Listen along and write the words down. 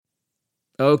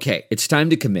Okay, it's time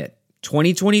to commit.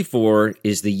 2024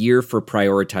 is the year for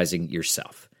prioritizing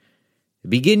yourself.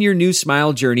 Begin your new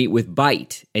smile journey with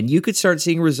Byte, and you could start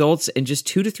seeing results in just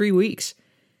 2 to 3 weeks.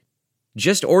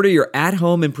 Just order your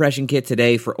at-home impression kit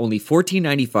today for only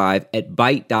 $14.95 at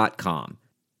Byte.com.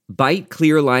 Byte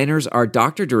clear liners are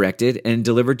doctor-directed and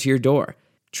delivered to your door.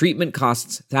 Treatment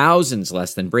costs thousands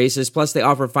less than braces, plus they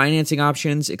offer financing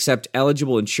options, accept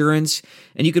eligible insurance,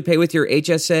 and you could pay with your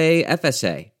HSA,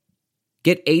 FSA.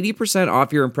 Get 80%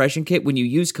 off your impression kit when you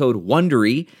use code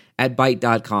WONDERY at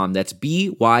Byte.com. That's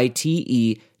BYTE.com.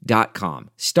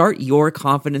 Start your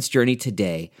confidence journey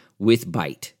today with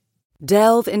Byte.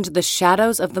 Delve into the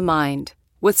shadows of the mind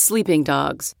with Sleeping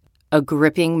Dogs, a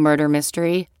gripping murder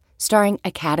mystery starring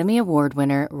Academy Award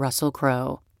winner Russell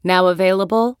Crowe. Now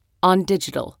available on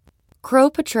digital. Crowe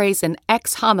portrays an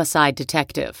ex-homicide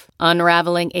detective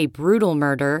unraveling a brutal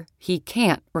murder he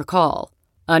can't recall.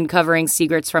 Uncovering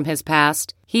secrets from his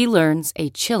past, he learns a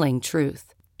chilling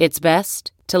truth. It's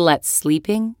best to let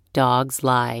sleeping dogs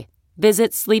lie.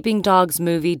 Visit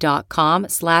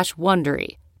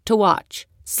sleepingdogsmovie.com/Wondery to watch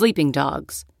Sleeping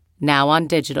Dogs, now on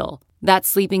digital.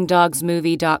 That's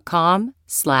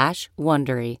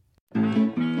sleepingdogsmovie.com/Wondery.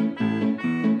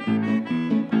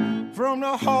 From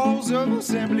the halls of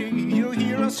assembly, you'll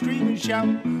hear us scream and shout.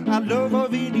 Our love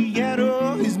of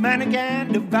Indiana is manic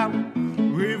and devout.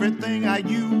 Everything I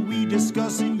you we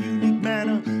discuss in unique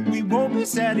manner. We won't be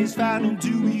satisfied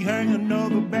until we hang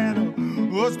another banner.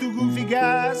 Us two goofy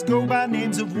guys go by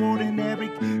names of Ward and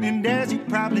Eric, and as you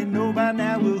probably know by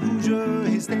now, we're Hoosier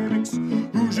Hysterics.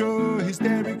 Hoosier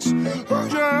Hysterics.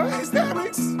 Hoosier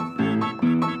Hysterics.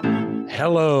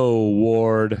 Hello,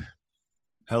 Ward.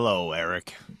 Hello,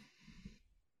 Eric.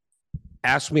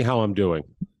 Ask me how I'm doing.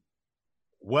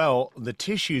 Well, the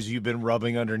tissues you've been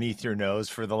rubbing underneath your nose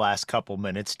for the last couple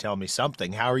minutes tell me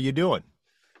something. How are you doing?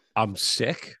 I'm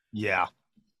sick. Yeah.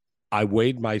 I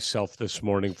weighed myself this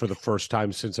morning for the first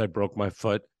time since I broke my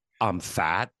foot. I'm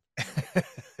fat.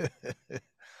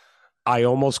 I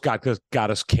almost got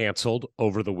us canceled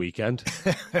over the weekend.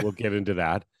 We'll get into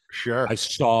that. Sure. I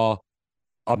saw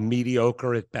a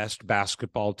mediocre at best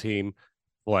basketball team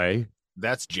play.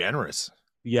 That's generous.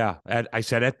 Yeah, I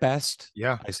said at best.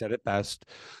 Yeah. I said at best.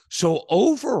 So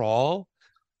overall,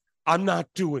 I'm not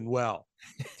doing well.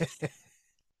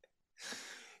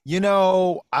 You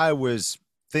know, I was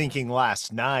thinking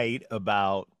last night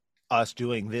about us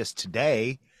doing this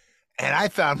today, and I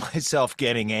found myself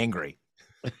getting angry.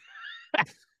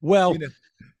 Well,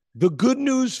 the good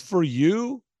news for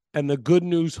you and the good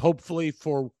news, hopefully,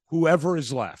 for whoever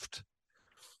is left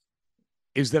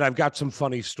is that I've got some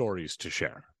funny stories to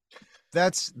share.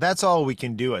 That's all we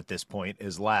can do at this point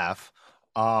is laugh.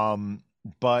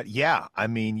 But yeah, I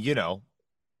mean, you know,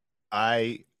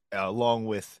 I, along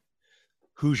with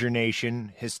Hoosier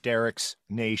Nation, Hysterics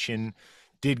Nation,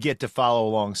 did get to follow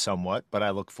along somewhat, but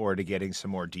I look forward to getting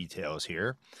some more details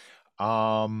here.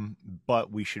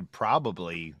 But we should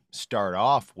probably start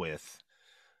off with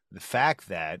the fact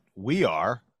that we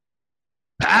are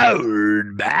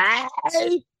powered by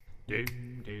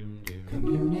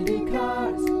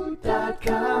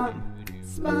CommunityCars.com,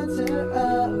 sponsor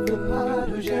of the pod,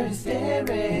 Hoosier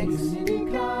Hysterics.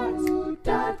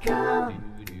 CommunityCars.com,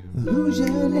 Hoosier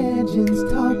Legends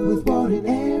talk with Ward and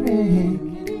Eric.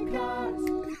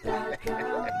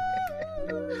 CommunityCars.com.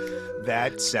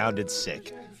 That sounded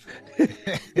sick.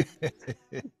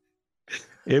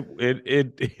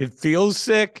 It feels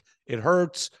sick. It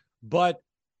hurts, but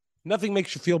nothing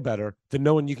makes you feel better than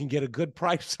knowing you can get a good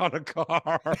price on a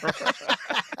car.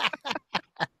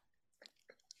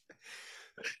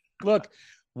 Look,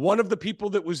 one of the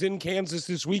people that was in Kansas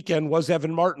this weekend was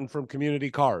Evan Martin from Community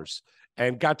Cars,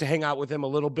 and got to hang out with him a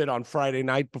little bit on Friday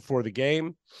night before the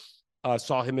game.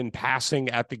 Saw him in passing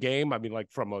at the game. I mean,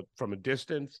 like from a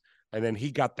distance. And then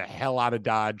he got the hell out of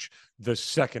Dodge the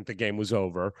second the game was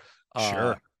over.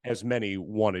 Sure. As many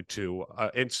wanted to.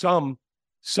 And some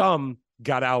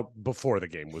got out before the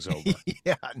game was over.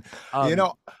 Yeah. I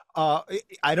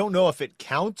don't know if it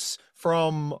counts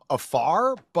from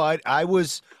afar, but I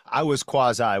was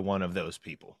quasi one of those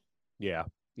people. Yeah.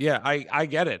 Yeah, I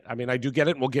get it. I mean, I do get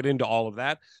it. And we'll get into all of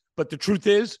that. But the truth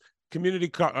is, Community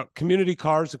Cars,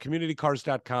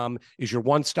 CommunityCars.com is your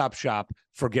one-stop shop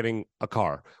for getting a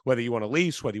car. Whether you want to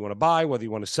lease, whether you want to buy, whether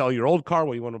you want to sell your old car,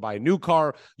 whether you want to buy a new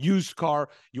car, used car,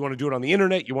 you want to do it on the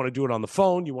internet, you want to do it on the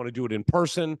phone, you want to do it in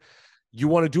person, you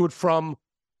want to do it from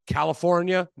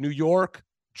California, New York,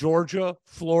 Georgia,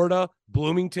 Florida,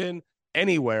 Bloomington,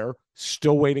 anywhere.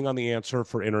 Still waiting on the answer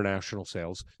for international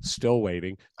sales. Still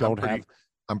waiting. I'm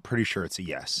pretty sure it's a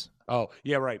yes. Oh,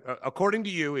 yeah, right. According to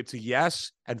you, it's a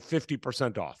yes and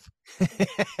 50% off.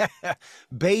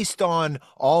 Based on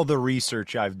all the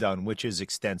research I've done, which is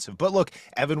extensive. But look,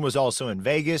 Evan was also in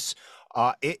Vegas.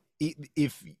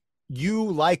 If you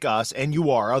like us, and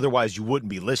you are, otherwise you wouldn't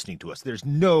be listening to us. There's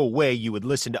no way you would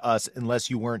listen to us unless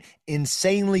you weren't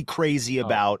insanely crazy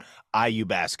about IU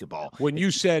basketball. When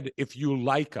you said if you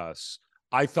like us,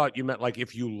 I thought you meant like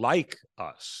if you like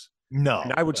us. No.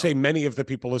 And I would say many of the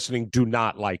people listening do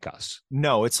not like us.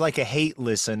 No, it's like a hate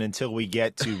listen until we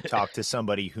get to talk to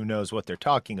somebody who knows what they're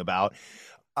talking about.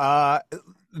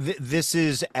 This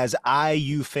is as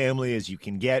IU family as you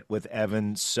can get with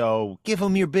Evan. So give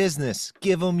him your business.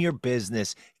 Give him your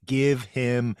business. Give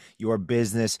him your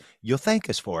business. You'll thank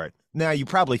us for it. Now, you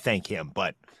probably thank him,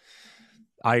 but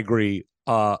I agree.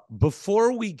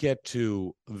 Before we get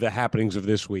to the happenings of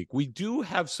this week, we do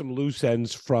have some loose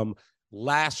ends from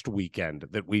last weekend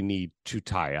that we need to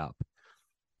tie up.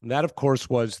 And that, of course,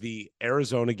 was the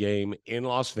Arizona game in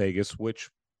Las Vegas, which,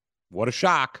 what a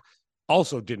shock,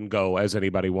 also didn't go as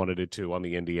anybody wanted it to on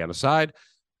the Indiana side.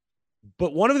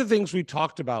 But one of the things we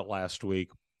talked about last week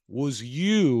was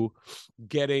you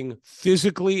getting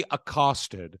physically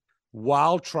accosted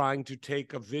while trying to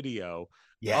take a video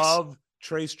of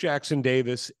Trace Jackson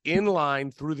Davis in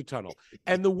line through the tunnel.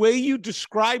 And the way you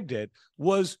described it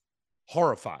was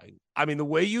horrifying. I mean, the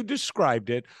way you described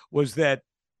it was that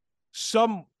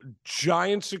some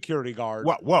giant security guard.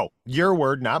 Whoa, your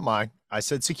word, not mine. I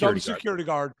said security some guard. Security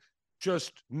guard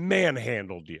just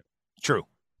manhandled you. True.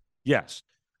 Yes.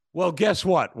 Well, guess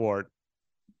what, Ward?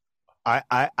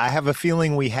 I have a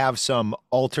feeling we have some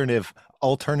alternate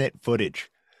footage.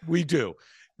 We do.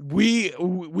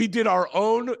 We did our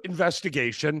own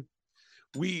investigation.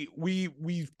 We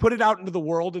put it out into the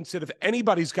world and said if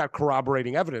anybody's got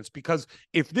corroborating evidence, because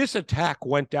if this attack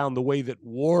went down the way that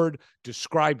Ward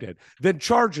described it, then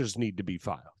charges need to be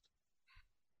filed.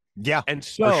 Yeah, and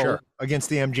so for sure. Against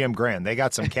the MGM Grand, they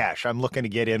got some cash. I'm looking to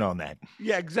get in on that.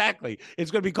 Yeah, exactly.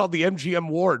 It's going to be called the MGM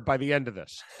Ward by the end of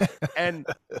this. And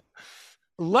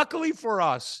luckily for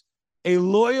us, a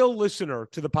loyal listener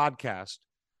to the podcast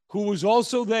who was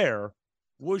also there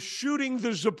was shooting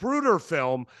the Zapruder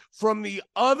film from the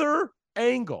other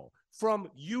angle, from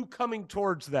you coming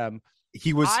towards them.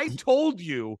 I told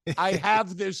you I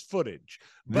have this footage,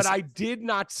 but I did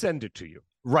not send it to you.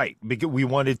 Right, because we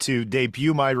wanted to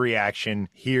debut my reaction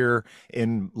here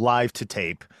in live to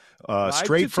tape,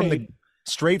 straight from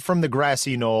the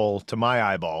grassy knoll to my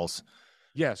eyeballs.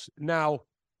 Yes. Now,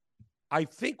 I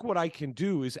think what I can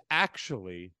do is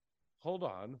actually, hold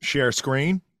on. Share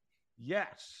screen?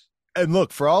 Yes. And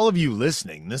look, for all of you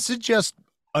listening, this is just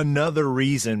another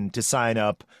reason to sign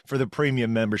up for the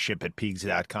premium membership at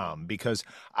Peegs.com, because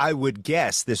I would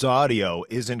guess this audio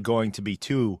isn't going to be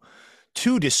too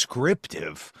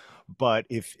descriptive, but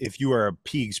if you are a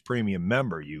Peegs premium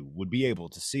member, you would be able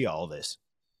to see all this.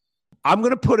 I'm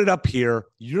going to put it up here.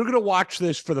 You're going to watch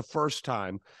this for the first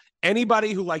time.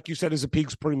 Anybody who, like you said, is a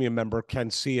Peegs premium member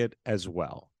can see it as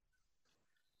well.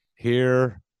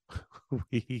 Here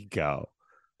we go.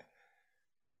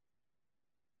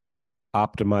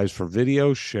 Optimize for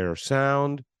video, share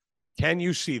sound. Can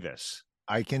you see this?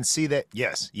 I can see that.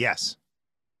 Yes.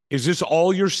 Is this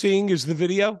all you're seeing is the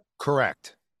video?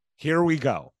 Correct. Here we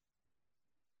go.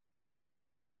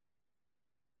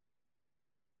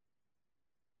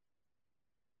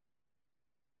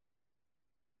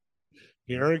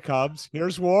 Here it comes.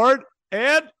 Here's Ward.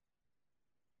 And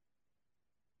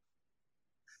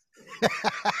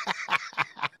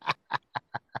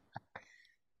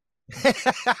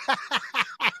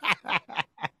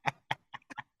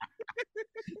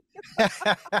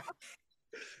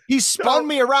he spun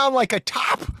me around like a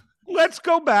top. Let's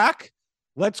go back.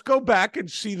 Let's go back and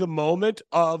see the moment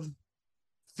of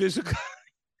physical.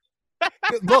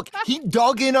 Look, he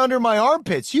dug in under my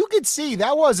armpits. You could see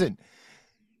that wasn't.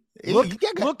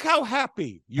 Look how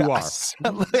happy you are.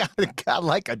 God,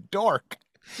 like a dork.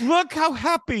 Look how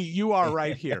happy you are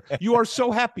right here. You are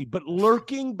so happy, but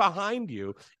lurking behind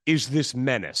you is this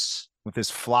menace. With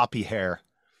his floppy hair.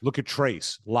 Look at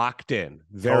Trace, locked in,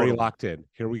 very locked in.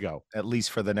 Here we go. At least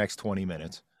for the next 20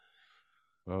 minutes.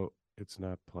 Oh, it's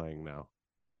not playing now.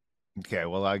 Okay,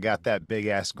 well, I got that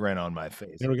big-ass grin on my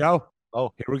face. Here we go.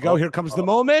 Oh, here we go. Here comes the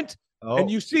moment. And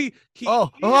you see, he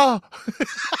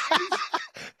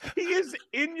is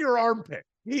in your armpit.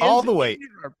 All the way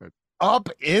up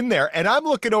in there. And I'm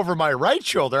looking over my right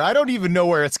shoulder. I don't even know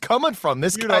where it's coming from.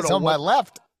 This guy's on my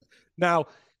left. Now,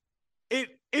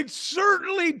 it It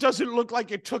certainly doesn't look like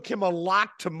it took him a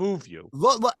lot to move you.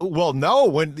 Well, no,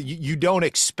 when you don't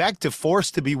expect a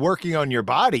force to be working on your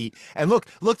body. And look,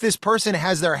 this person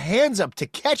has their hands up to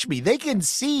catch me. They can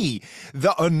see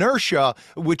the inertia,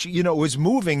 which, is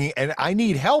moving, and I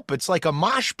need help. It's like a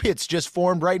mosh pit's just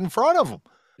formed right in front of them.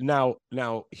 Now,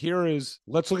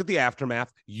 let's look at the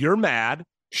aftermath. You're mad.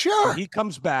 Sure. He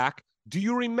comes back. Do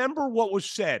you remember what was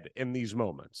said in these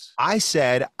moments? I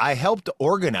said, I helped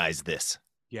organize this.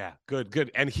 Yeah,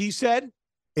 good. And he said?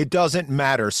 It doesn't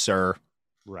matter, sir.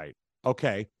 Right.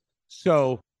 Okay.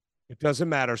 So it doesn't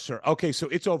matter, sir. Okay, so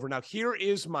it's over. Now, here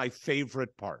is my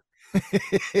favorite part.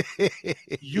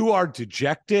 You are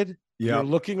dejected. Yep. You're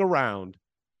looking around,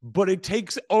 but it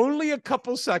takes only a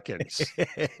couple seconds.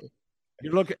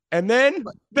 You look, and then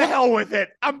the hell with it.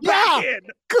 I'm back in.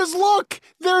 Because look,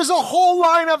 there's a whole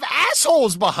line of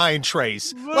assholes behind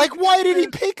Trace. Why did he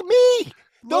pick me?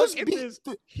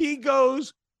 He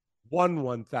goes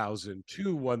 1,000,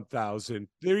 2 1,000,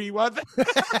 3 1,000.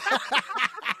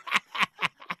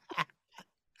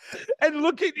 And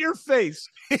look at your face.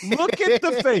 Look at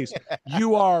the face.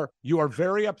 You are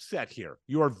very upset here.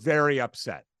 You are very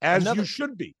upset, you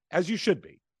should be. As you should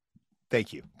be.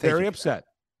 Thank you. Very upset.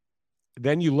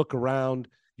 Then you look around.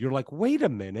 You're like, wait a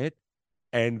minute,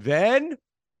 and then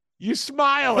you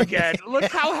smile again. Look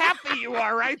how happy you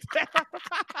are right there.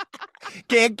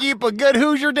 Can't keep a good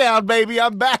Hoosier down, baby.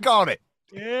 I'm back on it.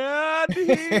 And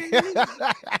he's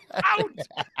out.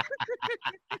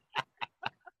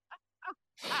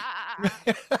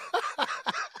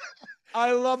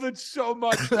 I love it so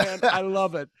much, man. I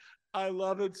love it. I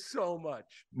love it so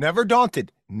much. Never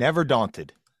daunted. Never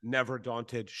daunted. Never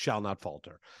daunted. Shall not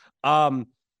falter.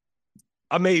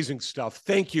 Amazing stuff.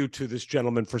 Thank you to this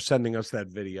gentleman for sending us that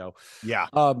video. Yeah.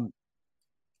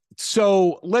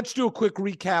 So let's do a quick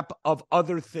recap of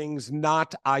other things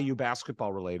not IU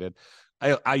basketball related.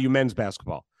 IU men's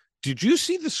basketball. Did you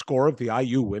see the score of the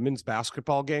IU women's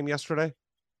basketball game yesterday?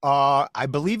 I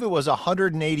believe it was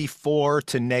 184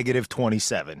 to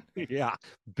 -27. Yeah,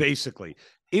 basically.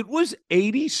 It was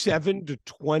 87 to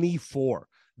 24.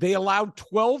 They allowed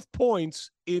 12 points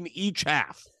in each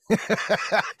half.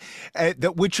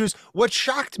 Which was what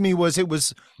shocked me. Was it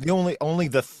was the only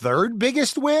the third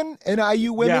biggest win in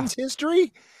IU women's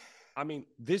history. I mean,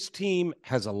 this team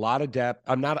has a lot of depth.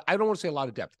 I don't want to say a lot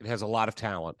of depth. It has a lot of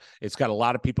talent. It's got a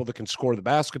lot of people that can score the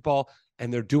basketball,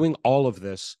 and they're doing all of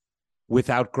this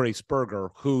without Grace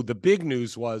Berger, who the big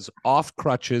news was off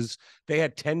crutches. They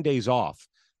had 10 days off.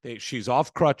 She's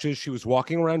off crutches. She was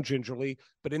walking around gingerly.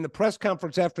 But in the press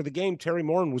conference after the game, Terry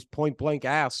Morin was point blank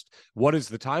asked, what is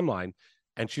the timeline?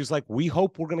 And she's like, we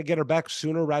hope we're going to get her back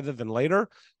sooner rather than later.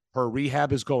 Her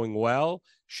rehab is going well.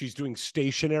 She's doing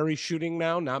stationary shooting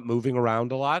now, not moving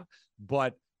around a lot.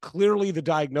 But clearly the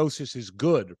diagnosis is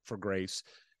good for Grace.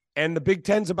 And the Big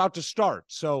Ten's about to start.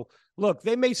 So, look,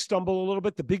 they may stumble a little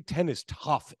bit. The Big Ten is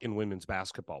tough in women's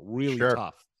basketball, really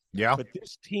tough. Yeah. But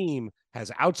this team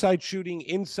has outside shooting,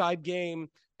 inside game,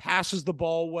 passes the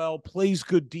ball well, plays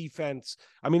good defense.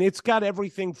 I mean, it's got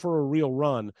everything for a real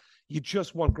run. You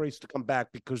just want Grace to come back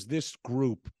because this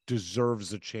group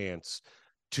deserves a chance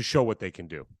to show what they can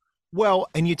do. Well,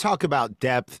 and you talk about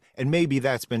depth, and maybe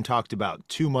that's been talked about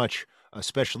too much,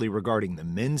 especially regarding the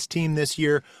men's team this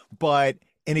year. But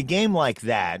in a game like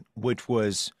that, which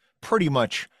was pretty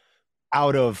much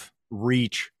out of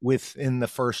reach within the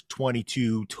first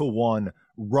 22-1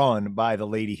 run by the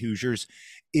Lady Hoosiers,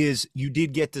 is you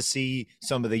did get to see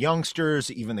some of the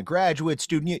youngsters, even the graduate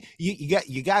student.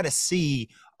 You got to see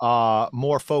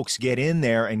more folks get in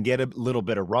there and get a little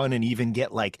bit of run and even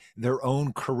get like their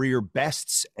own career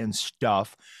bests and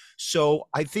stuff. So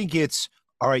I think it's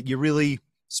all right. You really,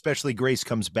 especially Grace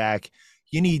comes back,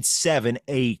 you need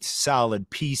 7-8 solid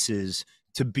pieces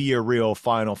to be a real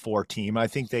Final Four team. I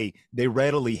think they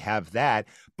readily have that.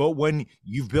 But when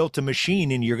you've built a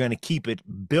machine and you're going to keep it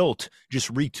built,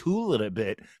 just retool it a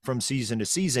bit from season to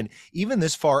season, even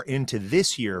this far into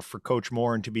this year for Coach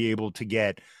Morin to be able to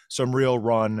get some real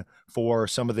run for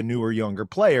some of the newer, younger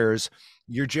players,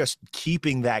 you're just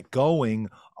keeping that going.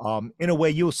 In a way,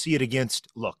 you'll see it against,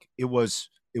 look, it was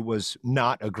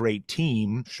not a great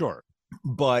team. Sure.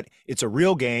 But it's a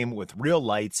real game with real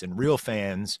lights and real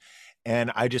fans.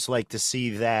 And I just like to see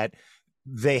that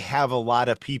they have a lot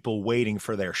of people waiting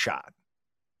for their shot.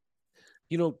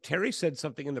 You know, Terry said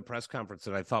something in the press conference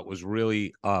that I thought was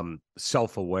really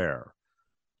self-aware.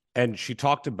 And she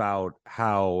talked about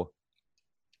how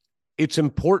it's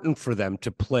important for them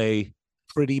to play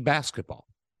pretty basketball.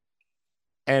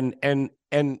 And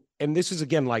this is,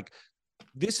 again, like,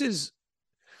 this is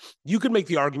you could make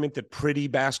the argument that pretty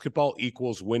basketball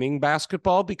equals winning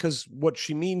basketball, because what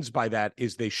she means by that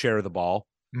is they share the ball,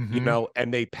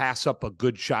 and they pass up a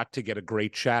good shot to get a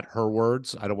great shot. Her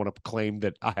words. I don't want to claim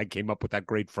that I came up with that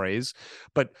great phrase,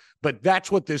 but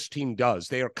that's what this team does.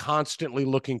 They are constantly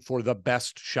looking for the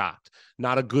best shot,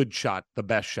 not a good shot, the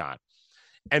best shot.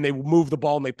 And they move the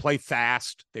ball and they play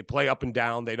fast. They play up and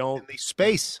down. They don't. And they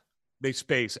space. They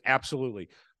space, absolutely.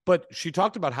 But she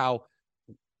talked about how,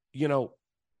 you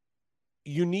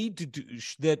need to do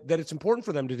that it's important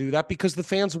for them to do that because the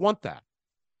fans want that.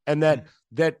 And that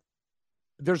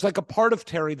there's like a part of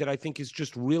Terry that I think is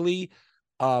just really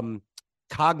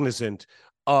cognizant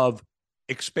of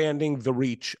expanding the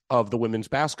reach of the women's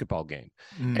basketball game.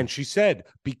 And she said,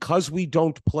 because we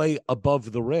don't play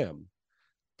above the rim,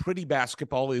 pretty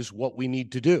basketball is what we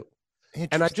need to do.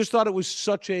 And I just thought it was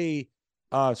such a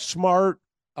smart,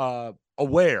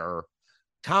 aware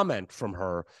comment from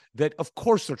her that, of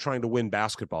course, they're trying to win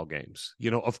basketball games.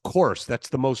 Of course, that's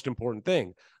the most important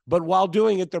thing. But while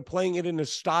doing it, they're playing it in a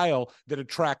style that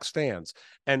attracts fans.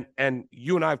 And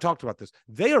you and I have talked about this.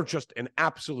 They are just an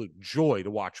absolute joy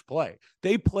to watch play.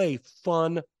 They play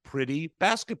fun, pretty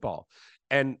basketball.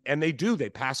 And they do. They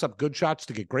pass up good shots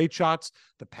to get great shots.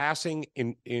 The passing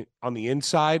in on the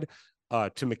inside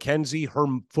to Mackenzie, her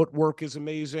footwork is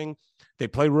amazing. They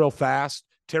play real fast.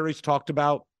 Terry's talked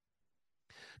about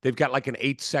they've got like an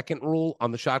 8-second rule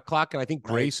on the shot clock. And I think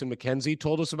Grace and Mackenzie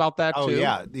told us about that too. Oh,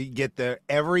 yeah. You get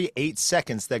every 8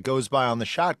 seconds that goes by on the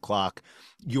shot clock,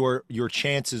 your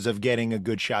chances of getting a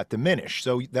good shot diminish.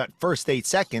 So that first 8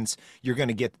 seconds, you're going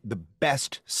to get the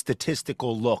best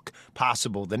statistical look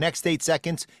possible. The next 8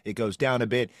 seconds, it goes down a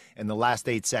bit. And the last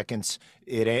 8 seconds,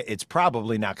 it's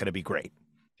probably not going to be great.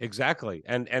 Exactly.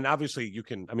 And obviously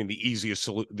the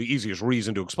easiest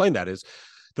reason to explain that is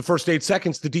the first 8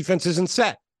 seconds, the defense isn't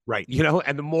set. Right.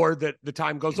 And the more that the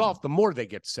time goes off, the more they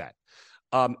get set.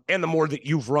 And the more that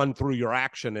you've run through your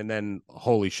action, and then,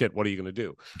 holy shit, what are you going to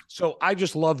do? So I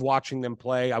just love watching them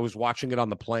play. I was watching it on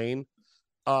the plane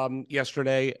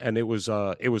yesterday, and it was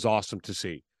awesome to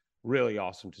see. Really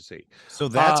awesome to see. So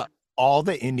that's all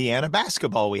the Indiana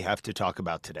basketball we have to talk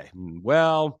about today.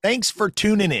 Well, thanks for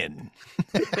tuning in.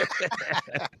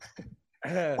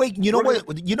 Wait, you know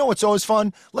what? You know what's always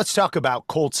fun? Let's talk about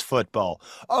Colts football.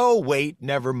 Oh, wait,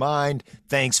 never mind.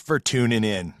 Thanks for tuning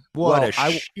in. What a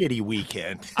shitty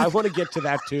weekend. I want to get to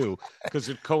that too, because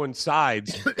it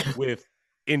coincides with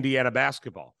Indiana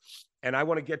basketball. And I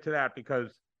want to get to that because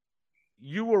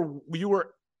you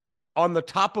were on the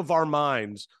top of our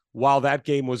minds while that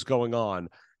game was going on.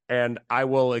 And I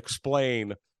will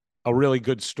explain a really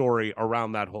good story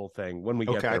around that whole thing when we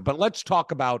get there. But let's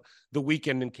talk about the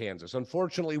weekend in Kansas.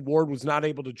 Unfortunately, Ward was not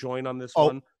able to join on this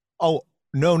one. Oh,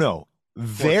 no.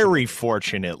 Very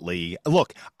fortunately.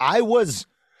 Look, I was,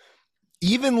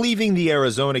 even leaving the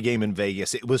Arizona game in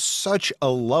Vegas, it was such a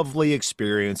lovely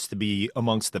experience to be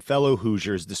amongst the fellow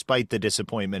Hoosiers, despite the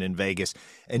disappointment in Vegas,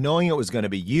 and knowing it was going to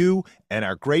be you and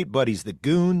our great buddies, the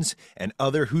Goons, and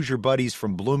other Hoosier buddies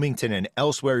from Bloomington and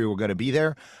elsewhere who were going to be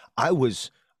there. I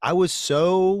was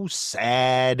so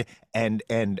sad and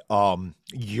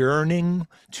yearning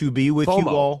to be with you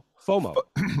all.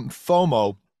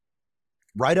 FOMO,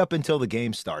 right up until the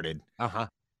game started. And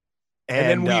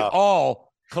then we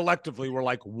all collectively were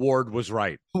like, Ward was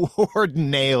right. Ward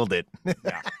nailed it.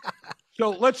 Yeah. So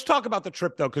let's talk about the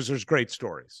trip, though, because there's great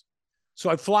stories.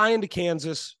 So I fly into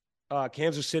Kansas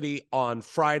City on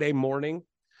Friday morning.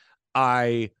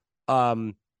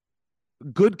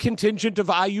 Good contingent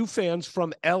of IU fans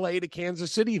from LA to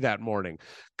Kansas City that morning.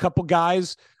 Couple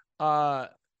guys,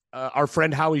 our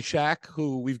friend Howie Shack,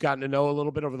 who we've gotten to know a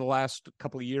little bit over the last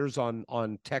couple of years on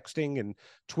texting and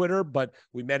Twitter, but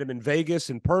we met him in Vegas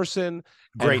in person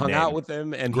and hung out with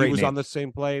him, and he was on the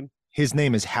same plane. His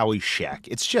name is Howie Shack.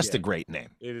 It's just a great name.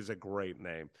 It is a great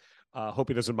name. Hope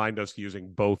he doesn't mind us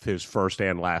using both his first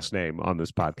and last name on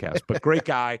this podcast, but great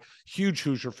guy, huge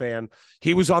Hoosier fan.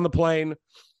 He was on the plane.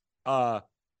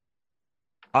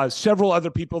 Several other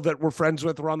people that we're friends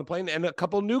with were on the plane, and a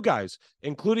couple new guys,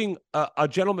 including a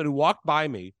gentleman who walked by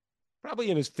me, probably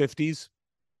in his 50s,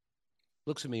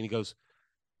 looks at me and he goes,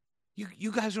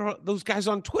 you guys are those guys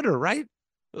on Twitter, right?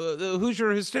 The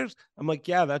Hoosier Hysterics. I'm like,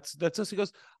 yeah, that's us. He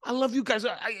goes, I love you guys.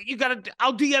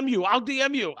 I'll DM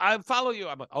you. I follow you.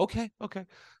 I'm like, okay.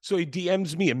 So he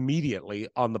DMs me immediately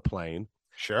on the plane.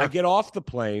 Sure. I get off the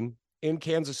plane in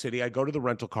Kansas City. I go to the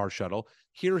rental car shuttle.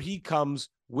 Here he comes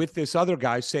with this other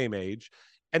guy, same age,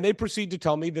 and they proceed to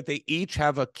tell me that they each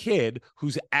have a kid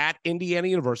who's at Indiana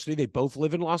University. They both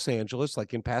live in Los Angeles,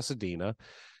 like in Pasadena,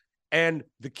 and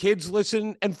the kids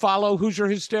listen and follow Hoosier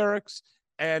Hysterics,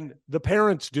 And the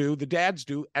parents do, the dads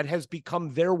do, and has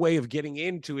become their way of getting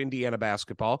into Indiana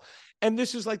basketball. And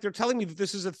this is like, they're telling me that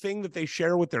this is a thing that they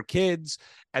share with their kids,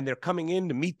 and they're coming in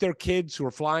to meet their kids who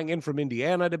are flying in from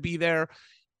Indiana to be there.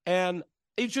 And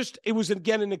it was,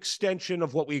 again, an extension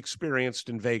of what we experienced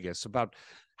in Vegas about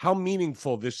how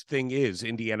meaningful this thing is,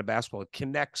 Indiana basketball. It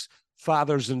connects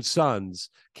fathers and sons,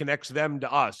 connects them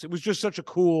to us. It was just such a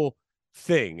cool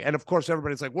thing. And of course,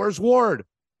 everybody's like, where's Ward?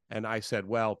 And I said,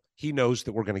 well, he knows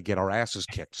that we're going to get our asses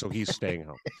kicked, so he's staying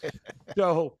home.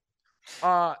 So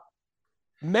had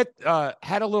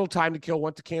a little time to kill,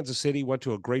 went to Kansas City, went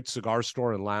to a great cigar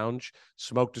store and lounge,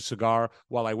 smoked a cigar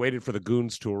while I waited for the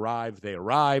goons to arrive. They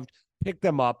arrived, picked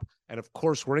them up, and of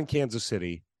course, we're in Kansas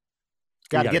City.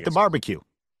 Got to get the barbecue.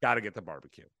 Got to get the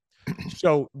barbecue.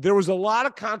 So there was a lot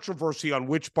of controversy on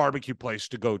which barbecue place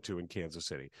to go to in Kansas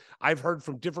City. I've heard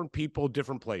from different people,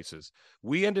 different places.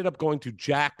 We ended up going to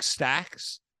Jack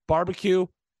Stack's barbecue,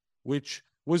 which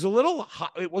was a little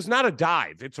hot. It was not a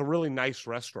dive. It's a really nice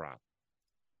restaurant.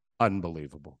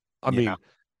 Unbelievable. I mean,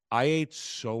 I ate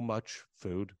so much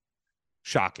food.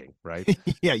 Shocking, right?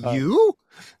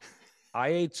 I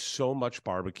ate so much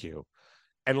barbecue.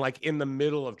 And like in the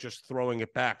middle of just throwing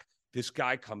it back, this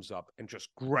guy comes up and just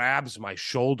grabs my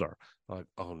shoulder. I'm like,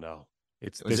 oh no,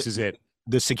 this is it.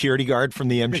 The security guard from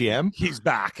the MGM? He's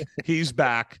back. He's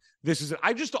back. This is it.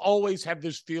 I just always have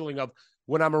this feeling of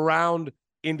when I'm around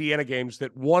Indiana games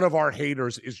that one of our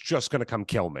haters is just going to come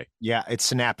kill me. Yeah, it's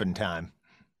snapping time.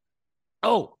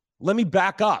 Oh, let me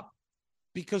back up,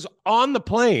 because on the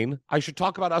plane, I should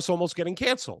talk about us almost getting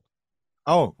canceled.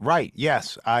 Oh, right.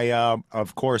 Yes. I,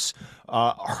 of course,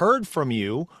 heard from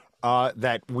you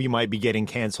that we might be getting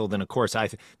canceled. And of course,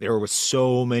 there were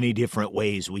so many different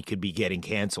ways we could be getting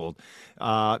canceled.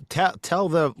 Tell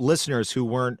the listeners who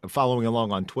weren't following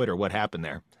along on Twitter what happened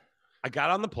there. I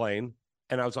got on the plane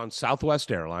and I was on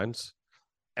Southwest Airlines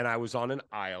and I was on an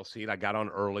aisle seat. I got on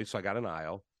early, so I got an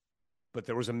aisle, but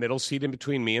there was a middle seat in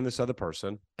between me and this other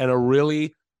person, and a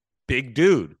really big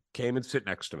dude came and sit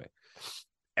next to me.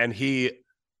 And he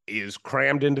is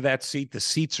crammed into that seat. The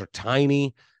seats are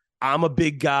tiny. I'm a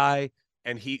big guy,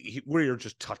 and we're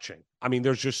just touching. I mean,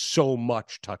 there's just so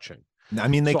much touching. I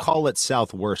mean, they call it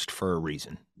Southwest for a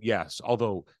reason. Yes,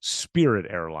 although Spirit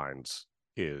Airlines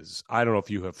is, I don't know if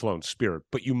you have flown Spirit,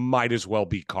 but you might as well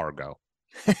be cargo.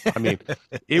 I mean,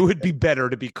 it would be better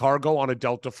to be cargo on a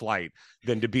Delta flight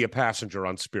than to be a passenger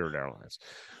on Spirit Airlines.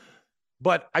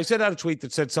 But I sent out a tweet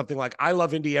that said something like, I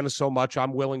love Indiana so much,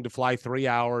 I'm willing to fly 3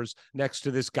 hours next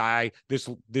to this guy, this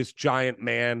giant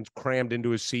man crammed into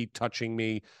his seat, touching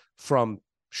me from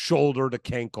shoulder to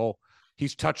cankle.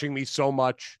 He's touching me so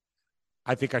much,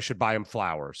 I think I should buy him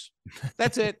flowers.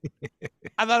 That's it.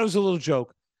 I thought it was a little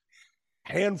joke.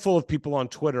 Handful of people on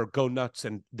Twitter go nuts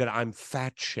and that I'm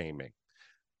fat shaming.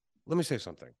 Let me say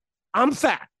something. I'm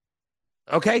fat.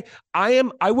 Okay? I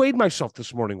weighed myself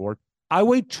this morning, Ward. I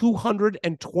weigh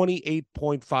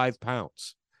 228.5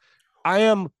 pounds. I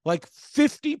am like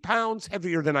 50 pounds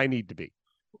heavier than I need to be.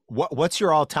 What's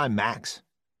your all-time max?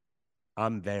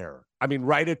 I'm there. I mean,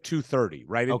 right at 230,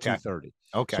 right at 230.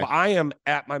 Okay. So I am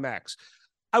at my max.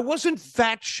 I wasn't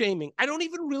fat shaming. I don't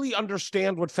even really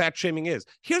understand what fat shaming is.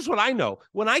 Here's what I know.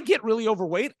 When I get really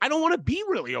overweight, I don't want to be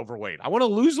really overweight. I want to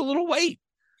lose a little weight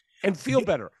and feel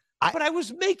better. But I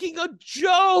was making a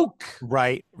joke.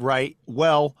 Right.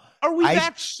 Well, are we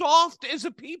that soft as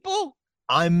a people?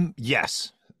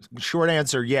 Yes. Short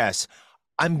answer, yes.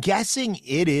 I'm guessing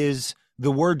it is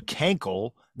the word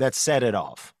cankle that set it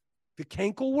off. The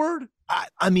cankle word?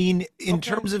 I mean, in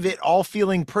terms of it all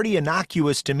feeling pretty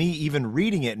innocuous to me, even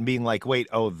reading it and being like, wait,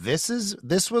 this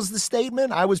was the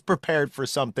statement? I was prepared for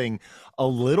something a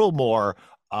little more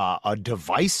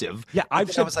divisive. Yeah,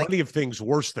 I've said plenty of things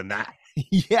worse than that.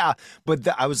 Yeah, but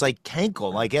I was like,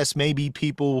 cankle. I guess maybe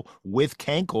people with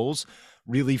cankles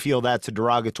really feel that's a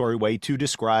derogatory way to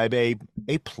describe a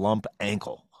plump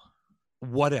ankle.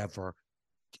 Whatever.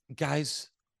 Guys,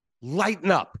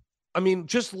 lighten up. I mean,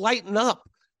 just lighten up.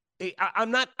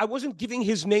 I wasn't giving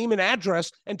his name and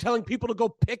address and telling people to go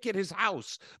pick at his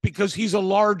house because he's a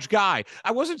large guy.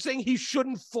 I wasn't saying he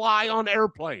shouldn't fly on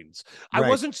airplanes. Right. I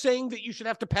wasn't saying that you should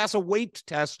have to pass a weight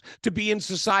test to be in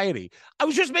society. I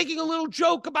was just making a little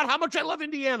joke about how much I love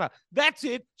Indiana. That's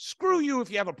it. Screw you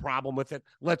if you have a problem with it.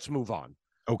 Let's move on.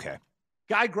 Okay.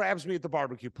 Guy grabs me at the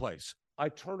barbecue place. I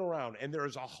turn around and there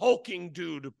is a hulking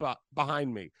dude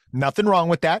behind me. Nothing wrong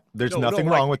with that. There's nothing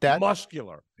wrong with that.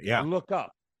 Muscular. Yeah. I look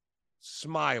up.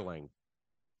 Smiling,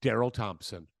 Daryl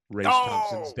Thompson, Ray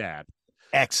Thompson's dad.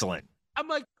 Excellent. I'm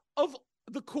like, of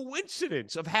the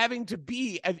coincidence of having to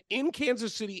be in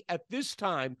Kansas City at this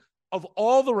time of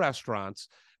all the restaurants,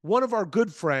 one of our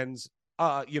good friends,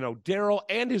 Daryl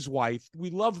and his wife, we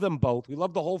love them both. We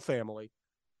love the whole family.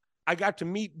 I got to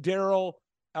meet Daryl.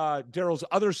 Daryl's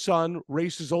other son,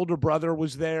 Race's older brother,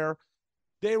 was there.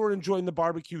 They were enjoying the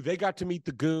barbecue. They got to meet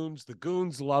the Goons. The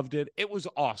Goons loved it. It was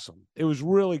awesome. It was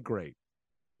really great.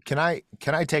 Can I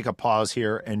take a pause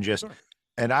here and just, Sure.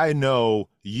 and I know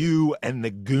you and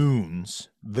the Goons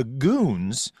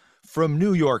from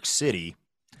New York City,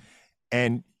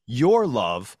 and your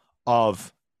love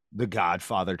of the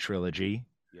Godfather trilogy,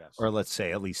 Yes. or let's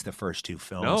say at least the first two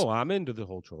films. No, I'm into the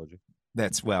whole trilogy.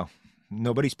 That's, well,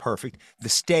 nobody's perfect. The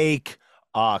Steak,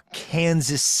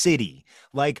 Kansas City.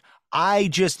 Like, I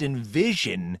just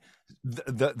envision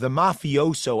the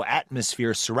mafioso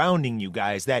atmosphere surrounding you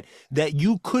guys, that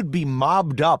you could be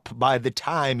mobbed up by the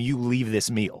time you leave this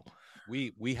meal.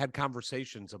 We had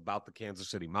conversations about the Kansas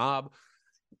City mob.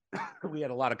 We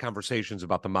had a lot of conversations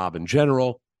about the mob in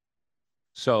general.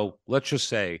 So let's just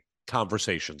say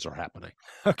conversations are happening.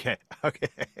 Okay.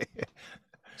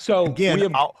 So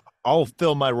Again, I'll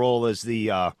fill my role as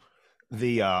the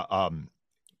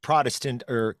Protestant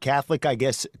or Catholic, I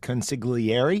guess,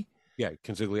 consigliere. Yeah,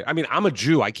 consigliere. I mean, I'm a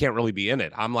Jew. I can't really be in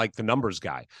it. I'm like the numbers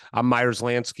guy. I'm Meyer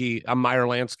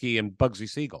Lansky and Bugsy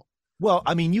Siegel. Well,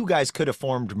 I mean, you guys could have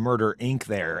formed Murder Inc.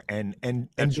 there, and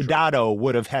Dodado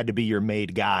would have had to be your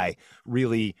made guy,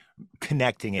 really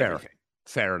connecting everything.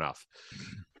 Fair enough.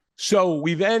 So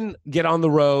we then get on the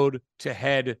road to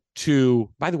head to,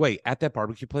 by the way, at that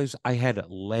barbecue place, I had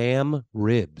lamb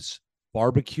ribs,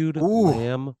 barbecued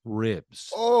lamb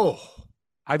ribs. Oh,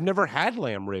 I've never had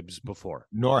lamb ribs before.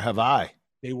 Nor have I.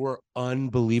 They were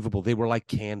unbelievable. They were like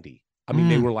candy. I mean,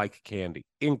 they were like candy.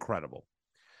 Incredible.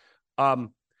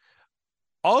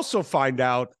 Also find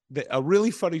out that a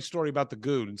really funny story about the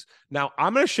Goons. Now,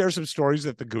 I'm going to share some stories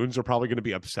that the Goons are probably going to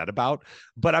be upset about,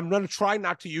 but I'm going to try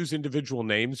not to use individual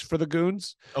names for the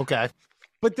Goons. Okay.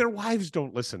 But their wives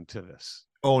don't listen to this.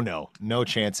 Oh, no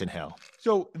chance in hell.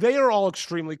 So they are all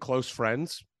extremely close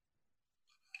friends,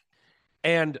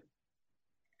 and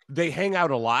they hang out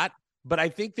a lot, but I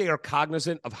think they are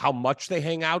cognizant of how much they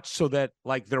hang out so that,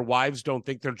 like, their wives don't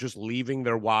think they're just leaving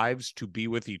their wives to be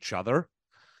with each other.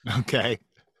 Okay.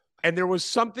 And there was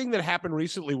something that happened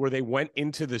recently where they went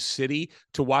into the city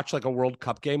to watch like a World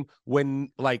Cup game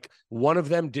when like one of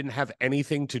them didn't have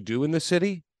anything to do in the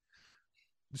city.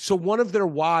 So one of their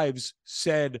wives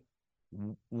said,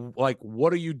 like,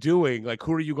 what are you doing? Like,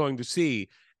 who are you going to see?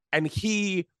 And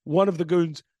one of the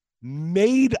Goons,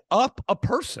 made up a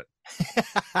person.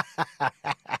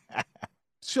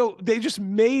 So they just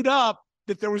made up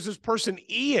that there was this person,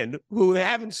 Ian, who they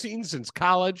haven't seen since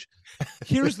college.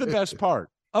 Here's the best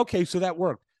part. Okay, so that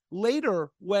worked. Later,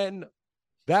 when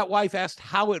that wife asked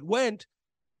how it went,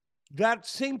 that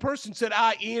same person said,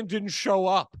 Ian didn't show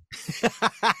up.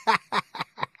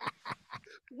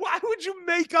 Why would you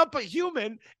make up a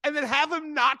human and then have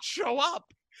him not show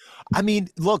up? I mean,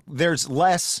 look, there's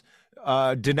less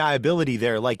deniability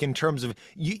there. Like in terms of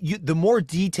you, the more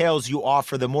details you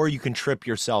offer, the more you can trip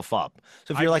yourself up.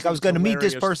 So if you're like, I was going to meet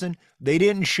this person, they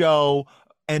didn't show,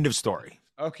 end of story.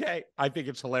 Okay, I think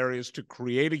it's hilarious to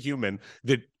create a human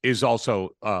that is also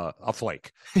a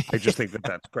flake. I just think that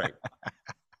that's great.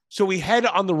 So we head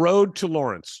on the road to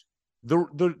Lawrence.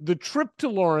 The trip to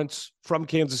Lawrence from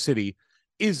Kansas City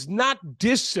is not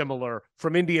dissimilar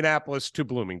from Indianapolis to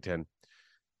Bloomington.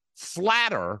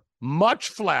 Flatter, much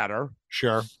flatter.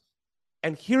 Sure.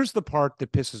 And here's the part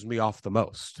that pisses me off the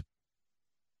most.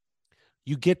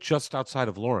 You get just outside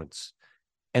of Lawrence,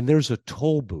 and there's a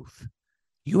toll booth.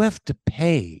 You have to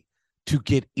pay to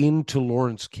get into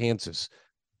Lawrence, Kansas.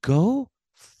 Go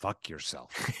fuck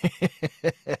yourself.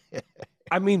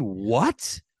 I mean,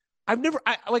 what?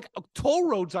 Like toll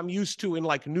roads I'm used to in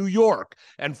like New York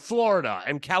and Florida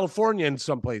and California and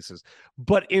some places.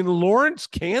 But in Lawrence,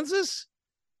 Kansas,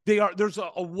 there's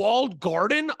a walled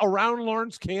garden around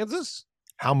Lawrence, Kansas.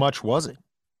 How much was it?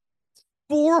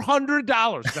 $400.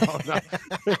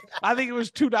 No. I think it was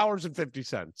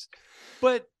 $2.50.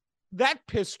 But that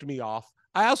pissed me off.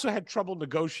 I also had trouble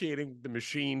negotiating the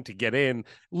machine to get in.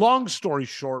 Long story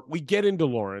short, we get into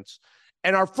Lawrence,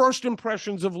 and our first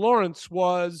impressions of Lawrence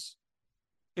was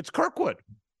it's Kirkwood.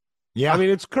 Yeah. I mean,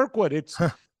 it's Kirkwood.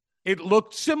 It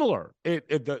looked similar.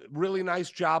 The really nice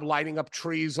job lighting up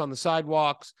trees on the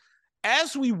sidewalks.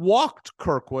 As we walked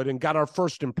Kirkwood and got our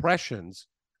first impressions,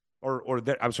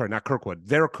 I'm sorry, not Kirkwood,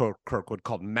 their Kirkwood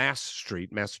called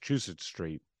Massachusetts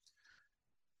Street.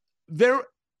 They're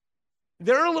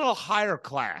a little higher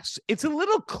class. It's a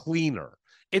little cleaner.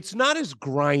 It's not as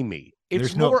grimy.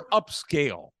 It's more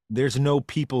upscale. There's no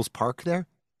People's Park there?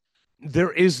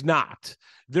 There is not.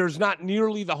 There's not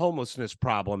nearly the homelessness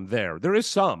problem there. There is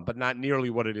some, but not nearly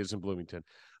what it is in Bloomington.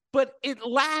 But it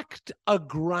lacked a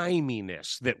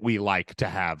griminess that we like to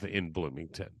have in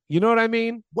Bloomington. You know what I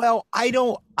mean? Well,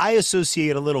 I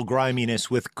associate a little griminess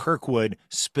with Kirkwood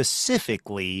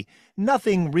specifically.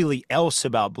 Nothing really else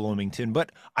about Bloomington,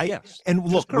 but and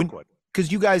look, Kirkwood.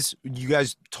 Because you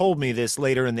guys told me this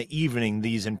later in the evening,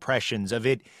 these impressions of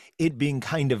it being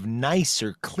kind of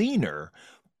nicer, cleaner,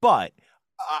 but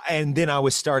and then I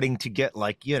was starting to get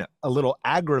like, a little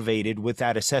aggravated with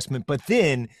that assessment. But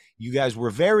then you guys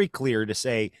were very clear to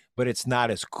say, but it's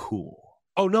not as cool.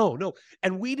 Oh, no.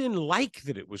 And we didn't like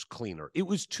that it was cleaner. It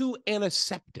was too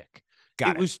antiseptic.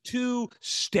 It was too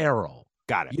sterile.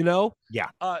 Got it. Yeah.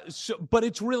 But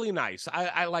it's really nice.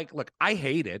 Look, I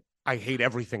hate it. I hate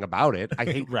everything about it. I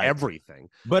hate everything.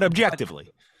 But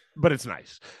objectively. But it's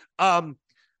nice.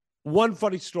 One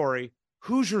funny story,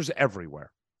 Hoosiers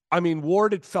everywhere. I mean,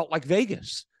 Ward, it felt like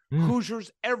Vegas. Hoosiers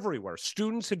everywhere.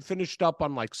 Students had finished up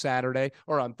on like Saturday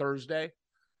or on Thursday.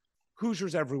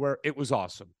 Hoosiers everywhere. It was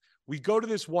awesome. We go to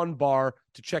this one bar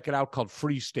to check it out called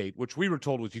Free State, which we were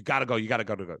told was you got to go.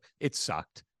 It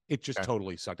sucked. It just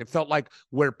totally sucked. It felt like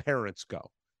where parents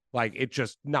go. Like, it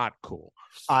just not cool.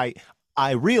 I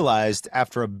realized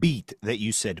after a beat that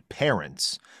you said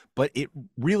parents, but it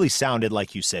really sounded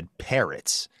like you said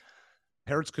parrots.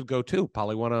 Parrots could go too.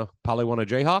 Polly want a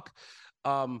Jayhawk.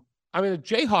 I mean, a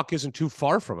Jayhawk isn't too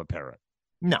far from a parrot.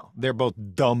 No, they're both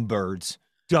dumb birds.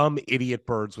 Dumb idiot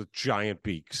birds with giant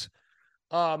beaks.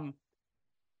 A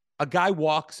guy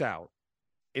walks out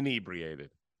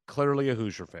inebriated, clearly a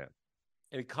Hoosier fan.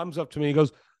 And he comes up to me and he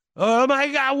goes, "Oh my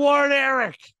God, Ward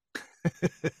Eric."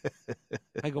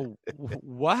 I go,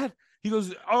 "What?" He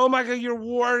goes, "Oh my God, you're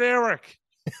Ward Eric."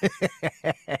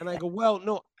 And I go, "Well,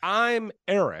 no, I'm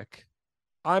Eric.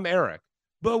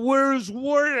 But where's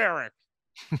Ward Eric?"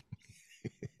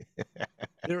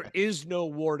 There is no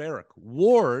Ward Eric.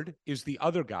 Ward is the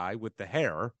other guy with the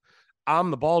hair.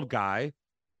 I'm the bald guy.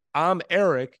 I'm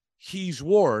Eric. He's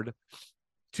Ward.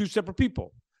 Two separate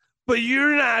people. But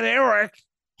you're not Eric.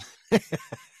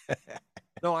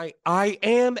 No, I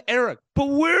am Eric. But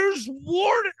where's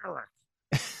Ward Eric?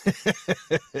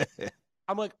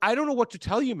 I'm like, I don't know what to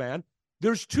tell you, man.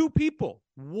 There's two people,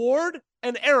 Ward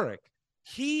and Eric.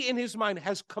 He, in his mind,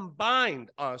 has combined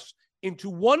us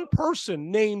into one person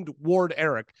named Ward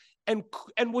Eric and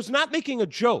was not making a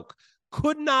joke,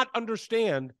 could not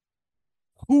understand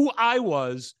who I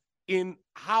was in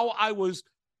how I was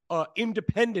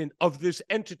independent of this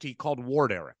entity called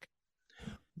Ward Eric.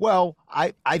 Well,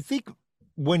 I think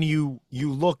when you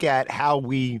look at how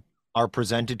we are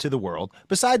presented to the world,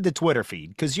 beside the Twitter feed,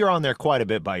 because you're on there quite a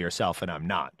bit by yourself and I'm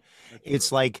not.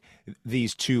 It's like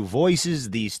these two voices,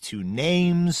 these two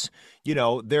names, they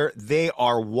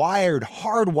are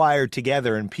hardwired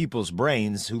together in people's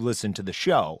brains who listen to the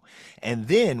show. And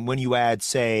then when you add,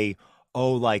 say,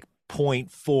 like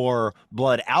 0.4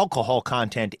 blood alcohol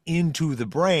content into the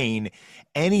brain,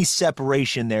 any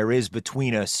separation there is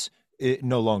between us, it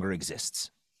no longer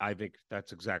exists. I think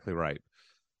that's exactly right.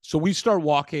 So we start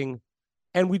walking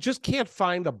and we just can't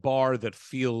find a bar that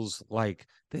feels like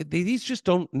these just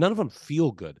none of them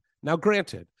feel good. Now,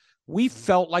 granted, we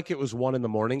felt like it was 1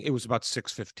 a.m. It was about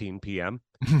 6:15 p.m.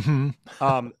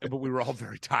 But we were all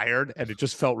very tired and it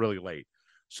just felt really late.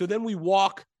 So then we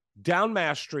walk down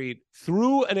Mass Street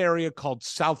through an area called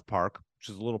South Park, which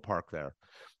is a little park there,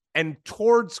 and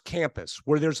towards campus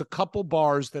where there's a couple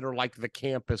bars that are like the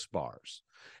campus bars.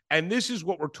 And this is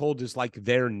what we're told is like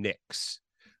their Knicks.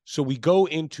 So we go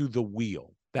into the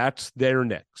Wheel. That's their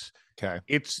Knicks. Okay.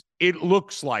 It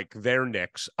looks like their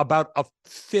Knicks, about a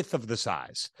fifth of the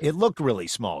size. It looked really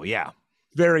small, yeah.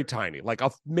 Very tiny, like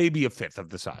maybe a fifth of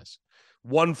the size.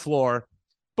 One floor,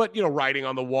 but writing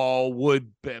on the wall,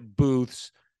 wood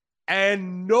booths,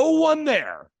 and no one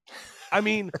there. I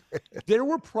mean, there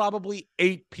were probably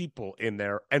 8 people in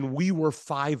there, and we were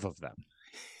 5 of them.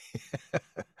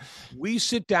 We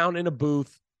sit down in a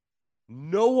booth.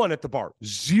 No one at the bar.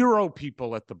 0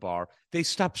 people at the bar. They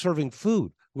stopped serving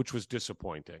food, which was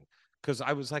disappointing because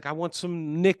I was like, I want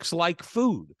some Knicks-like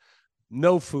food.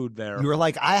 No food there. You were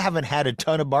like, I haven't had a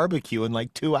ton of barbecue in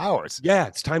like 2 hours. Yeah,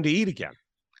 it's time to eat again.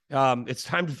 It's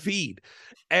time to feed.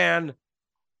 And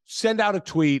send out a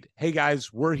tweet. Hey,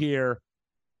 guys, we're here.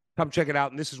 Come check it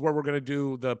out. And this is where we're going to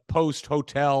do the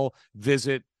post-hotel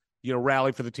visit,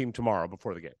 rally for the team tomorrow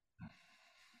before the game.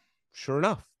 Sure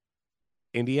enough,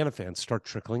 Indiana fans start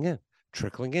trickling in.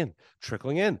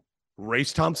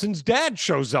 Race Thompson's dad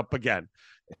shows up again,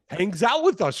 hangs out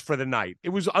with us for the night. It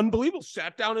was unbelievable.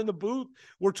 Sat down in the booth.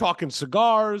 We're talking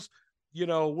cigars.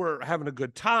 we're having a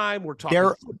good time. We're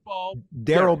talking football.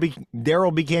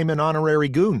 Daryl became an honorary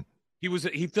goon.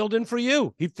 He filled in for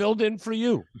you. He filled in for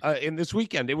you in this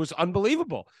weekend. It was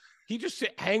unbelievable. He just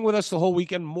hang with us the whole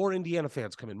weekend. More Indiana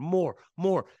fans come in. More.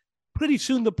 Pretty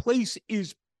soon the place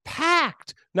is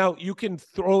packed. Now you can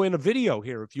throw in a video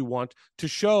here if you want to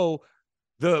show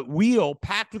the wheel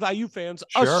packed with IU fans,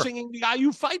 Sure. us singing the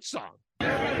IU fight song.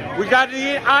 We got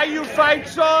the IU fight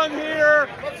song here.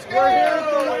 We're here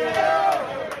for you.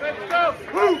 Let's go.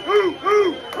 Who,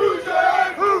 who's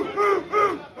that? Who's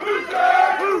that? Who's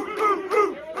that?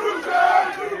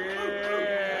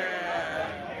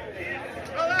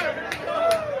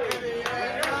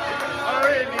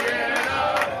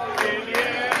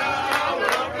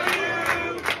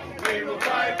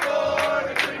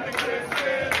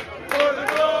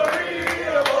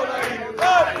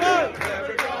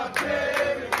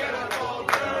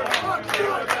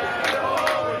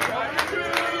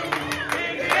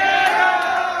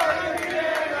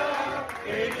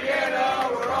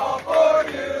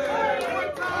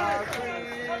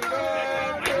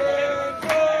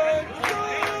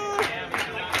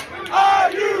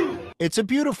 It's a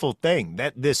beautiful thing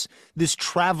that this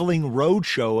traveling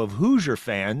roadshow of Hoosier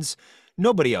fans,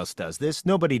 nobody else does this.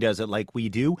 Nobody does it like we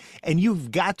do. And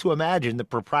you've got to imagine the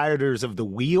proprietors of the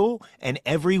Wheel and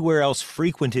everywhere else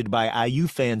frequented by IU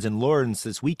fans in Lawrence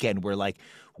this weekend were like,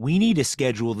 we need to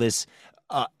schedule this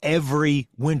every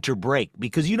winter break,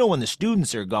 because when the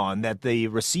students are gone that the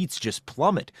receipts just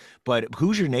plummet. But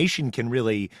Hoosier Nation can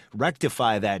really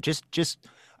rectify that.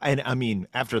 And I mean,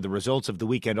 after the results of the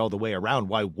weekend all the way around,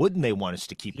 why wouldn't they want us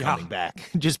to keep coming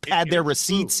back? Just pad their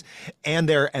receipts and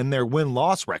their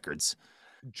win-loss records.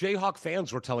 Jayhawk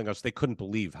fans were telling us they couldn't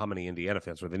believe how many Indiana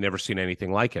fans were. They'd never seen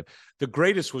anything like it. The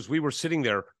greatest was we were sitting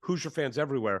there, Hoosier fans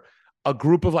everywhere. A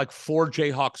group of like 4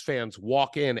 Jayhawks fans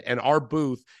walk in, and our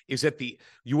booth is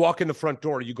you walk in the front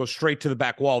door, you go straight to the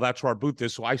back wall. That's where our booth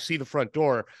is. So I see the front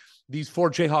door. These 4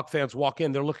 Jayhawk fans walk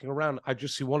in. They're looking around. I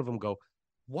just see one of them go,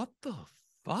 "What the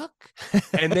fuck?"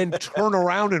 and then turn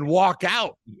around and walk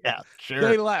out. Yeah, sure.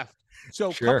 They left.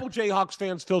 So a couple Jayhawks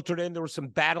fans filtered in. There was some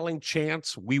battling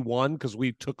chants. We won because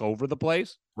we took over the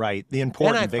place. Right. The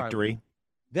important victory.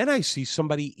 Then I see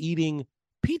somebody eating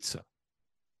pizza.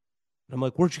 And I'm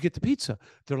like, where'd you get the pizza?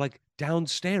 They're like,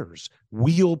 downstairs,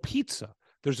 Wheel Pizza.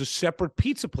 There's a separate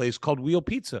pizza place called Wheel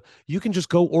Pizza. You can just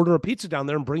go order a pizza down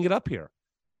there and bring it up here.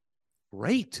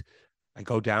 Great. I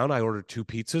go down. I order 2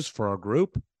 pizzas for our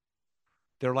group.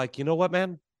 They're like, you know what,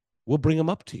 man? We'll bring them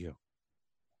up to you.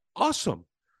 Awesome.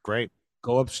 Great.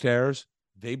 Go upstairs.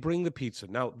 They bring the pizza.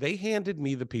 Now, they handed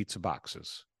me the pizza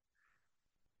boxes.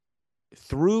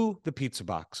 Through the pizza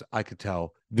box, I could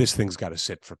tell this thing's got to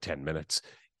sit for 10 minutes.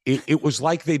 It was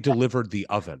like they delivered the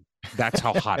oven. That's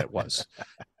how hot it was.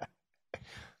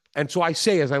 And so I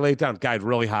say, as I lay it down, guy,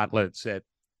 really hot, let it sit.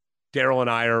 Daryl and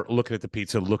I are looking at the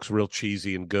pizza. It looks real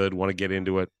cheesy and good. Want to get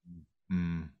into it.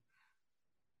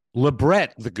 LeBret,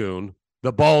 the goon,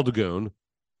 the bald goon,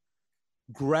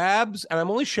 grabs, and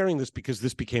I'm only sharing this because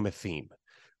this became a theme,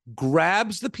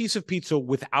 grabs the piece of pizza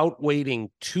without waiting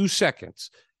 2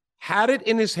 seconds, had it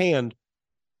in his hand,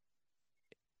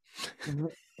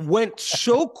 went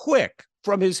so quick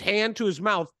from his hand to his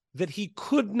mouth that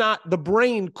the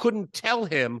brain couldn't tell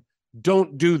him,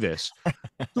 don't do this.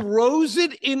 Throws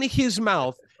it in his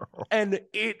mouth, and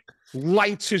it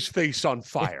lights his face on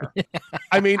fire.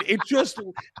 I mean,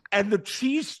 and the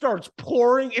cheese starts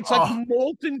pouring. It's like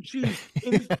molten cheese.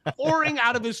 It is pouring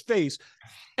out of his face.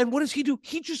 And what does he do?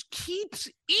 He just keeps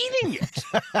eating it.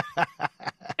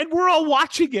 And we're all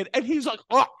watching it. And he's like,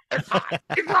 oh, it's hot.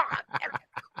 It's hot.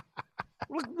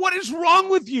 Like, what is wrong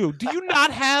with you? Do you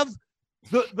not have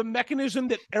the mechanism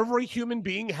that every human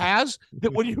being has,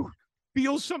 that when you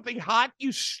feel something hot,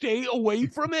 you stay away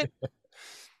from it?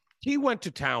 He went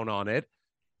to town on it.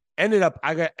 Ended up,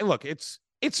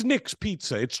 it's Nick's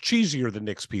Pizza. It's cheesier than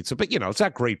Nick's Pizza, but it's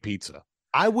not great pizza.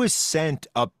 I was sent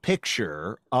a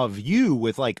picture of you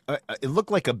with it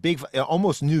looked like a big,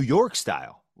 almost New York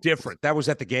style. Different. That was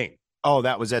at the game. Oh,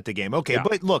 that was at the game. Okay, yeah.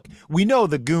 But look, we know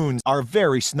the goons are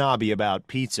very snobby about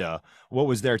pizza. What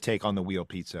was their take on the Wheel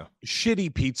Pizza?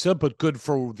 Shitty pizza, but good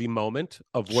for the moment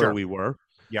of where we were.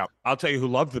 Yeah. I'll tell you who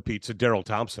loved the pizza, Daryl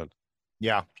Thompson.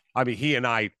 Yeah. I mean, he and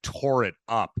I tore it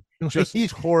up. Just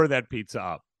tore that pizza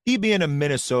up. He being a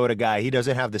Minnesota guy, he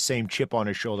doesn't have the same chip on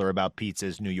his shoulder about pizza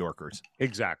as New Yorkers.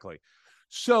 Exactly.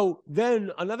 So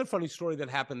then another funny story that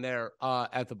happened there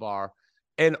at the bar,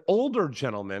 an older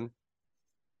gentleman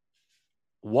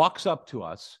walks up to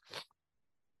us,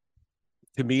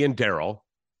 to me and Daryl,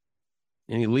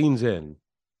 and he leans in.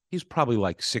 He's probably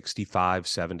like 65,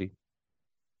 70.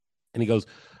 And he goes,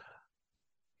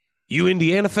 You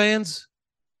Indiana fans?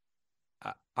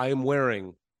 I am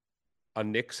wearing a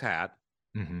Knicks hat.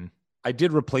 Mm-hmm. I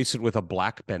did replace it with a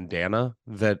black bandana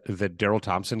that Daryl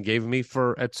Thompson gave me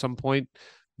at some point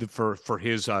for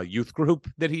his youth group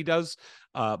that he does.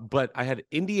 But I had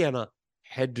Indiana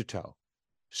head to toe.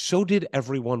 So did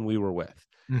everyone we were with.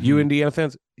 Mm-hmm. You Indiana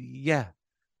fans? Yeah,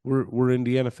 we're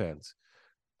Indiana fans.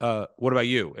 What about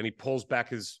you? And he pulls back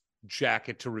his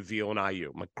jacket to reveal an IU.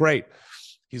 I'm like, great.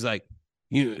 He's like,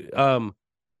 this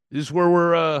is where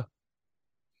we're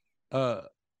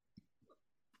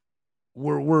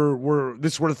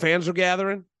this is where the fans are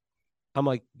gathering. I'm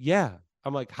like, yeah.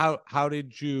 I'm like, how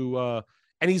did you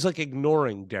and he's like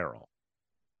ignoring Daryl.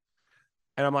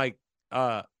 And I'm like,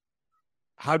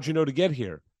 how'd you know to get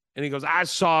here? And he goes, I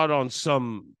saw it on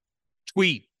some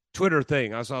Twitter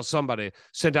thing. I saw somebody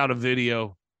sent out a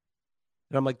video.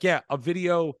 And I'm like, yeah,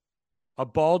 a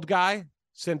bald guy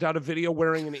sent out a video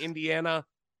wearing an Indiana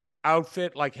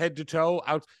outfit, like head to toe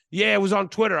out. Yeah, it was on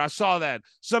Twitter. I saw that.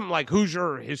 Something like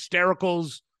Hoosier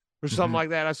Hystericals or something like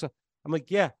that. I'm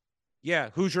like, yeah,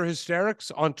 Hoosier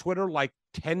Hysterics on Twitter like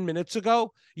 10 minutes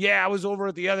ago. Yeah, I was over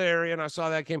at the other area and I saw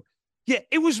that came. Yeah,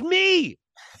 it was me.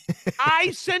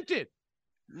 I sent it.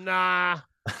 Nah.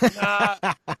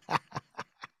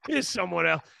 It's someone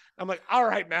else. I'm like, all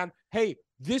right, man. Hey,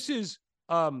 this is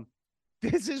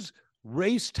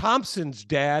Race Thompson's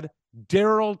dad,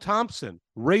 Daryl Thompson.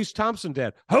 Race Thompson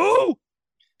dad. Who?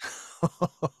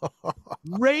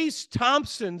 Race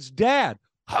Thompson's dad.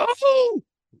 Who?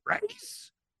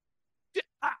 Race?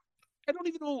 I don't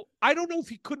even know. I don't know if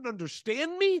he couldn't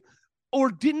understand me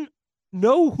or didn't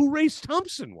know who Race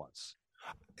Thompson was.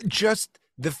 Just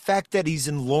the fact that he's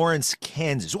in Lawrence,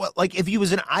 Kansas. Well, like if he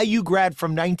was an IU grad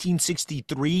from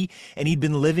 1963 and he'd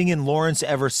been living in Lawrence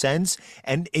ever since,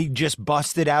 and he just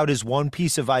busted out his one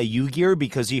piece of IU gear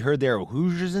because he heard there were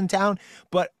Hoosiers in town.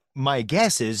 But my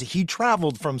guess is he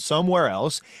traveled from somewhere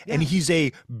else, and he's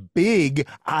a big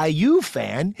IU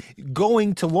fan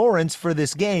going to Lawrence for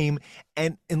this game.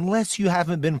 And unless you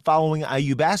haven't been following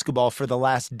IU basketball for the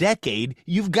last decade,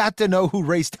 you've got to know who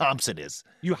Race Thompson is.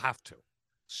 You have to.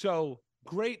 So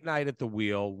great night at the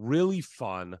wheel, really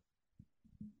fun.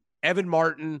 Evan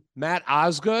Martin, Matt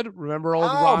Osgood, remember old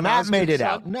Ron Matt Osgood's made it son?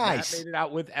 out. Nice. Matt made it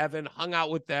out with Evan, hung out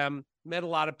with them, met a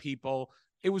lot of people.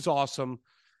 It was awesome.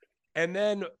 And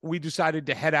then we decided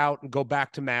to head out and go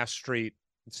back to Mass Street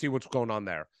and see what's going on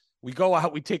there. We go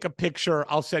out, we take a picture.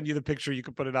 I'll send you the picture. You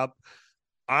can put it up.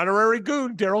 Honorary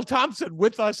goon, Daryl Thompson,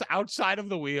 with us outside of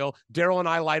the wheel. Daryl and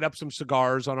I light up some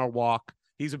cigars on our walk.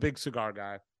 He's a big cigar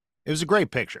guy. It was a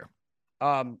great picture.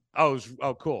 Cool.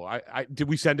 I did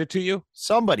we send it to you?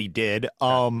 Somebody did.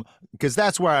 Because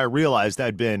that's where I realized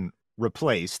I'd been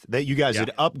replaced, that you guys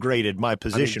had upgraded my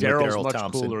position with Daryl's Daryl much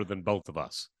Thompson. cooler than both of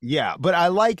us. Yeah,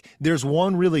 but there's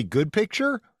one really good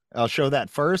picture. I'll show that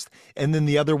first. And then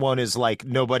the other one is like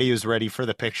nobody was ready for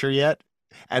the picture yet.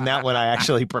 And that one I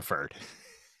actually preferred.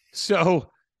 So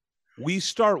we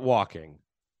start walking.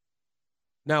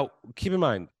 Now, keep in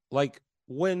mind, like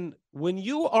when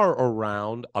you are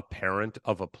around a parent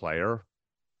of a player,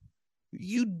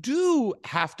 you do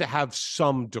have to have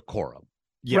some decorum.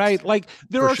 Yes, right? Like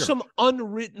there are some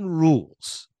unwritten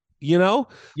rules, you know?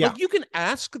 Yeah. Like you can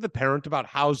ask the parent about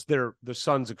how's the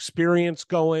son's experience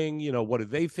going, you know, what do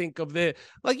they think of it?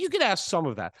 Like you can ask some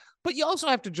of that, but you also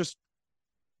have to just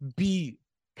be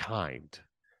kind.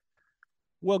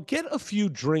 Well, get a few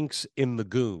drinks in the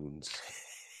goons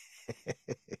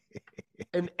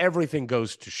and everything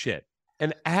goes to shit.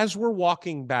 And as we're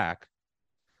walking back,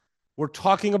 we're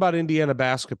talking about Indiana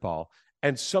basketball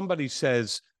and somebody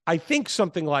says, I think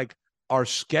something like our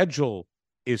schedule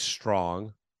is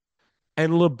strong.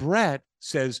 And LeBret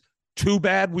says, too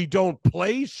bad we don't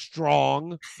play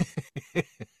strong.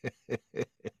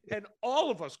 And all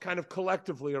of us kind of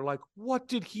collectively are like, what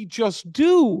did he just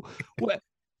do?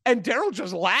 And Daryl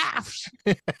just laughs.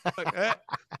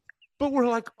 But we're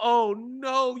like, oh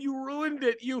no, you ruined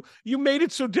it. You made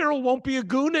it so Daryl won't be a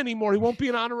goon anymore. He won't be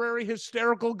an honorary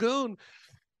hysterical goon.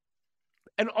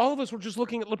 And all of us were just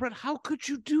looking at LeBret. How could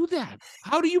you do that?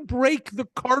 How do you break the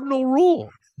cardinal rule?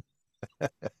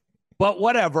 But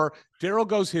whatever. Daryl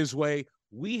goes his way.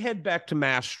 We head back to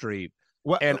Mass Street.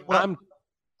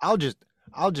 I'll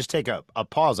just take a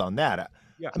pause on that.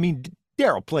 Yeah. I mean,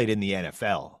 Daryl played in the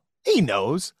NFL. He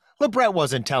knows. LeBret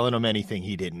wasn't telling him anything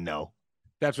he didn't know.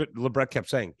 That's what LeBret kept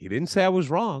saying. He didn't say I was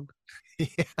wrong.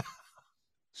 Yeah.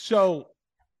 So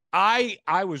I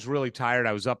was really tired.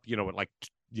 I was up,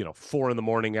 at 4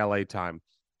 a.m. LA time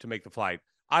to make the flight.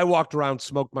 I walked around,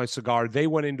 smoked my cigar. They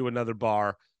went into another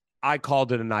bar. I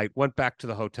called it a night, went back to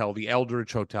the hotel, the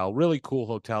Eldridge Hotel, really cool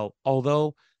hotel,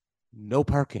 although no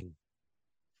parking.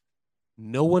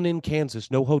 No one in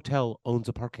Kansas, no hotel owns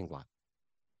a parking lot.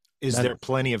 Is there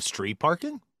plenty of street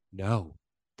parking? No,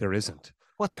 there isn't.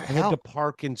 What the I hell? had to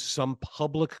park in some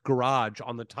public garage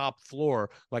on the top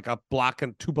floor, like a block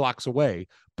and 2 blocks away,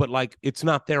 but like it's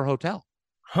not their hotel.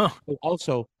 Huh.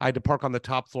 Also, I had to park on the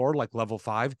top floor, like level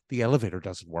 5. The elevator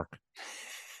doesn't work.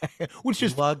 Which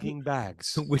is lugging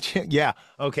bags. Which, yeah.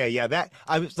 Okay. Yeah. That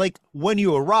I was like, when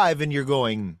you arrive and you're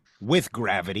going with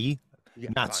gravity,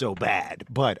 not fine. so bad,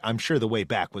 but I'm sure the way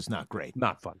back was not great.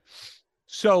 Not fun.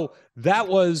 So that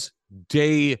was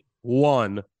day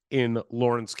 1 in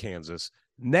Lawrence, Kansas.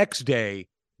 Next day,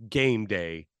 game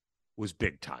day, was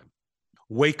big time.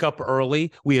 Wake up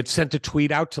early. We had sent a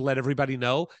tweet out to let everybody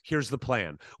know, here's the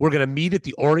plan. We're going to meet at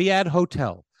the Oriad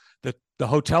Hotel, the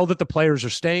hotel that the players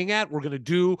are staying at. We're going to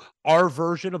do our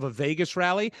version of a Vegas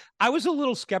rally. I was a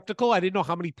little skeptical. I didn't know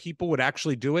how many people would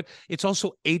actually do it. It's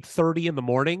also 8:30 in the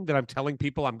morning that I'm telling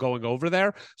people I'm going over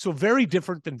there. So very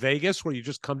different than Vegas, where you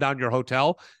just come down your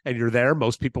hotel and you're there.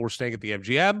 Most people were staying at the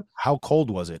MGM. How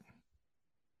cold was it?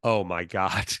 Oh, my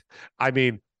God. I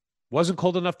mean, wasn't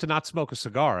cold enough to not smoke a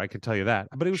cigar, I can tell you that.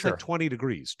 But it was like 20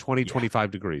 degrees,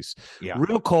 25 degrees. Yeah.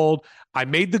 Real cold. I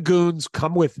made the goons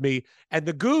come with me, and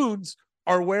the goons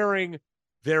are wearing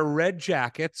their red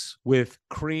jackets with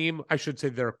cream, I should say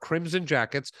their crimson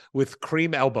jackets with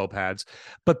cream elbow pads.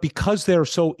 But because they're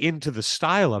so into the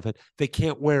style of it, they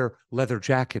can't wear leather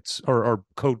jackets or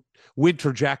coat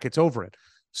winter jackets over it.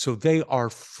 So they are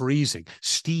freezing.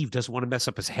 Steve doesn't want to mess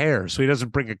up his hair, so he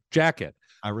doesn't bring a jacket.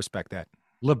 I respect that.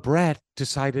 LeBret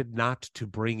decided not to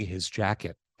bring his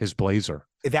jacket, his blazer.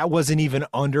 That wasn't even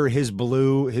under his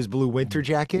blue winter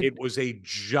jacket. It was a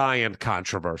giant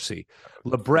controversy.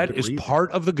 LeBret is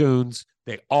part of the goons.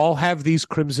 They all have these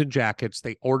crimson jackets.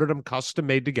 They ordered them custom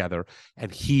made together,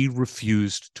 and he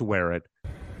refused to wear it.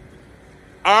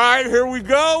 All right, here we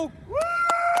go.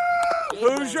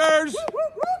 Hoosiers.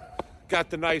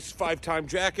 Got the nice 5-time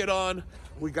jacket on.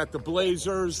 We got the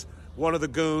blazers. One of the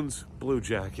goons, blue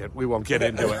jacket. We won't get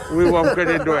into it. We won't get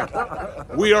into it.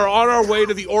 We are on our way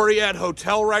to the Oriad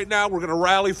Hotel right now. We're going to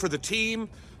rally for the team.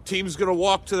 Team's going to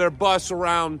walk to their bus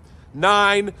around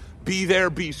 9, be there,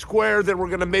 be square. Then we're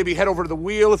going to maybe head over to the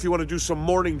wheel if you want to do some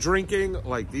morning drinking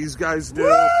like these guys do.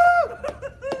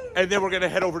 And then we're going to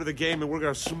head over to the game and we're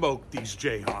going to smoke these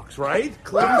Jayhawks, right?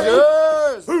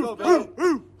 Hoosiers!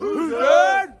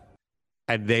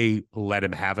 And they let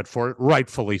him have it for it,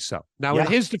 rightfully so. Now, in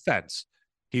his defense,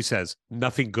 he says,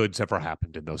 nothing good's ever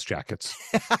happened in those jackets.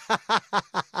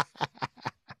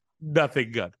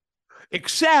 Nothing good.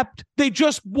 Except they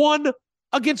just won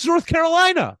against North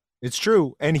Carolina. It's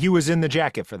true. And he was in the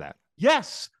jacket for that.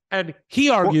 Yes. And he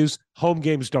argues home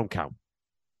games don't count.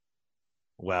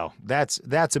 Well, that's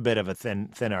a bit of a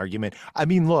thin argument. I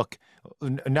mean, look,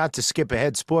 not to skip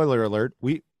ahead, spoiler alert,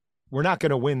 we're not going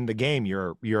to win the game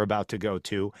you're about to go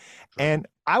to. And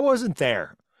I wasn't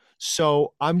there.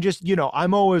 So I'm just,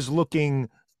 I'm always looking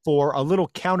for a little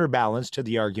counterbalance to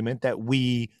the argument that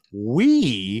we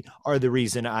are the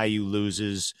reason IU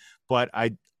loses. But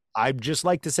I'd just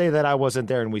like to say that I wasn't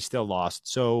there and we still lost.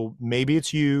 So maybe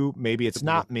it's you, maybe it's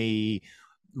not me.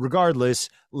 Regardless,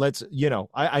 let's,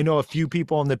 I know a few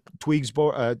people on the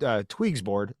Tweegs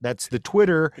board. That's the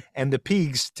Twitter and the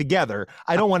Peegs together.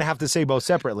 I don't want to have to say both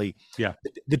separately. Yeah.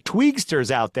 The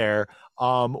Tweegsters out there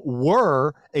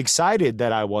were excited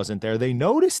that I wasn't there. They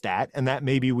noticed that and that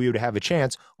maybe we would have a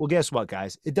chance. Well, guess what,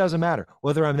 guys? It doesn't matter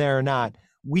whether I'm there or not.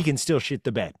 We can still shit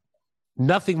the bed.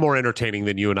 Nothing more entertaining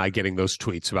than you and I getting those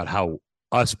tweets about how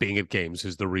us being at games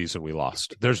is the reason we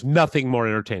lost. There's nothing more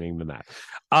entertaining than that.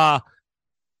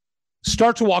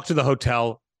 Start to walk to the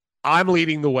hotel. I'm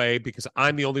leading the way because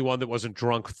I'm the only one that wasn't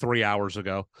drunk 3 hours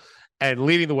ago and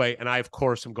leading the way. And I, of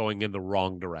course, am going in the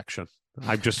wrong direction.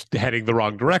 I'm just heading the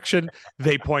wrong direction.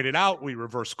 They pointed out, we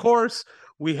reverse course.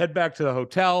 We head back to the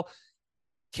hotel.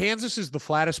 Kansas is the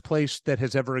flattest place that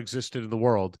has ever existed in the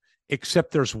world,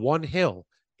 except there's one hill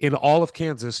in all of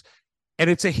Kansas. And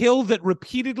it's a hill that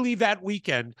repeatedly that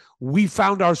weekend, we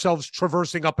found ourselves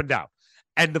traversing up and down.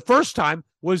 And the first time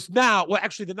was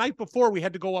actually the night before we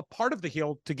had to go up part of the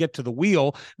hill to get to the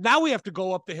wheel. Now we have to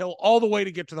go up the hill all the way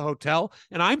to get to the hotel.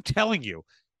 And I'm telling you,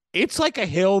 it's like a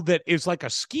hill that is like a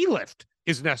ski lift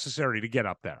is necessary to get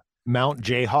up there. Mount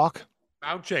Jayhawk?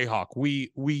 Mount Jayhawk.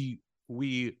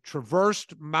 We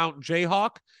traversed Mount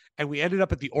Jayhawk and we ended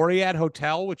up at the Oriad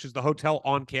Hotel, which is the hotel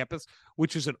on campus,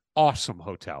 which is an awesome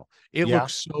hotel. It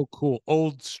looks so cool.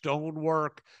 Old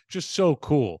stonework, just so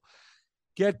cool.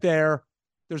 Get there.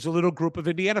 There's a little group of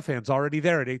Indiana fans already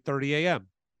there at 8:30 a.m.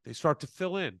 They start to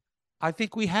fill in. I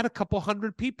think we had a couple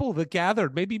hundred people that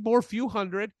gathered, maybe more, few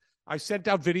hundred. I sent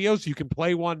out videos. You can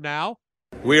play one now.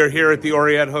 We are here at the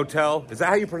Oriad Hotel. Is that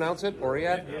how you pronounce it?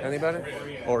 Oriad? Anybody?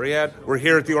 Oriad. We're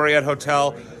here at the Oriad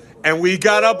Hotel, and we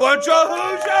got a bunch of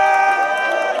Hoosiers!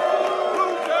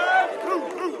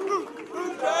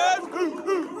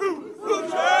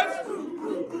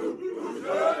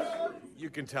 You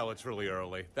can tell it's really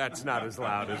early. That's not as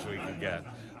loud as we can get.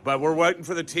 But we're waiting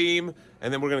for the team,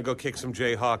 and then we're going to go kick some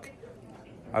Jayhawk.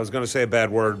 I was going to say a bad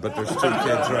word, but there's 2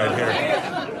 kids right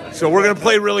here. So we're going to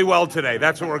play really well today.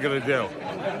 That's what we're going to do.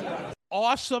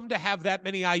 Awesome to have that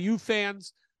many IU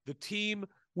fans. The team,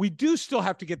 we do still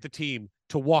have to get the team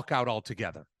to walk out all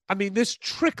together. I mean, this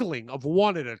trickling of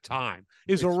one at a time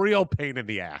is a real pain in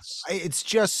the ass. It's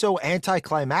just so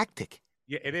anticlimactic.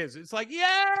 Yeah, it is. It's like,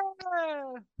 yeah.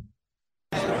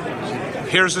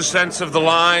 Here's a sense of the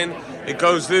line. It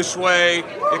goes this way.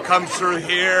 It comes through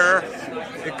here.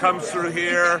 It comes through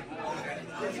here.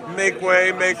 Make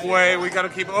way, make way. We got to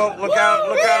keep, oh, look out,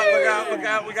 look out, look out, look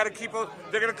out. We got to keep,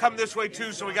 they're going to come this way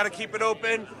too, so we got to keep it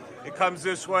open. It comes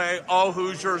this way, all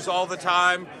Hoosiers all the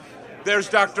time. There's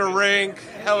Dr. Rink.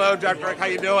 Hello, Dr. Rink, how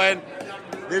you doing?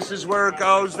 This is where it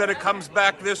goes, then it comes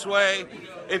back this way.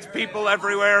 It's people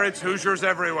everywhere, it's Hoosiers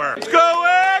everywhere. Let's go,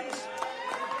 X!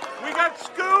 We got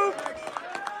Scoop!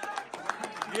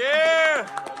 Yeah!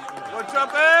 What's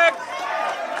up, X?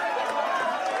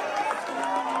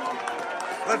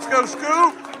 Let's go,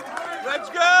 Scoop! Let's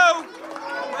go!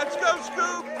 Let's go,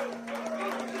 Scoop!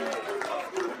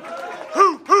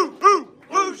 Hoo, hoo, hoo!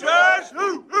 Hoosiers!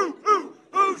 Hoo, hoo, hoo!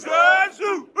 Hoosiers!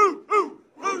 Hoo, hoo, hoo!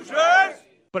 Hoosiers!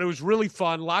 But it was really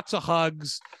fun. Lots of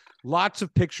hugs. Lots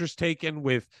of pictures taken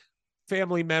with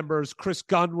family members. Chris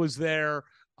Gunn was there.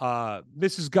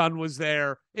 Mrs. Gunn was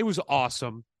there. It was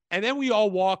awesome. And then we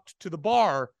all walked to the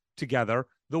bar together.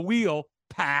 The Wheel,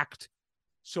 packed.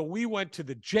 So we went to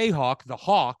the Jayhawk, the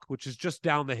Hawk, which is just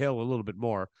down the hill a little bit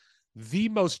more. The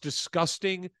most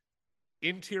disgusting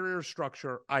interior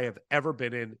structure I have ever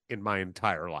been in my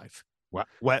entire life.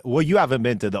 Well, you haven't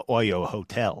been to the Oyo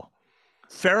Hotel.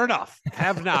 Fair enough.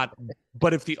 Have not.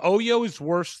 But if the Oyo is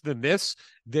worse than this,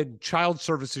 then child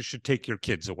services should take your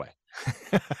kids away.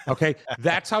 Okay?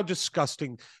 That's how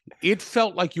disgusting. It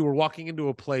felt like you were walking into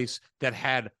a place that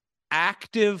had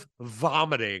active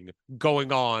vomiting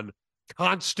going on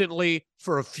constantly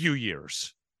for a few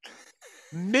years,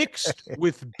 mixed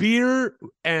with beer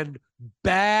and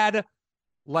bad,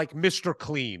 like Mr.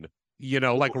 Clean,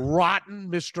 like rotten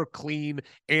Mr. Clean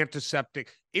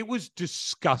antiseptic. It was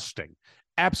disgusting.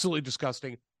 Absolutely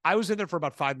disgusting. I was in there for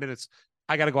about 5 minutes.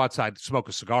 I got to go outside to smoke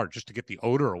a cigar just to get the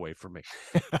odor away from me.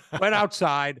 Went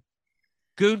outside.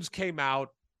 Goons came out.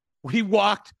 We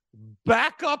walked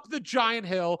back up the giant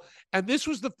hill, and this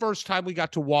was the first time we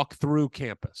got to walk through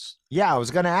campus. Yeah, I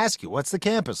was going to ask you, what's the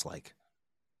campus like?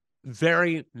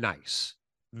 Very nice.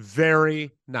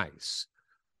 Very nice.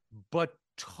 But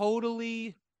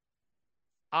totally,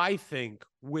 I think,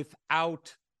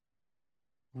 without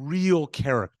real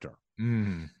character.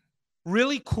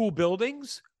 Really cool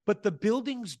buildings, but the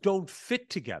buildings don't fit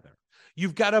together.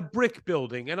 You've got a brick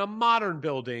building and a modern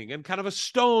building and kind of a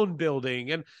stone building,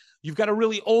 and you've got a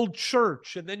really old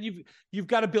church, and then you've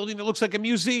got a building that looks like a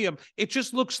museum. It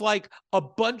just looks like a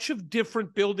bunch of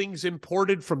different buildings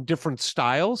imported from different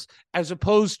styles, as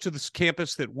opposed to this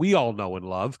campus that we all know and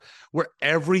love, where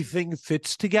everything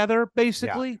fits together,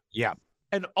 basically. Yeah.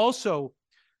 And also,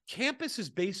 campus is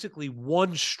basically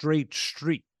one straight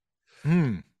street.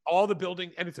 All the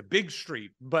building, and it's a big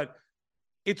street, but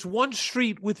it's one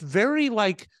street with very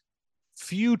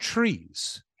few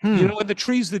trees. And the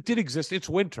trees that did exist, it's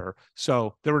winter,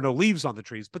 so there were no leaves on the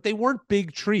trees, but they weren't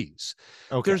big trees.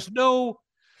 Okay. There's no,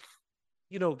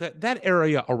 that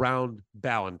area around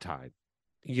Ballantyne,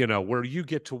 where you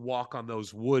get to walk on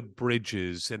those wood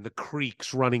bridges and the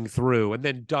creeks running through, and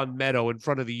then Dunn Meadow in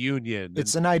front of the Union.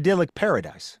 It's an idyllic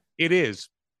paradise. It is.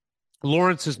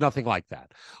 Lawrence is nothing like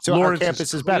that. So Lawrence our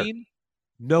campus is better.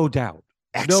 No doubt.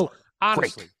 Excellent. No,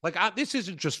 honestly, this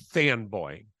isn't just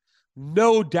fanboying.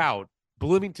 No doubt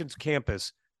Bloomington's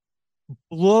campus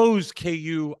blows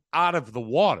KU out of the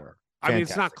water. Fantastic. I mean,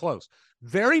 it's not close.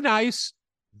 Very nice,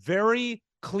 very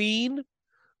clean,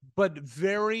 but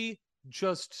very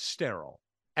just sterile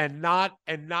and not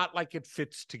like it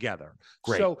fits together.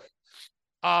 Great. So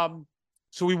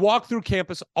we walk through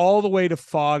campus all the way to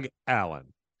Fog Allen.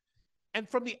 And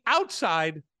from the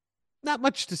outside, not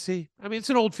much to see. I mean, it's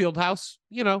an old field house,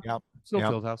 It's an old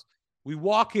field house. We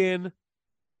walk in,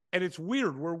 and it's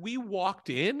weird. Where we walked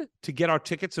in to get our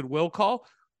tickets at Will Call,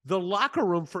 the locker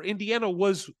room for Indiana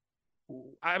was,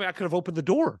 I could have opened the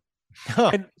door.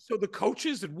 And so the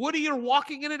coaches and Woody are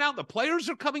walking in and out. The players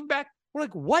are coming back. We're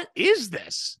like, what is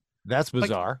this? That's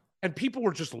bizarre. and people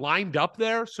were just lined up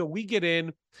there. So we get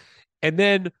in, and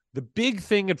then the big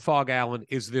thing at Fog Allen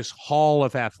is this Hall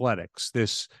of Athletics,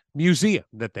 this museum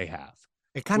that they have.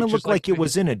 It kind of looked like it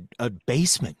was in a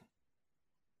basement.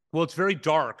 Well, it's very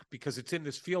dark because it's in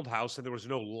this field house and there was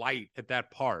no light at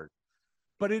that part.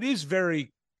 But it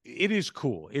is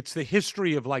cool. It's the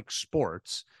history of like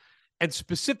sports, and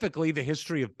specifically the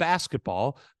history of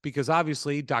basketball, because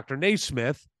obviously Dr.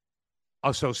 Naismith,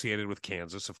 associated with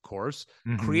Kansas, of course,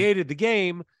 created the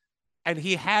game, and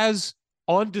he has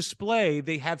on display,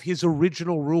 they have his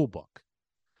original rule book.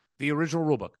 The original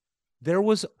rule book. There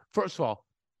was, first of all,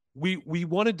 we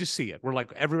wanted to see it. We're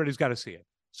like, everybody's got to see it.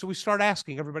 So we start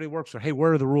asking everybody who works there, hey,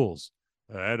 where are the rules?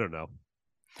 I don't know.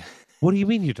 What do you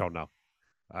mean you don't know?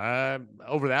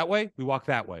 Over that way? We walk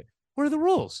that way. Where are the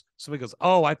rules? Somebody goes,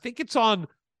 oh, I think it's on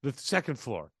the second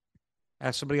floor.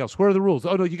 Ask somebody else, where are the rules?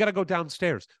 Oh, no, you got to go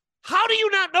downstairs. How do you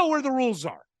not know where the rules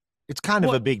are? It's kind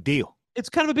of a big deal. It's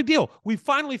kind of a big deal. We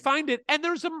finally find it, and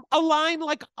there's a line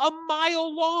like a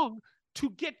mile long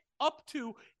to get up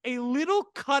to a little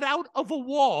cutout of a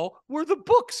wall where the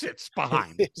book sits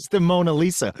behind. It's the Mona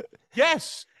Lisa.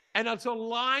 Yes. And it's a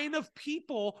line of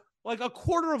people like a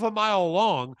quarter of a mile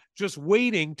long just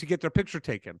waiting to get their picture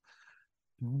taken.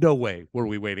 No way were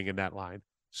we waiting in that line.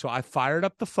 So I fired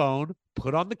up the phone,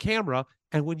 put on the camera,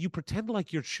 and when you pretend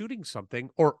like you're shooting something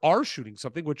or are shooting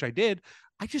something, which I did,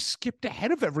 I just skipped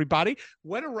ahead of everybody,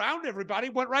 went around everybody,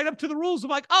 went right up to the rules. I'm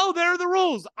like, oh, there are the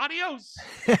rules. Adios.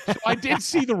 So I did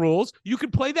see the rules. You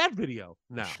can play that video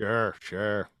now. Sure.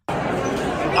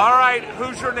 All right,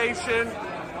 Hoosier Nation,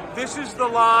 this is the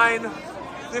line.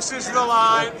 This is the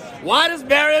line. Why does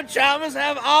Mario Chalmers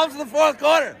have arms in the fourth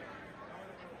quarter?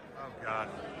 Oh, God.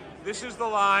 This is the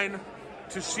line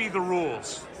to see the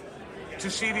rules, to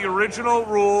see the original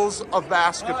rules of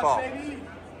basketball.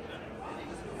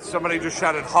 Somebody just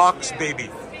shouted, Hawks, baby.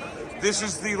 This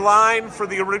is the line for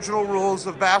the original rules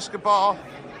of basketball.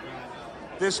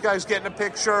 This guy's getting a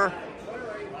picture.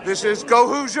 This is Go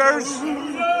Hoosiers.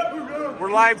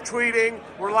 We're live tweeting.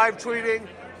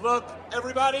 Look,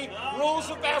 everybody, rules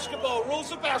of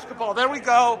basketball. There we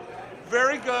go.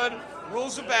 Very good.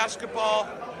 Rules of basketball.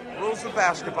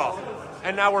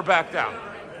 And now we're back down.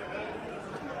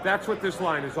 That's what this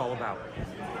line is all about.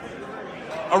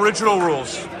 Original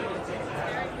rules.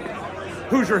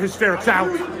 Hoosier hysterics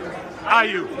out.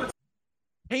 IU.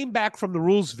 Came back from the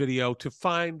rules video to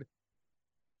find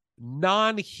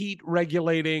non-heat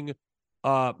regulating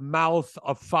mouth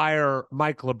of fire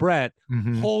Mike LeBret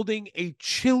holding a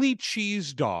chili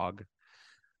cheese dog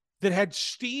that had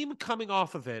steam coming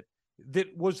off of it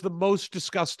that was the most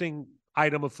disgusting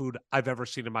item of food I've ever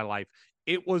seen in my life.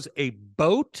 It was a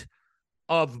bun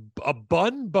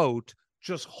boat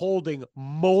just holding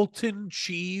molten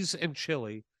cheese and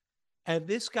chili. And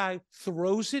this guy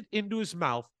throws it into his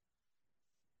mouth,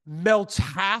 melts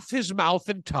half his mouth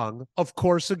and tongue, of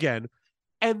course, again.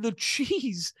 And the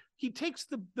cheese, he takes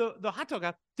the hot dog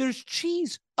out. There's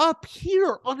cheese up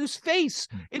here on his face.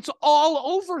 It's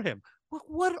all over him.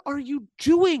 What are you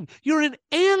doing? You're an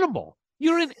animal.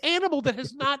 You're an animal that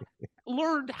has not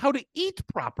learned how to eat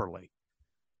properly.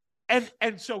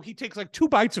 And so he takes like 2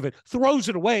 bites of it, throws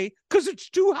it away because it's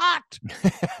too hot.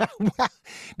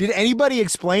 Did anybody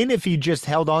explain if he just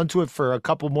held on to it for a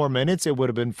couple more minutes, it would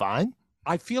have been fine?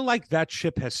 I feel like that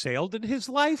ship has sailed in his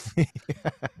life,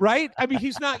 right? I mean,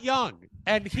 he's not young.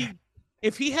 And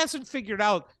if he hasn't figured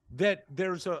out that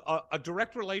there's a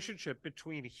direct relationship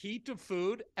between heat of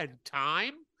food and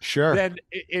time, sure, then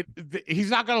he's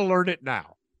not going to learn it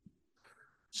now.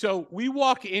 So we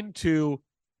walk into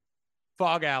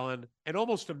Fog Allen, and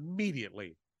almost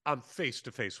immediately I'm face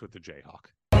to face with the Jayhawk.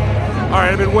 All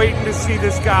right, I've been waiting to see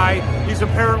this guy. He's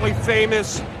apparently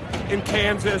famous in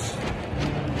Kansas.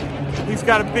 He's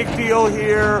got a big deal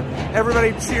here.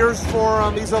 Everybody cheers for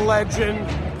him. He's a legend.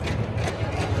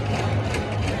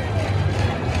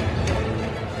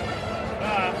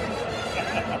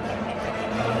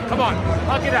 Come on,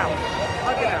 hug it out.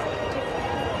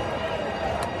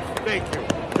 Thank you.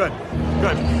 Good. All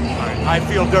right, I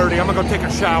feel dirty. I'm going to go take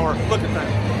a shower. Look at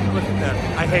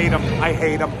that. I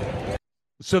hate him.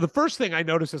 So the first thing I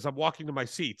notice as I'm walking to my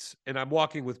seats, and I'm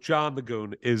walking with John the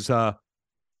Goon, is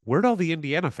where'd all the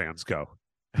Indiana fans go?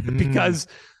 Because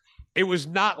it was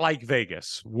not like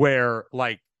Vegas, where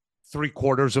like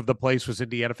 3/4 of the place was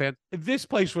Indiana fans. This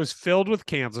place was filled with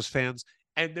Kansas fans,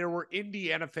 and there were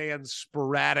Indiana fans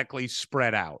sporadically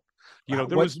spread out. There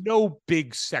was no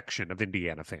big section of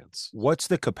Indiana fans. What's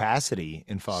the capacity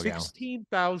in Fog Allen?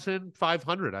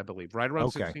 16,500, I believe, right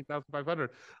around 16,500.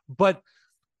 But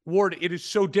Ward, it is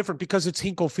so different because it's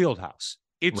Hinkle Fieldhouse.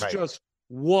 It's just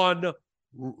one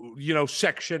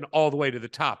section all the way to the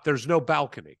top. There's no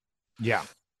balcony. Yeah.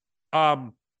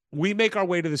 We make our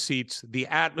way to the seats. The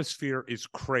atmosphere is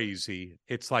crazy.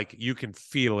 It's like you can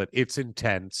feel it. It's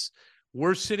intense.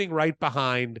 We're sitting right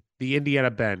behind the Indiana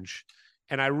bench.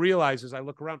 And I realize as I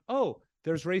look around, oh,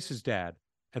 there's Race's dad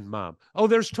and mom. Oh,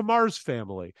 there's Tamar's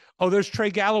family. Oh, there's Trey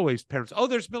Galloway's parents. Oh,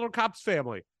 there's Miller Kopp's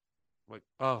family. I'm like,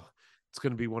 oh, it's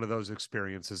going to be one of those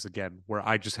experiences again where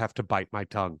I just have to bite my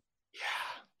tongue.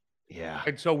 Yeah.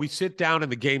 And so we sit down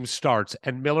and the game starts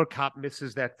and Miller Kopp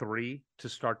misses that 3 to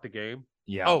start the game.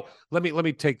 Yeah. Oh, let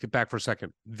me take it back for a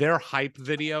second. Their hype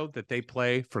video that they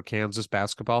play for Kansas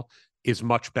basketball is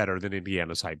much better than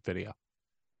Indiana's hype video.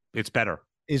 It's better.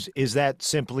 Is that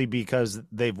simply because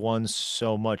they've won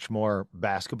so much more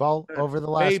basketball over the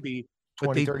last maybe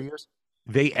 20, 30 years?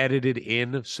 They edited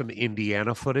in some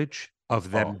Indiana footage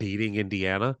of them beating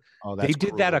Indiana. Oh, they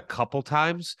did that a couple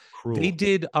times. Cruel. They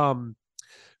did the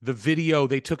video.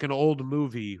 They took an old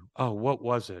movie. Oh, what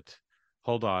was it?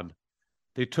 Hold on.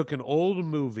 They took an old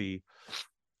movie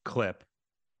clip.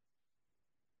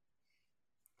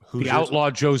 Hoosiers? The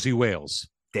Outlaw Josie Wales.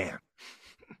 Damn.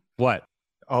 What?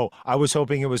 Oh, I was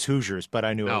hoping it was Hoosiers, but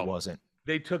I knew No. it wasn't.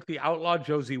 They took the Outlaw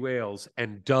Josie Wales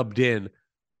and dubbed in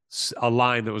a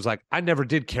line that was like, I never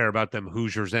did care about them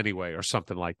Hoosiers anyway, or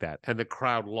something like that. And the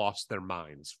crowd lost their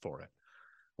minds for it.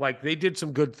 Like, they did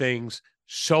some good things,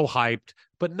 so hyped,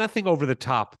 but nothing over the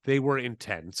top. They were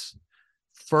intense.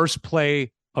 First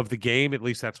play of the game, at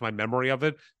least that's my memory of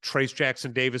it, Trace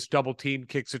Jackson Davis double team,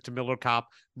 kicks it to Miller Kopp.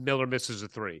 Miller misses a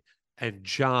 3. And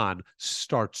John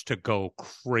starts to go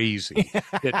crazy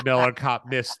that Miller Kopp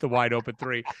missed the wide open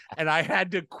 3. And I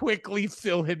had to quickly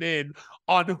fill him in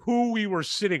on who we were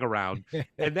sitting around.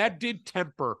 And that did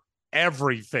temper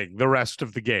everything the rest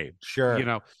of the game. Sure.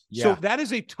 Yeah. So that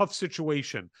is a tough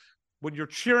situation when you're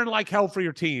cheering like hell for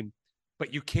your team,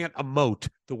 but you can't emote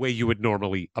the way you would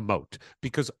normally emote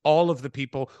because all of the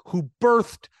people who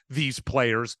birthed these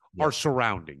players are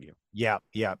surrounding you. Yeah.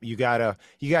 You gotta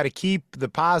keep the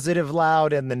positive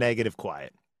loud and the negative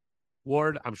quiet.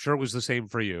 Ward, I'm sure it was the same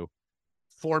for you.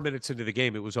 4 minutes into the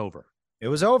game, it was over. It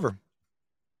was over.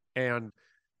 And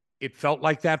it felt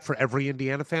like that for every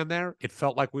Indiana fan there. It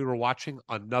felt like we were watching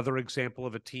another example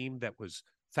of a team that was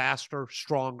faster,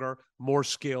 stronger, more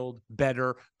skilled,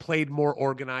 better, played more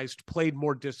organized, played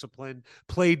more disciplined,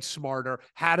 played smarter,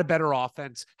 had a better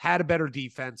offense, had a better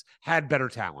defense, had better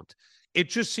talent. It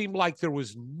just seemed like there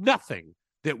was nothing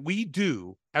that we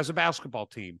do as a basketball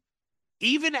team,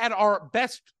 even at our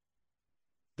best,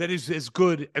 that is as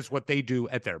good as what they do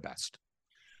at their best.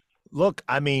 Look,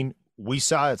 I mean, we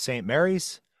saw it at St.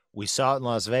 Mary's. We saw it in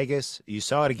Las Vegas. You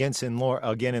saw it again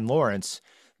in Lawrence.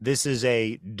 This is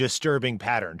a disturbing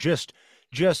pattern. Just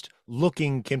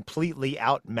looking completely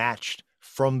outmatched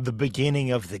from the beginning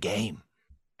of the game.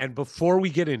 And before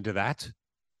we get into that,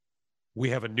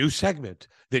 we have a new segment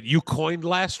that you coined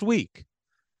last week.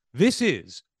 This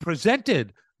is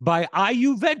presented by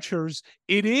IU Ventures.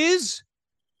 It is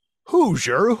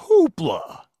Hoosier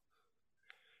Hoopla.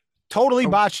 Totally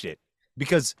botched it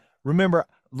because remember,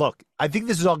 look, I think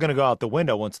this is all going to go out the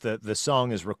window once the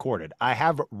song is recorded. I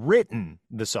have written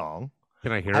the song.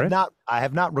 Can I hear it? I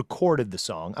have not recorded the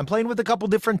song. I'm playing with a couple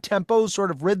different tempos, sort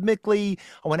of rhythmically.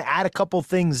 I want to add a couple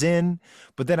things in,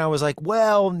 but then I was like,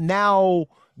 well, now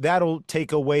that'll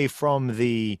take away from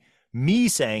the me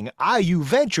saying IU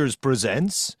Ventures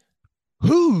presents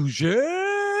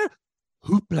Hoosier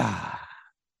Hoopla.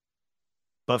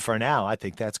 But for now, I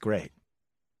think that's great.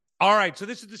 All right, so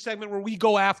this is the segment where we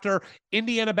go after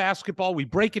Indiana basketball. We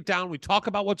break it down. We talk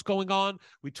about what's going on.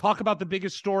 We talk about the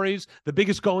biggest stories, the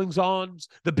biggest goings-ons,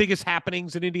 the biggest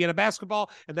happenings in Indiana basketball.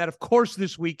 And that, of course,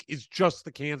 this week is just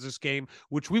the Kansas game,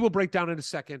 which we will break down in a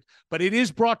second. But it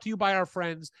is brought to you by our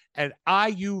friends at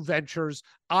IU Ventures,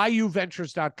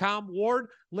 IUVentures.com. Ward,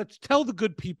 let's tell the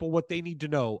good people what they need to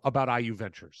know about IU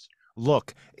Ventures.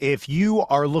 Look, if you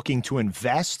are looking to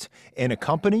invest in a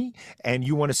company and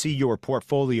you want to see your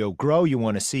portfolio grow, you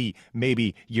want to see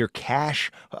maybe your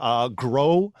cash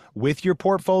grow with your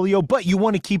portfolio, but you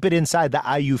want to keep it inside the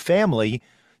IU family,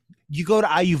 you go to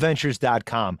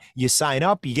IUVentures.com. You sign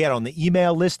up, you get on the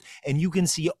email list, and you can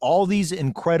see all these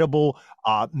incredible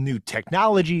new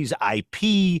technologies,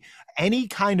 IP, any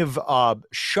kind of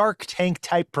Shark Tank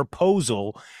type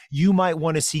proposal you might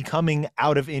want to see coming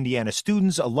out of Indiana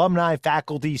students, alumni,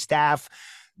 faculty, staff.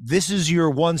 This is your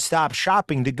one-stop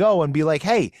shopping to go and be like,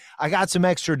 hey, I got some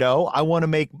extra dough. I want to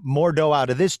make more dough out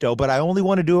of this dough, but I only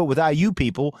want to do it with IU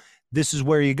people. This is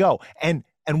where you go. And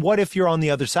what if you're on the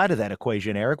other side of that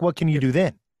equation, Eric? What can you do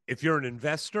then? If you're an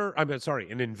investor,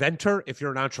 an inventor, if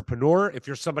you're an entrepreneur, if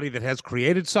you're somebody that has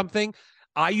created something,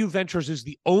 IU Ventures is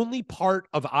the only part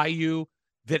of IU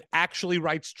that actually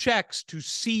writes checks to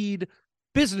seed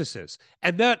businesses.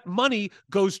 And that money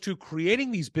goes to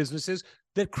creating these businesses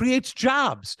that creates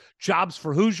jobs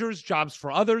for Hoosiers, jobs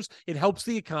for others. It helps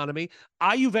the economy.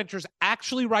 IU Ventures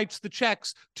actually writes the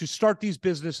checks to start these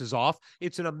businesses off.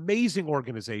 It's an amazing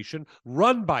organization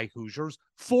run by Hoosiers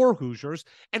for Hoosiers.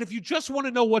 And if you just want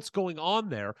to know what's going on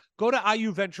there, go to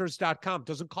iuventures.com.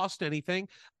 Doesn't cost anything.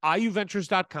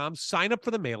 iuventures.com. Sign up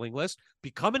for the mailing list.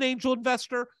 Become an angel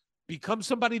investor. Become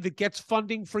somebody that gets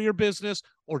funding for your business,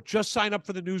 or just sign up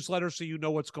for the newsletter so you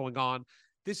know what's going on.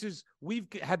 We've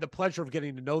had the pleasure of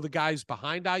getting to know the guys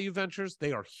behind IU Ventures.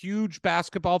 They are huge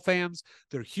basketball fans.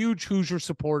 They're huge Hoosier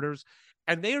supporters,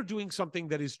 and they are doing something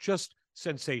that is just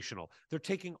sensational. They're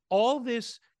taking all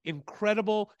this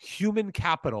incredible human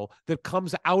capital that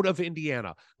comes out of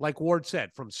Indiana, like Ward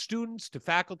said, from students to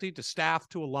faculty to staff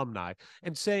to alumni,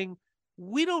 and saying,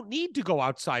 we don't need to go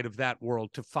outside of that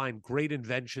world to find great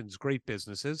inventions, great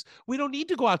businesses. We don't need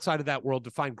to go outside of that world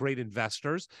to find great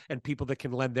investors and people that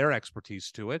can lend their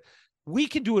expertise to it. We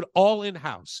can do it all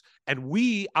in-house, and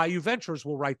we, IU Ventures,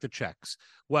 will write the checks.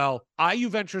 Well,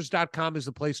 iuventures.com is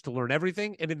the place to learn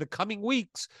everything, and in the coming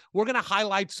weeks, we're going to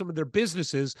highlight some of their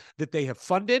businesses that they have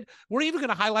funded. We're even going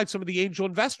to highlight some of the angel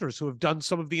investors who have done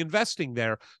some of the investing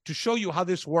there to show you how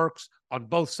this works on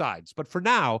both sides. But for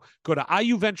now, go to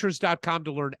iuventures.com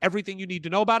to learn everything you need to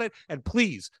know about it, and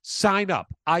please sign up,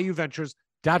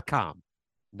 iuventures.com.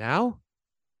 Now,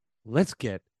 let's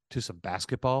get to some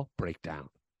basketball breakdown.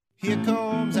 Here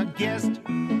comes our guest.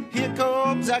 Here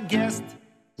comes our guest.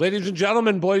 Ladies and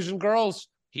gentlemen, boys and girls,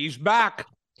 he's back.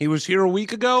 He was here a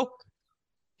week ago.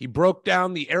 He broke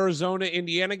down the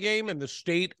Arizona-Indiana game and the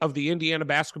state of the Indiana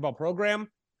basketball program.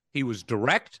 He was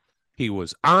direct. He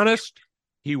was honest.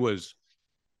 He was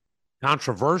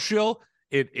controversial.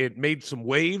 It made some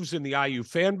waves in the IU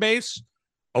fan base.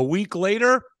 A week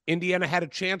later, Indiana had a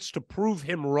chance to prove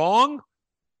him wrong,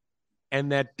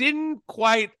 and that didn't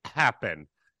quite happen.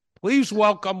 Please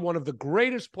welcome one of the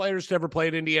greatest players to ever play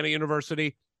at Indiana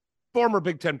University, former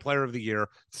Big Ten Player of the Year,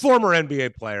 former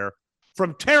NBA player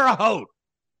from Terre Haute,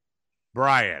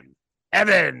 Brian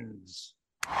Evans.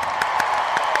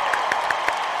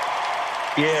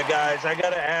 Yeah, guys, I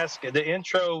got to ask, the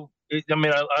intro,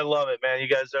 I love it, man. You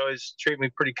guys always treat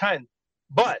me pretty kind.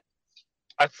 But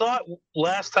I thought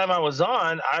last time I was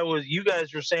on, you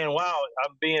guys were saying, wow,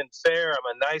 I'm being fair.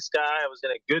 I'm a nice guy. I was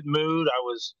in a good mood.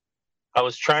 I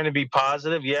was trying to be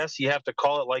positive. Yes, you have to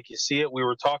call it like you see it. We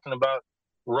were talking about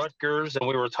Rutgers and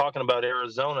we were talking about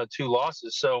Arizona, 2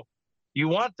 losses. So you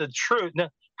want the truth. Now,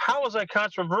 how was I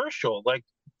controversial? Like,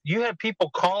 you had people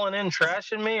calling in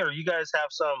trashing me, or you guys have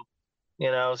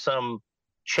some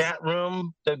chat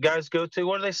room that guys go to?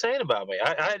 What are they saying about me?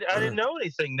 I didn't know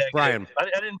anything negative. Brian,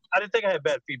 I didn't think I had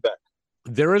bad feedback.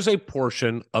 There is a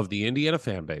portion of the Indiana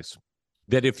fan base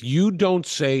that if you don't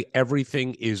say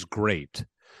everything is great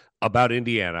about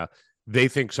Indiana, they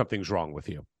think something's wrong with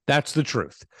you. That's the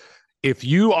truth. If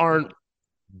you aren't,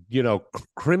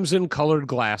 crimson colored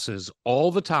glasses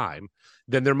all the time,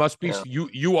 then there must be,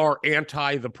 you are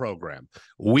anti the program.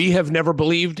 We have never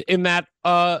believed in that,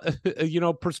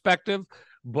 perspective,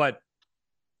 but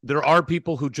there are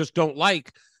people who just don't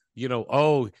like,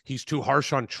 he's too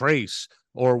harsh on Trace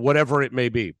or whatever it may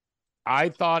be. I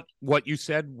thought what you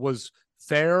said was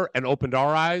fair and opened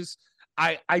our eyes.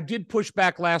 I did push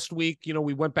back last week.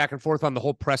 We went back and forth on the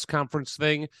whole press conference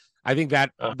thing. I think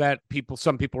that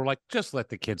some people were like, just let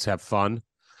the kids have fun,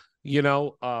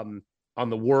 on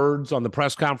the words, on the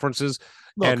press conferences.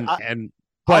 Look,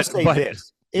 I'll say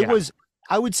this.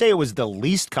 I would say it was the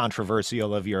least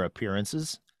controversial of your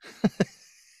appearances.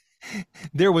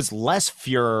 There was less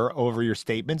furor over your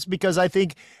statements because I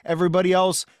think everybody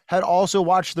else had also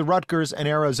watched the Rutgers and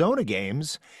Arizona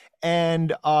games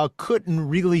and couldn't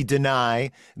really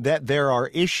deny that there are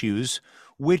issues,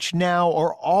 which now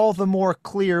are all the more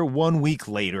clear 1 week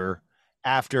later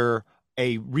after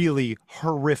a really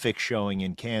horrific showing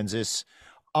in Kansas.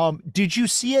 Did you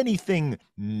see anything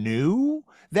new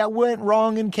that went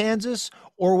wrong in Kansas,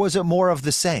 or was it more of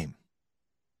the same?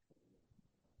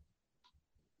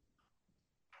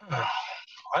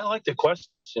 I like the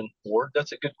question, Ward.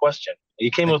 That's a good question.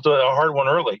 You came with a hard one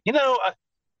early.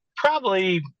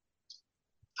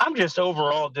 I'm just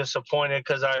overall disappointed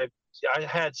because I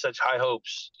had such high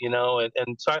hopes,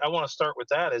 and so I want to start with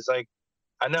that. Is like,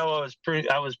 I know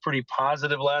I was pretty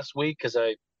positive last week because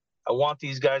I want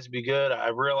these guys to be good. I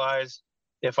realize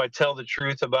if I tell the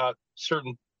truth about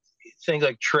certain things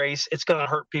like Trace, it's going to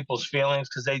hurt people's feelings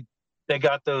because they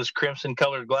got those crimson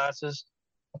colored glasses.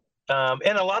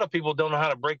 And a lot of people don't know how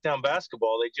to break down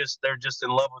basketball. They're just in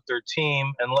love with their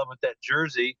team, in love with that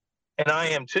jersey. And I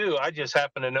am too. I just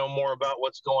happen to know more about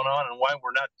what's going on and why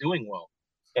we're not doing well.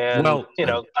 And, Well,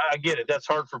 I get it. That's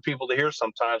hard for people to hear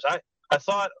sometimes. I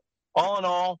thought, all in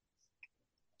all,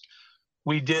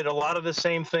 we did a lot of the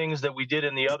same things that we did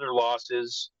in the other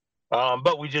losses,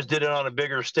 but we just did it on a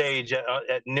bigger stage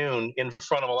at noon in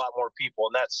front of a lot more people,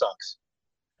 and that sucks.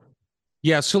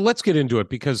 yeah, so let's get into it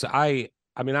because I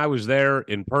was there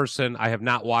in person. I have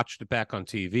not watched it back on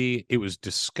TV. It was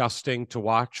disgusting to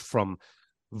watch from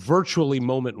virtually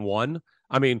moment one.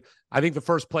 I mean, I think the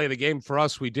first play of the game for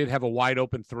us, we did have a wide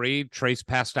open three. Trace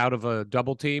passed out of a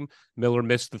double team. Miller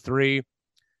missed the three.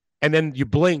 And then you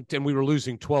blinked and we were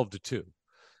losing 12-2.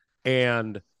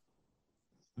 And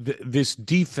this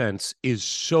defense is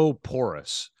so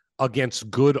porous against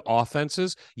good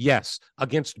offenses. Yes,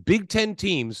 against Big Ten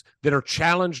teams that are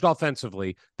challenged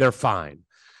offensively, they're fine.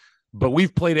 But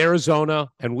we've played Arizona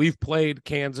and we've played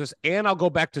Kansas, and I'll go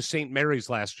back to St. Mary's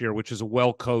last year, which is a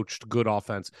well-coached, good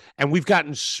offense, and we've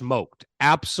gotten smoked,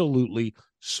 absolutely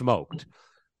smoked,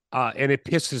 and it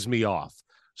pisses me off.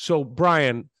 So,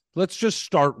 Brian, let's just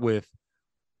start with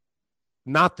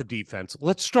not the defense.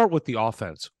 Let's start with the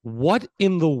offense. What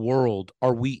in the world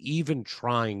are we even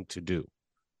trying to do?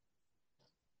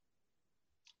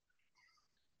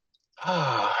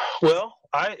 Well,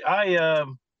 I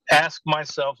ask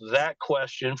myself that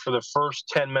question for the first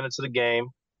 10 minutes of the game.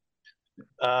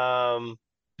 The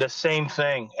same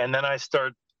thing. And then I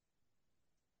start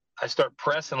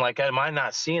pressing like, am I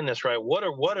not seeing this right? What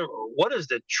is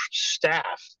the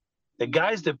staff, the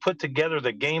guys that put together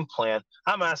the game plan?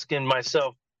 I'm asking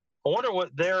myself, I wonder what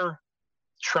they're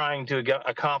trying to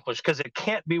accomplish, because it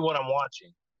can't be what I'm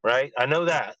watching, right? I know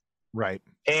that. Right.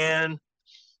 And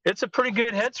it's a pretty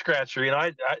good head scratcher.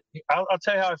 I'll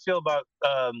tell you how I feel about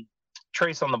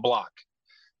Trace on the block.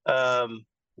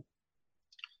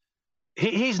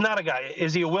 He's not a guy.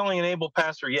 Is he a willing and able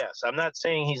passer? Yes. I'm not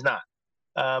saying he's not.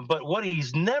 But what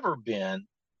he's never been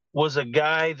was a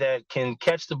guy that can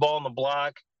catch the ball in the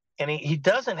block, and he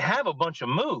doesn't have a bunch of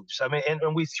moves. I mean,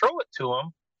 and we throw it to him,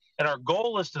 and our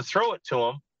goal is to throw it to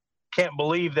him. Can't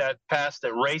believe that pass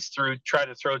that raced through, tried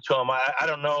to throw to him. I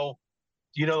don't know.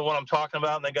 You know what I'm talking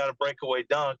about? And they got a breakaway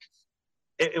dunk.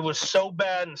 It was so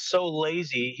bad and so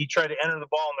lazy. He tried to enter the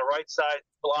ball on the right side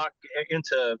block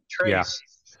into Trace.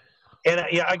 Yeah.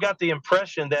 And I got the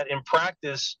impression that in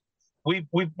practice, we're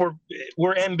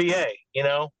NBA.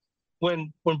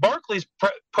 When Barkley's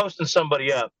posting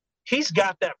somebody up, he's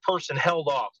got that person held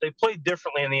off. They play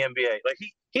differently in the NBA. Like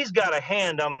he's got a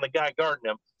hand on the guy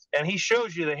guarding him, and he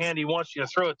shows you the hand he wants you to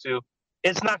throw it to.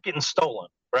 It's not getting stolen,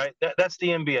 right? That's the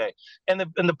NBA, and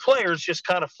the players just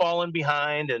kind of fall in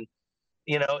behind, and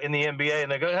in the NBA,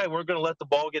 and they go, hey, we're going to let the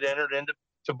ball get entered into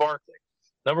Barkley.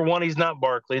 Number one, he's not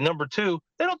Barkley. Number two,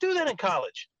 they don't do that in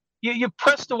college. You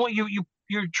press the one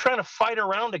you're trying to fight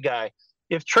around a guy.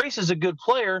 If Trace is a good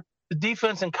player, the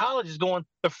defense in college is going,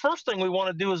 the first thing we want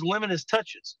to do is limit his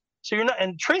touches. So you're not,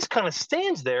 and Trace kind of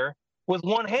stands there with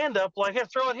one hand up like, hey,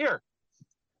 throw it here.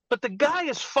 But the guy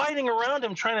is fighting around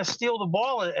him trying to steal the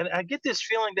ball. And I get this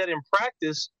feeling that in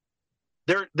practice,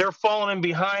 they're falling in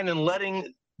behind and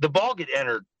letting the ball get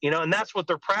entered, and that's what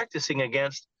they're practicing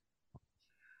against.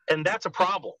 And that's a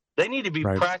problem. They need to be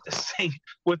practicing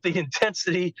with the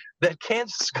intensity that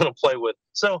Kansas is going to play with.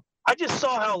 So I just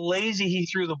saw how lazy he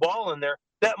threw the ball in there.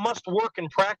 That must work in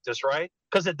practice, right?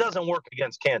 Because it doesn't work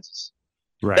against Kansas.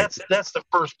 Right. That's the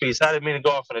first piece. I didn't mean to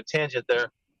go off on a tangent there.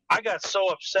 I got so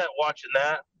upset watching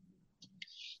that.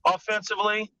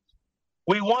 Offensively,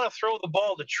 we want to throw the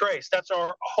ball to Trace. That's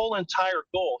our whole entire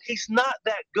goal. He's not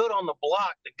that good on the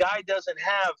block. The guy doesn't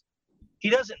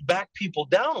back people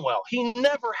down well. He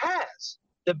never has.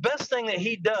 The best thing that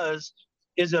he does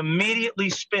is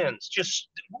immediately spins. Just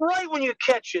right when you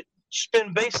catch it,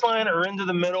 spin baseline or into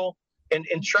the middle and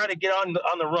try to get on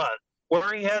the run.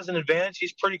 Where he has an advantage,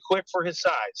 he's pretty quick for his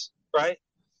size, right?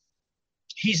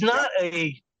 He's not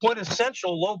a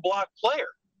quintessential low block player.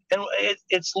 And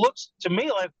it looks to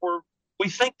me like we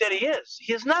think that he is.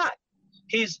 He is not.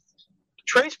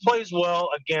 Trace plays well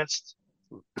against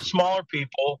smaller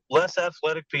people, less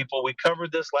athletic people. We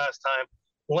covered this last time.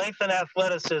 Length and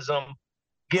athleticism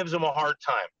gives him a hard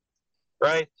time,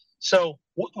 right? So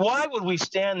why would we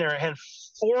stand there and have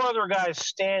four other guys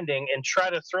standing and try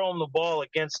to throw him the ball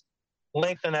against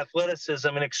length and athleticism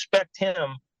and expect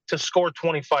him to score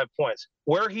 25 points?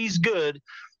 Where he's good,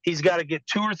 he's got to get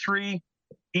 2 or 3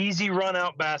 easy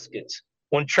run-out baskets.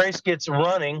 When Trace gets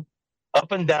running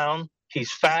up and down,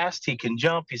 he's fast, he can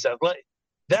jump, he's athletic.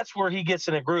 That's where he gets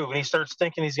in a groove, and he starts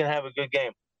thinking he's going to have a good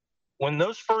game. when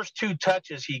those first 2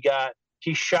 touches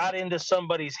he shot into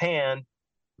somebody's hand,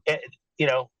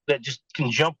 that just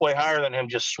can jump way higher than him,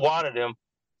 just swatted him.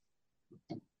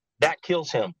 That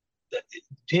kills him.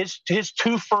 His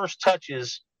 2 first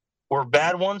touches were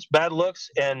bad ones, bad looks,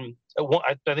 and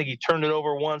I think he turned it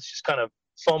over once, just kind of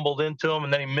fumbled into him,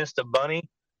 and then he missed a bunny.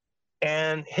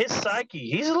 And his psyche,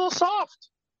 he's a little soft.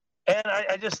 And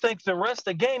I just think the rest of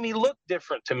the game, he looked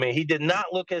different to me. He did not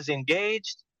look as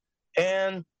engaged.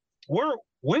 And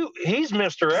he's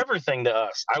Mr. Everything to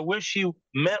us. I wish he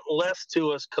meant less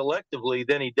to us collectively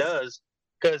than he does,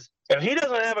 because if he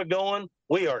doesn't have it going,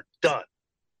 we are done.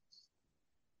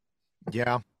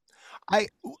 Yeah.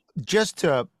 Just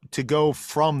to go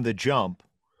from the jump,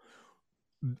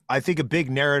 I think a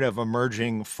big narrative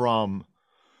emerging from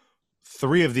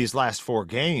 3 of these last 4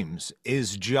 games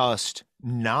is just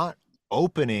not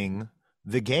opening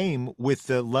the game with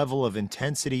the level of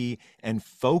intensity and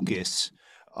focus,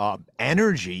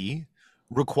 energy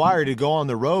required to go on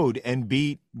the road and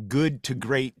beat good to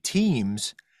great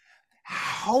teams.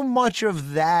 How much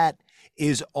of that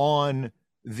is on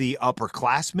the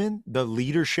upperclassmen, the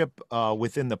leadership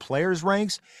within the players'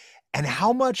 ranks, and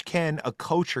how much can a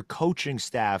coach or coaching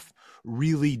staff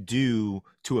really do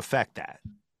to affect that?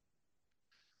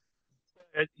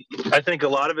 I think a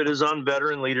lot of it is on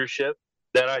veteran leadership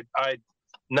that I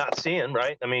not seeing,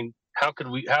 right? I mean, how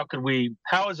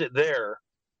is it there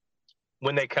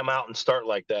when they come out and start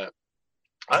like that?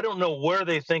 I don't know where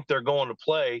they think they're going to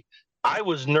play. I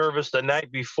was nervous the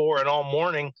night before and all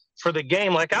morning for the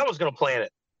game, like I was going to play in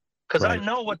it, because I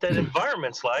know what that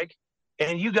environment's like,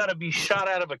 and you got to be shot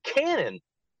out of a cannon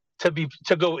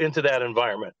to go into that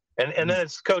environment. And then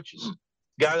it's coaches,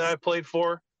 guy that I played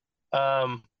for.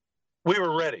 We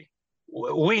were ready.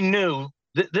 We knew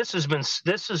this has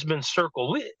been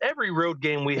circled. Every road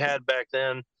game we had back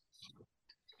then.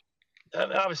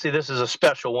 Obviously, this is a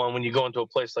special one when you go into a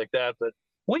place like that. But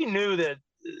we knew that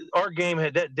our game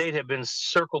that date had been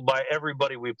circled by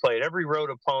everybody we played. Every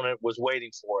road opponent was waiting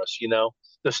for us.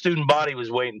 The student body was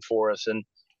waiting for us, and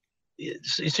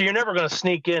so you're never going to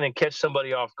sneak in and catch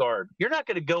somebody off guard. You're not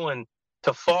going to go in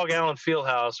to Fog Allen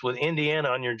Fieldhouse with Indiana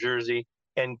on your jersey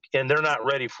and they're not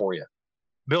ready for you.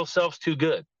 Bill Self's too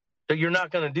good. But you're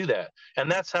not going to do that. And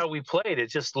that's how we played. It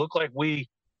just looked like we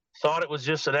thought it was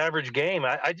just an average game.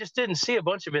 I just didn't see a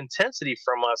bunch of intensity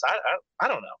from us. I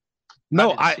don't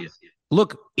know.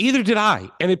 Look, either did I,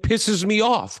 and it pisses me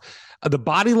off. The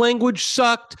body language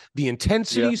sucked. The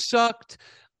intensity sucked.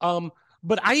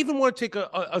 But I even want to take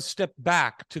a step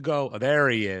back to go, there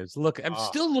he is. Look, I'm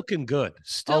still looking good.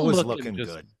 Still looking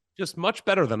good. Just much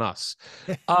better than us.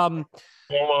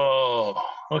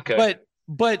 Okay.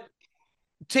 But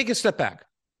take a step back.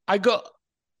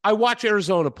 I watch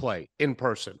Arizona play in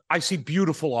person. I see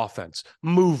beautiful offense,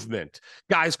 movement,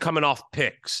 guys coming off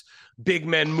picks, big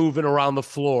men moving around the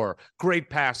floor, great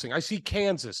passing. I see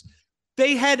Kansas.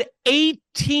 They had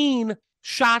 18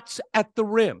 shots at the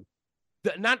rim.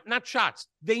 Not shots.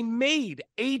 They made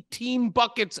 18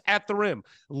 buckets at the rim,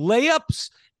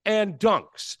 layups and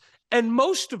dunks. And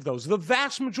most of those, the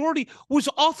vast majority, was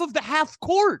off of the half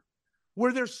court,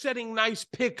 where they're setting nice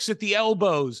picks at the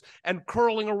elbows and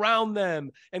curling around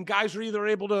them. And guys are either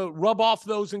able to rub off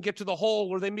those and get to the hole,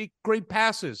 or they make great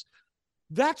passes.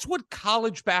 That's what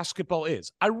college basketball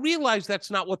is. I realize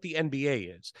that's not what the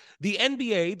NBA is. The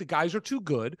NBA, the guys are too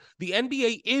good. The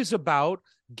NBA is about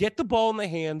get the ball in the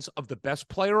hands of the best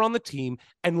player on the team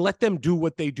and let them do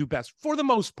what they do best for the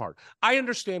most part. I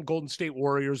understand Golden State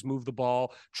Warriors move the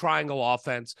ball, triangle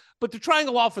offense, but the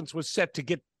triangle offense was set to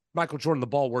get Michael Jordan the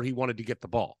ball where he wanted to get the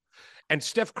ball. And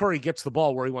Steph Curry gets the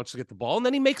ball where he wants to get the ball, and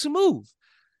then he makes a move.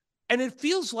 And it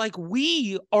feels like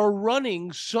we are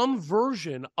running some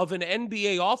version of an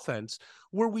NBA offense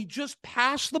where we just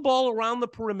pass the ball around the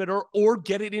perimeter or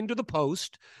get it into the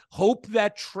post, hope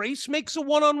that Trace makes a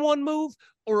one-on-one move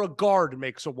or a guard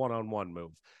makes a one-on-one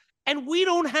move. And we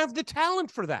don't have the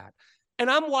talent for that. And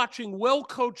I'm watching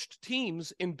well-coached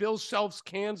teams in Bill Self's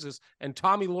Kansas and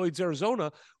Tommy Lloyd's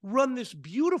Arizona run this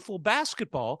beautiful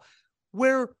basketball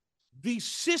where the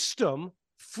system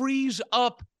frees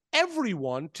up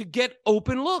everyone to get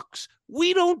open looks.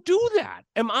 We don't do that.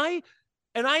 And I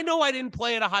know I didn't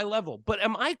play at a high level, but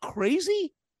am I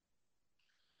crazy?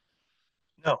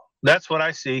 No, that's what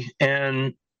I see.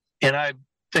 And I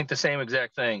think the same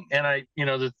exact thing. And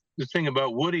the thing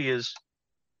about Woody is,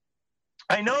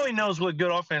 I know he knows what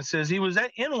good offense is. He was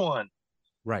in one.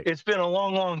 Right. It's been a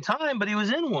long, long time, but he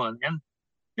was in one. And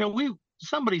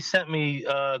somebody sent me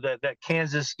that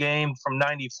Kansas game from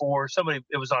 '94.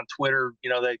 It was on Twitter.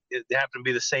 That it happened to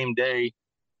be the same day,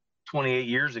 28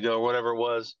 years ago or whatever it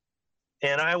was.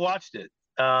 And I watched it.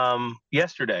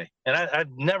 yesterday, and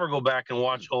I'd never go back and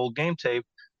watch old game tape,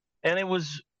 and it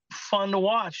was fun to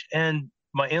watch. And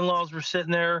my in-laws were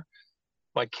sitting there,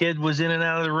 my kid was in and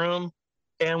out of the room,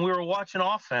 and we were watching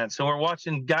offense, and we're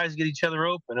watching guys get each other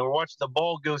open, and we're watching the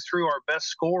ball go through our best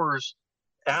scorers,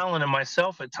 Allen and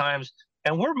myself at times,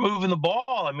 and we're moving the ball.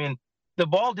 I mean, the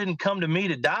ball didn't come to me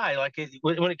to die. Like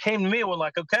when it came to me, it was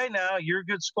like, okay, now you're a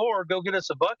good scorer, go get us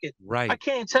a bucket. Right. I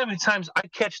can't even tell how many times I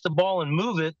catch the ball and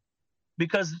move it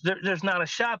because there's not a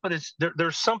shot, but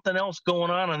there's something else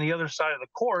going on the other side of the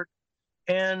court,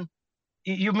 and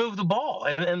you move the ball.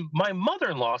 And my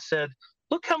mother-in-law said,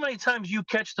 look how many times you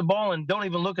catch the ball and don't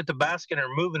even look at the basket or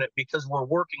moving it because we're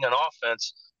working on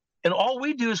offense. And all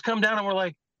we do is come down and we're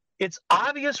like, it's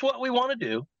obvious what we want to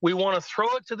do. We want to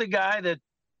throw it to the guy that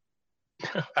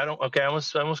I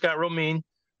almost got real mean.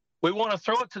 We want to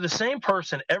throw it to the same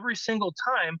person every single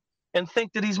time and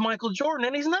think that he's Michael Jordan,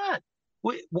 and he's not.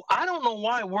 I don't know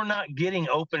why we're not getting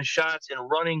open shots and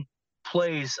running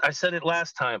plays. I said it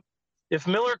last time. If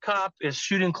Miller Kopp is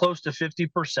shooting close to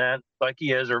 50%, like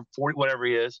he is, or 40, whatever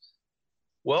he is,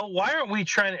 well, why aren't we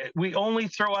trying to – we only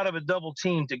throw out of a double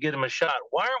team to get him a shot.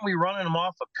 Why aren't we running him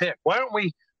off a pick? Why aren't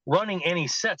we running any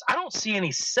sets? I don't see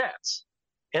any sets.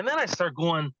 And then I start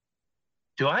going,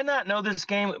 do I not know this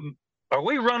game? Are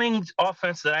we running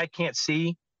offense that I can't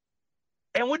see?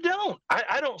 And we don't.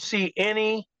 I don't see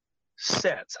any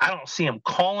sets. I don't see him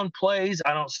calling plays.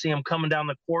 I don't see him coming down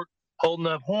the court holding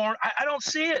up horn. I don't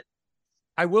see it.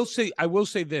 I will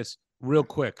say this real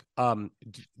quick.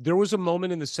 There was a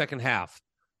moment in the second half,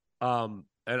 and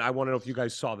I want to know if you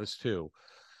guys saw this too.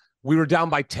 We were down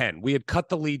by 10. We had cut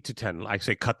the lead to 10. I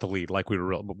say cut the lead like we were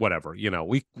real, but whatever.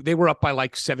 They were up by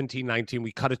like 17, 19.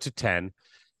 We cut it to 10.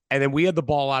 And then we had the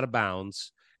ball out of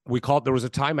bounds. There was a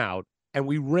timeout, and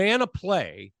we ran a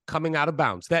play coming out of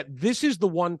bounds. This is the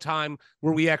one time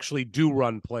where we actually do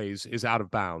run plays is out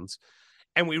of bounds.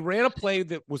 And we ran a play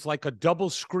that was like a double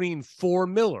screen for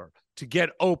Miller to get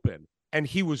open. And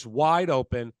he was wide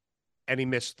open, and he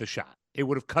missed the shot. It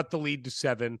would have cut the lead to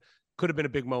 7. Could have been a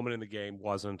big moment in the game.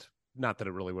 Wasn't. Not that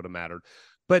it really would have mattered.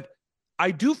 But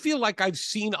I do feel like I've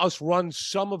seen us run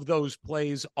some of those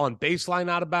plays on baseline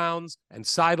out of bounds and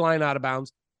sideline out of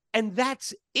bounds, and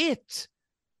that's it.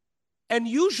 And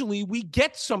usually we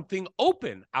get something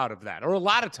open out of that, or a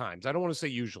lot of times. I don't want to say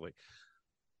usually.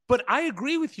 But I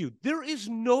agree with you. There is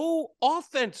no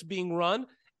offense being run,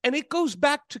 and it goes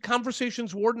back to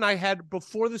conversations Ward and I had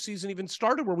before the season even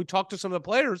started where we talked to some of the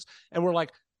players, and we're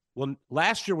like, well,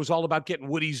 last year was all about getting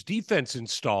Woody's defense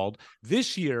installed.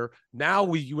 This year,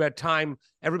 now you had time.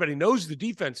 Everybody knows the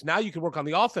defense. Now you can work on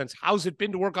the offense. How's it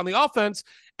been to work on the offense?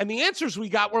 And the answers we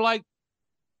got were like,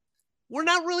 we're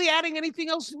not really adding anything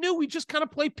else new. We just kind of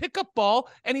play pickup ball,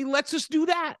 and he lets us do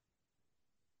that.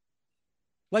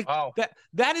 Like wow.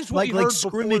 That is what we heard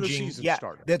before the season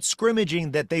started. That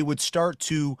scrimmaging, that they would start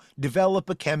to develop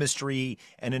a chemistry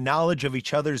and a knowledge of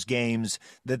each other's games,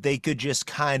 that they could just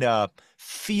kind of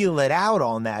feel it out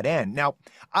on that end. Now,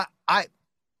 I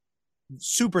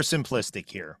super simplistic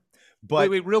here, but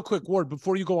wait, real quick, Ward,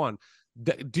 before you go on,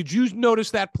 did you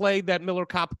notice that play, that Miller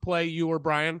Kopp play, you or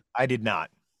Brian? I did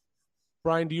not.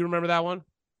 Brian, do you remember that one?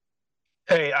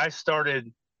 Hey, I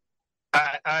started.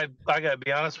 I got to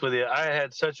be honest with you. I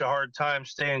had such a hard time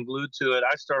staying glued to it.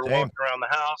 I started walking around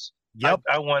the house. Yep.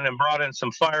 I went and brought in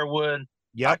some firewood.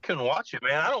 Yep. I couldn't watch it,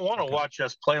 man. I don't want to watch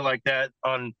us play like that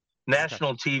on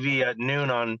national TV at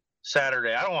noon on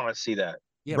Saturday. I don't want to see that.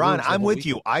 Yeah, Ron, I'm with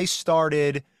you. I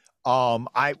started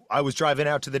I was driving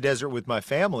out to the desert with my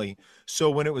family. So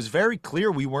when it was very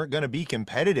clear we weren't going to be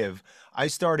competitive, I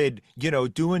started,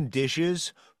 doing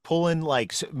dishes, pulling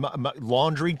like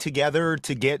laundry together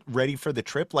to get ready for the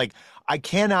trip. Like, I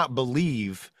cannot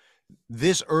believe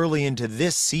this early into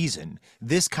this season,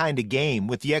 this kind of game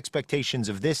with the expectations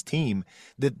of this team,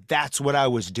 that's what I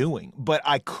was doing. But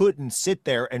I couldn't sit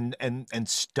there and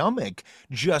stomach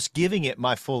just giving it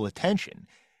my full attention.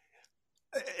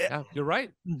 Yeah, you're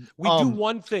right. We do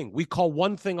one thing. We call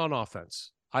one thing on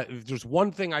offense. There's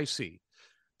one thing I see.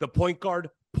 The point guard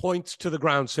points to the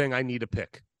ground saying, I need a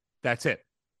pick. That's it.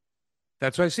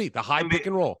 That's what I see. The high pick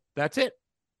and roll. That's it.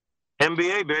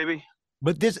 NBA, baby.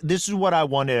 But this is what I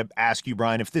wanted to ask you,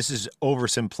 Brian, if this is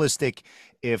oversimplistic,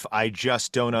 if I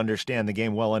just don't understand the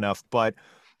game well enough. But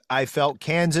I felt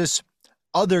Kansas,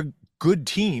 other good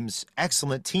teams,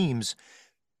 excellent teams,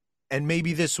 and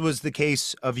maybe this was the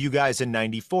case of you guys in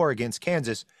 94 against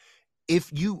Kansas,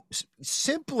 if you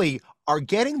simply are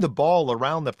getting the ball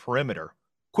around the perimeter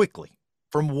quickly,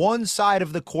 from one side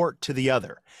of the court to the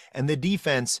other. And the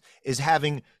defense is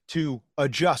having to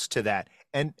adjust to that.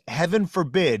 And heaven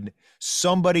forbid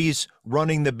somebody's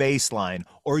running the baseline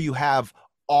or you have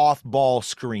off-ball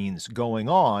screens going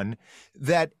on,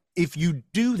 that if you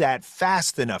do that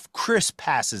fast enough, crisp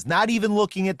passes, not even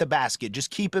looking at the basket, just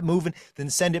keep it moving, then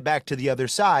send it back to the other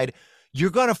side, you're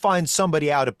going to find somebody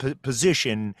out of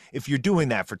position if you're doing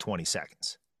that for 20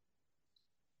 seconds.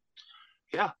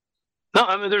 Yeah. No,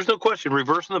 I mean, there's no question.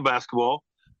 Reversing the basketball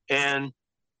and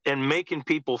making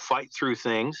people fight through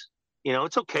things. You know,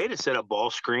 it's okay to set up ball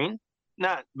screen.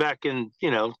 Not back in,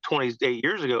 28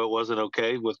 years ago, it wasn't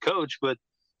okay with coach, but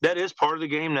that is part of the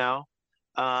game now.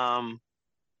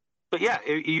 But yeah,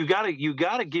 you gotta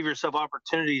give yourself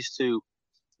opportunities to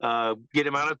get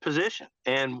him out of position.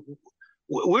 And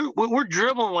we're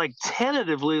dribbling like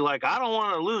tentatively, like I don't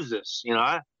want to lose this.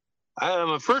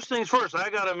 I'm first things first. I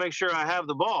got to make sure I have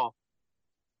the ball.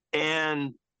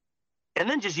 And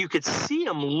then just you could see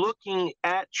him looking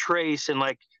at Trace and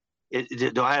like,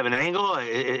 do I have an angle?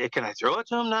 Can I throw it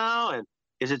to him now? And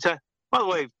is it time? By the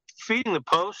way, feeding the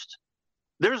post,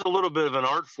 there's a little bit of an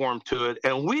art form to it,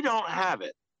 and we don't have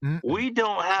it. Mm-mm. We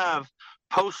don't have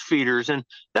post feeders, and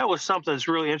that was something that's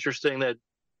really interesting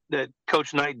that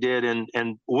Coach Knight did,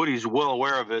 and Woody's well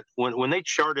aware of it. When they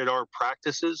charted our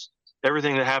practices,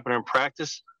 everything that happened in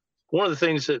practice, one of the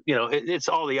things that, it's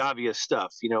all the obvious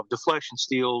stuff, deflection,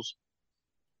 steals,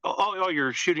 all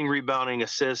your shooting, rebounding,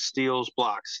 assists, steals,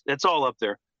 blocks, that's all up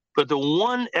there. But the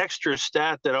one extra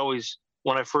stat that always,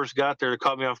 when I first got there,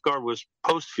 caught me off guard was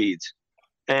post feeds.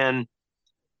 And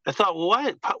I thought,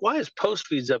 well, why is post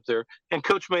feeds up there? And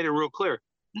Coach made it real clear.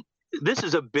 This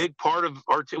is a big part of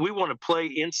our team. We want to play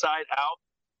inside out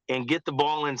and get the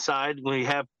ball inside. When you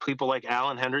have people like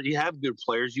Allen Hendrick, you have good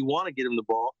players. You want to get them the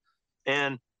ball.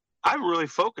 And I really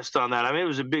focused on that. I mean, it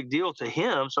was a big deal to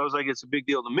him. So I was like, it's a big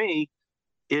deal to me.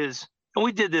 And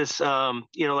we did this,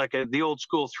 like the old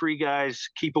school 3 guys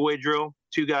keep away drill,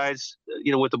 2 guys,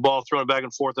 with the ball thrown back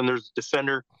and forth, and there's a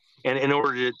defender. And in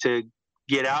order to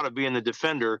get out of being the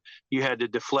defender, you had to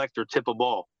deflect or tip a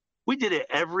ball. We did it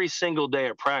every single day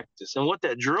at practice. And what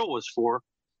that drill was for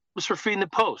feeding the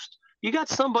post. You got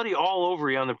somebody all over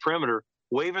you on the perimeter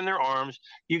waving their arms.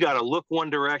 You got to look one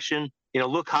direction,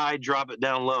 look high, drop it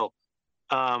down low.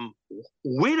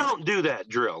 We don't do that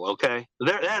drill, okay?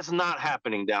 That's not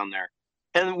happening down there.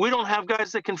 And we don't have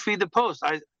guys that can feed the post.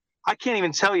 I can't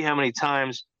even tell you how many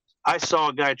times I saw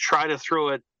a guy try to throw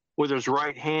it with his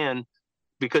right hand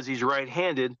because he's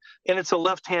right-handed, and it's a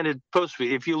left-handed post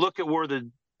feed. If you look at where the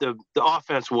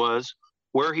offense was,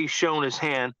 where he's shown his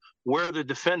hand, where the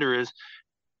defender is,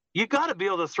 you got to be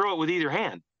able to throw it with either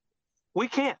hand. We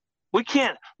can't.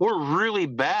 We're really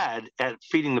bad at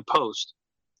feeding the post.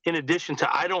 In addition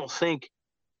to, I don't think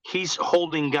he's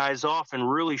holding guys off and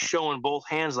really showing both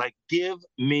hands like, give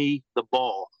me the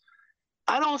ball.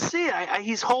 I don't see it.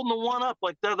 He's holding the one up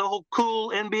like the whole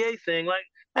cool NBA thing. Like,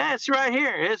 it's right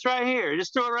here. It's right here.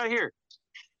 Just throw it right here.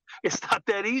 It's not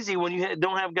that easy when you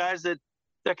don't have guys that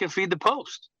can feed the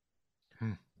post.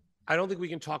 I don't think we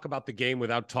can talk about the game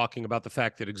without talking about the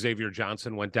fact that Xavier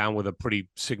Johnson went down with a pretty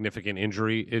significant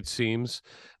injury, it seems.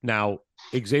 Now,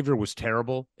 Xavier was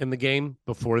terrible in the game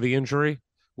before the injury.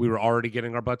 We were already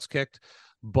getting our butts kicked.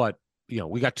 But,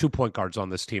 we got 2 point guards on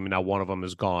this team, and now one of them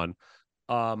is gone.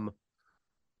 I'll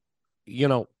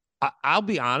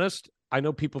be honest. I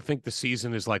know people think the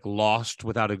season is like lost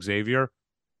without Xavier.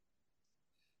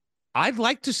 I'd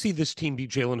like to see this team be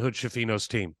Jalen Hood-Schifino's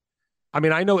team. I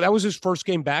mean, I know that was his first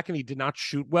game back and he did not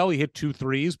shoot well. He hit 2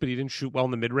 threes, but he didn't shoot well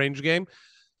in the mid-range game.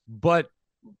 But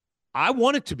I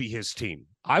want it to be his team.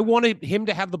 I wanted him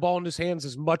to have the ball in his hands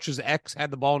as much as X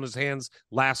had the ball in his hands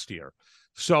last year.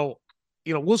 So,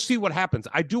 we'll see what happens.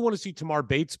 I do want to see Tamar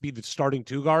Bates be the starting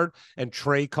 2 guard and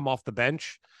Trey come off the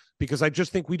bench, because I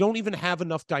just think we don't even have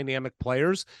enough dynamic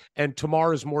players, and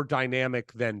Tamar is more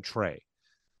dynamic than Trey.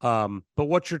 But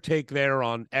what's your take there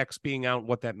on X being out,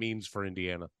 what that means for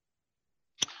Indiana?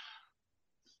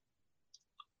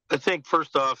 I think,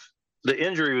 first off, the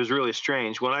injury was really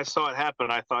strange. When I saw it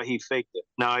happen, I thought he faked it.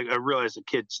 Now I realize the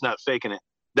kid's not faking it.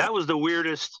 That was the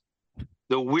weirdest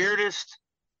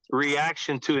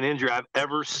reaction to an injury I've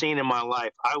ever seen in my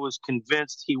life. I was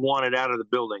convinced he wanted out of the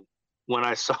building when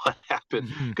I saw it happen,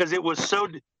 because it was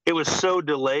so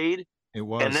delayed. It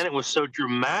was, and then it was so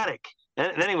dramatic.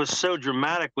 And then it was so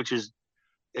dramatic, which is,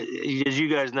 as you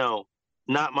guys know,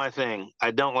 not my thing.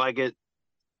 I don't like it.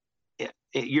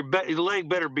 Your leg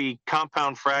better be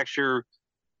compound fracture.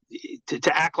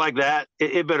 To act like that,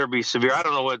 it better be severe. I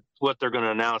don't know what they're going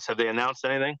to announce. Have they announced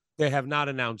anything? They have not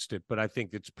announced it, but I think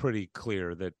it's pretty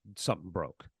clear that something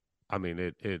broke. I mean,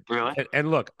 it Really? and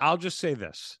look, I'll just say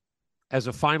this as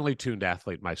a finely tuned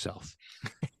athlete myself.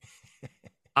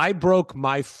 I broke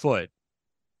my foot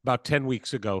about 10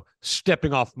 weeks ago,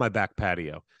 stepping off my back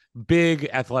patio. Big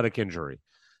athletic injury.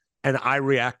 And I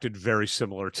reacted very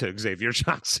similar to Xavier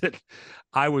Johnson.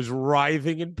 I was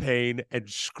writhing in pain and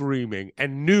screaming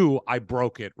and knew I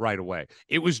broke it right away.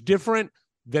 It was different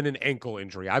than an ankle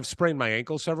injury. I've sprained my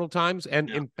ankle several times, and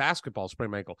in basketball,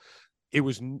 sprained my ankle. It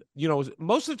was,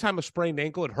 most of the time a sprained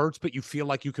ankle, it hurts, but you feel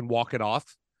like you can walk it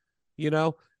off.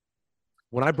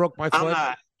 When I broke my foot.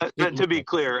 To be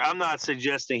clear, I'm not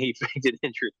suggesting he faked an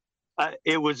injury.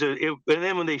 And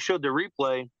then when they showed the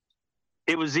replay,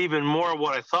 it was even more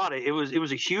what I thought. It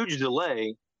was a huge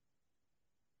delay.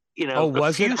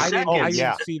 Was it? I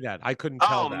didn't see that. I couldn't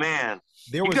tell. Oh man,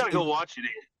 you got to go watch it.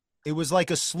 It was like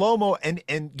a slow-mo,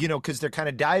 and because they're kind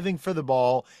of diving for the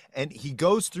ball, and he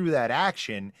goes through that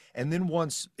action, and then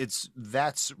once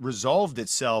that's resolved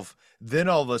itself, then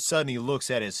all of a sudden he looks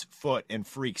at his foot and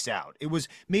freaks out. It was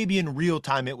maybe in real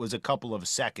time, it was a couple of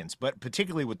seconds, but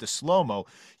particularly with the slow-mo,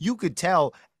 you could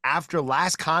tell after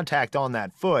last contact on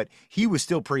that foot, he was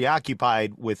still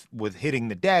preoccupied with hitting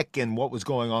the deck and what was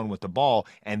going on with the ball,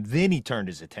 and then he turned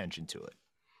his attention to it.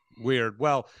 Weird.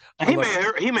 Well, he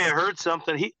may have heard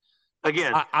something.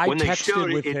 When they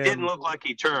showed it, it didn't look like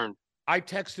he turned. I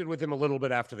texted with him a little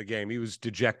bit after the game. He was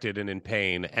dejected and in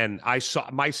pain, and I saw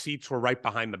my seats were right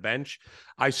behind the bench.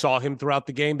 I saw him throughout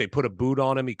the game. They put a boot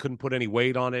on him. He couldn't put any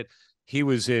weight on it. He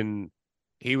was in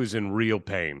real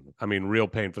pain. I mean, real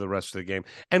pain for the rest of the game.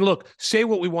 And look, say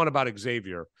what we want about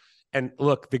Xavier. And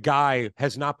look, the guy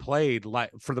has not played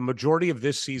for the majority of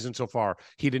this season so far.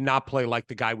 He did not play like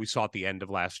the guy we saw at the end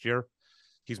of last year.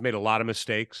 He's made a lot of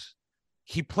mistakes.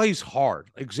 He plays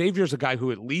hard. Xavier's a guy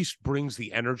who at least brings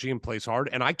the energy and plays hard,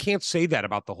 and I can't say that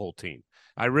about the whole team.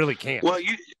 I really can't.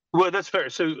 Well, that's fair.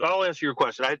 So I'll answer your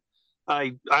question.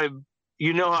 I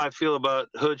you know how I feel about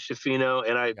Hood Schifino,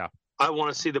 and I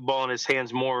want to see the ball in his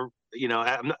hands more.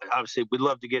 Obviously, we'd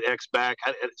love to get X back.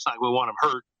 It's not like we want him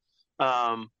hurt,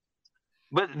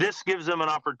 but this gives them an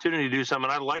opportunity to do something.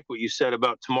 I like what you said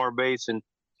about Tamar Bates, and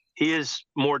he is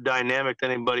more dynamic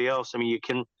than anybody else. I mean,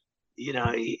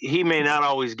 he may not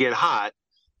always get hot,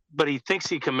 but he thinks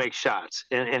he can make shots,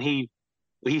 and he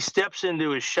steps into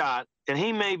his shot, and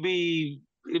it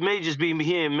may just be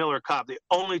he and Miller Kopp, the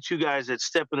only two guys that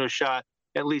step into a shot.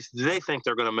 At least they think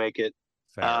they're going to make it.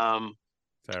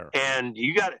 Fair. And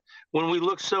when we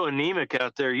look so anemic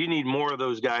out there, you need more of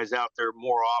those guys out there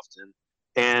more often.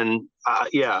 And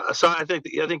so I think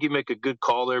you make a good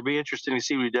call there. It'll be interesting to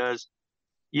see what he does.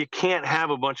 You can't have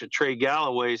a bunch of Trey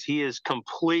Galloways. He is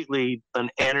completely an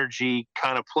energy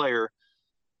kind of player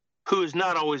who is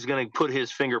not always going to put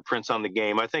his fingerprints on the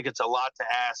game. I think it's a lot to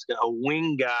ask a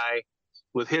wing guy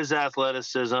with his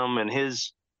athleticism and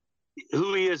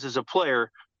who he is as a player.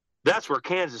 That's where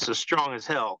Kansas is strong as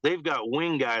hell. They've got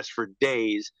wing guys for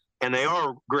days, and they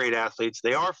are great athletes.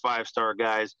 They are five-star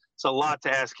guys. It's a lot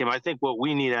to ask him. I think what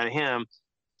we need out of him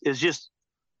is just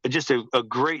a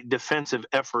great defensive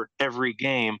effort every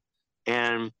game.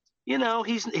 And,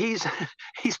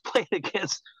 he's playing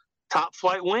against top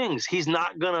flight wings. He's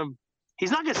not going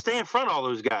to stay in front of all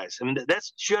those guys. I mean,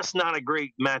 that's just not a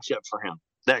great matchup for him,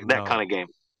 that kind of game.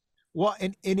 Well,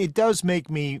 and it does make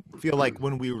me feel like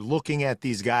when we were looking at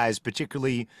these guys,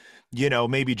 particularly,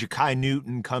 maybe Ja'Kai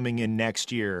Newton coming in next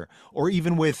year, or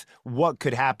even with what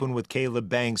could happen with Caleb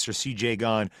Banks or CJ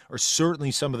Gunn, or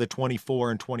certainly some of the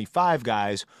 24 and 25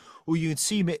 guys, well, you can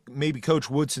see maybe Coach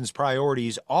Woodson's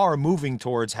priorities are moving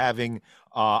towards having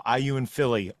IU and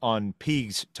Philly on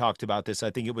Peegs talked about this.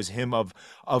 I think it was him of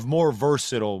more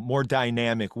versatile, more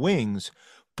dynamic wings.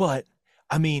 But,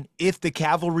 I mean, if the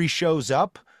cavalry shows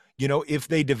up, if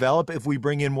they develop, if we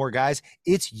bring in more guys,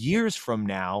 it's years from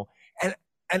now.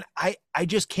 And I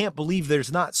just can't believe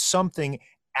there's not something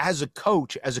as a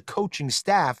coach, as a coaching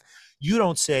staff, you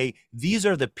don't say, these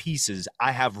are the pieces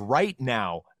I have right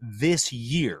now this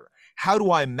year. How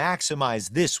do I maximize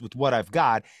this with what I've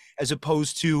got, as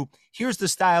opposed to here's the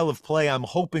style of play I'm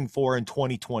hoping for in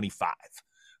 2025.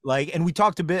 And we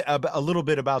talked a little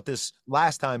bit about this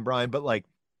last time, Brian, but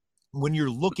when you're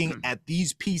looking at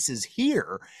these pieces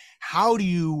here, how do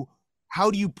you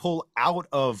pull out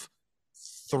of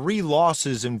 3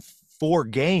 losses in 4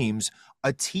 games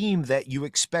a team that you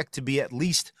expect to be at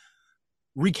least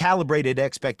recalibrated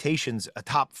expectations, a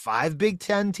top 5 Big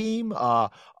Ten team,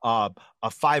 a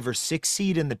 5 or 6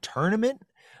 seed in the tournament?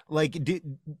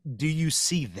 Do you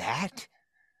see that?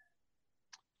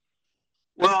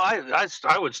 Well,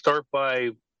 I would start by,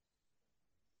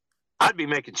 I'd be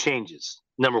making changes.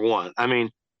 Number one, I mean,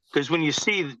 because when you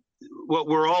see what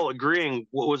we're all agreeing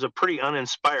was a pretty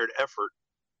uninspired effort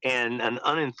and an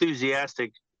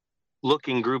unenthusiastic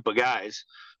looking group of guys.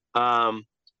 I'm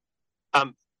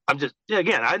just,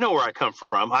 again, I know where I come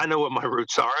from. I know what my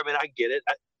roots are. I mean, I get it.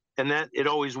 And that it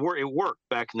always worked. It worked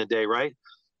back in the day, right?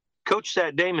 Coach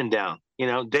sat Damon down.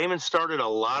 Damon started a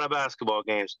lot of basketball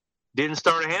games. Didn't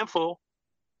start a handful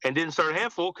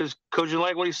because coach didn't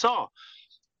like what he saw.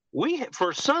 We,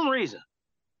 for some reason,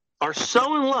 are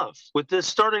so in love with this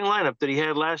starting lineup that he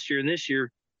had last year and this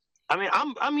year. I mean,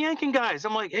 I'm yanking guys.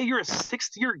 I'm like, hey, you're a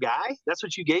sixth-year guy? That's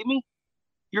what you gave me?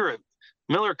 You're a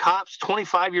Miller Kopp's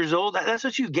 25 years old? That's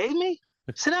what you gave me?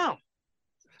 Sit down.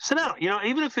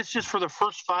 Even if it's just for the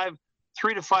first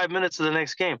 3 to 5 minutes of the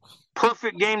next game.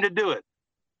 Perfect game to do it,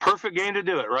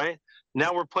 right?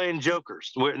 Now we're playing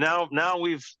jokers. Now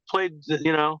we've played,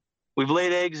 we've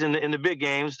laid eggs in the big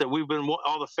games that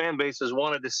all the fan bases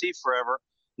wanted to see forever.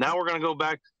 Now we're going to go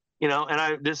back,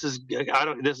 and this is going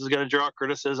to draw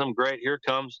criticism. Great. Here it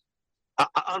comes.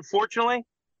 Unfortunately,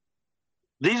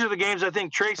 these are the games I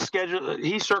think Trace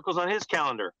he circles on his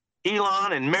calendar.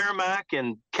 Elon and Merrimack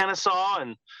and Kennesaw,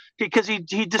 and because he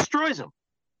destroys them.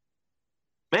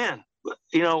 Man,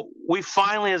 we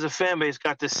finally as a fan base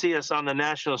got to see us on the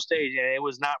national stage, and it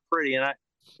was not pretty, and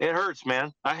it hurts,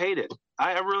 man. I hate it.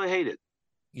 I really hate it.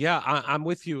 Yeah, I'm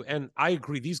with you, and I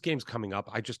agree. These games coming up,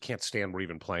 I just can't stand we're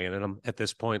even playing in them at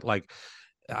this point. Like,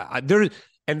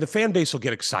 and the fan base will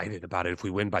get excited about it if we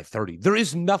win by 30. There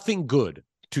is nothing good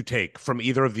to take from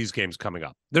either of these games coming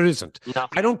up. There isn't. No.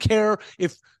 I don't care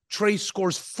if Trace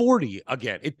scores 40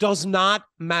 again. It does not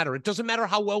matter. It doesn't matter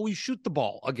how well we shoot the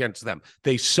ball against them.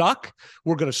 They suck.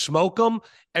 We're going to smoke them,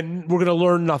 and we're going to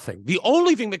learn nothing. The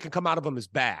only thing that can come out of them is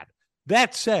bad.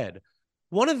 That said,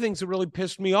 one of the things that really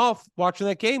pissed me off watching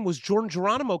that game was Jordan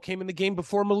Geronimo came in the game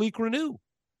before Malik Renew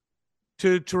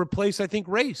to replace, I think,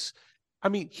 Race. I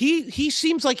mean, he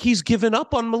seems like he's given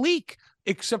up on Malik,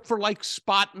 except for like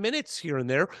spot minutes here and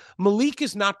there. Malik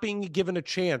is not being given a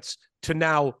chance to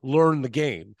now learn the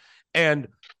game. And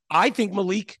I think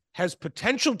Malik has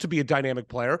potential to be a dynamic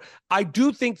player. I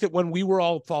do think that when we were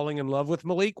all falling in love with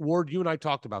Malik, Ward, you and I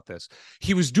talked about this.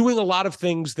 He was doing a lot of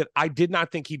things that I did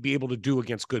not think he'd be able to do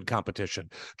against good competition.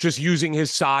 Just using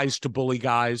his size to bully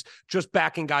guys, just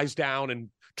backing guys down and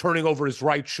turning over his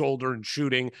right shoulder and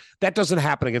shooting. That doesn't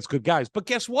happen against good guys. But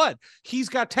guess what? He's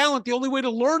got talent. The only way to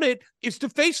learn it is to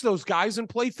face those guys and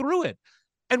play through it.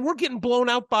 And we're getting blown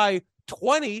out by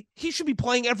 20. He should be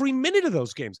playing every minute of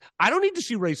those games. I don't need to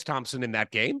see Race Thompson in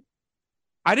that game.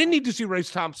 I didn't need to see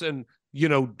Race Thompson,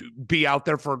 be out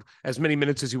there for as many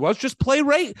minutes as he was. Just play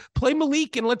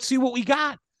Malik, and let's see what we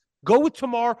got. Go with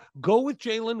Tamar, go with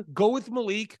Jalen, go with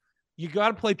Malik. You got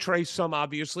to play Trace some,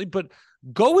 obviously, but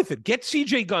go with it. Get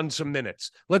CJ Gunn some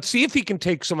minutes. Let's see if he can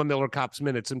take some of Miller Kopp's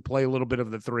minutes and play a little bit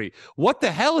of the three. What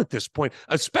the hell at this point,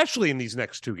 especially in these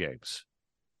next two games?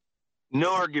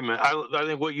 No argument. I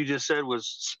think what you just said was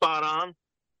spot on,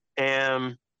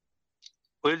 and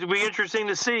it'd be interesting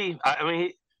to see. I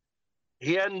mean,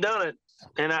 he hadn't done it,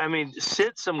 and I mean,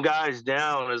 sit some guys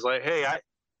down is like, hey,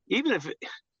 even if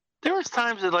there was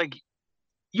times that like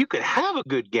you could have a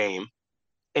good game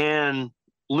and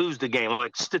lose the game,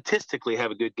 like statistically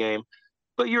have a good game,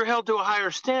 but you're held to a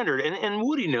higher standard, and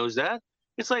Woody knows that.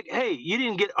 It's like, hey, you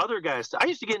didn't get other guys. I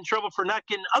used to get in trouble for not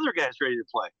getting other guys ready to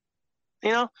play.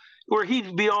 Where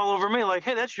he'd be all over me like,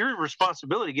 hey, that's your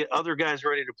responsibility to get other guys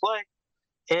ready to play.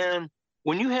 And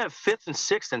when you have 5th and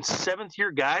 6th and 7th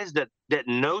year guys that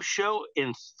no-show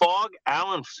in Fog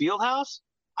Allen Fieldhouse,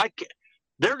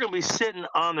 they're going to be sitting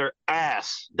on their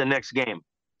ass the next game.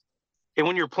 And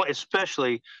when you're playing,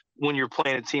 especially when you're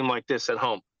playing a team like this at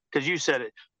home, because you said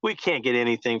it, we can't get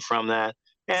anything from that.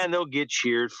 And they'll get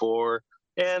cheered for,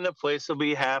 and the place will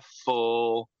be half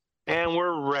full. And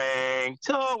we're ranked.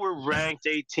 Oh, we're ranked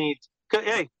 18th.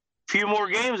 Hey, few more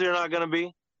games they're not going to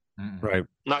be. Right.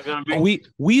 Not going to be.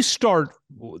 We start,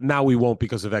 now we won't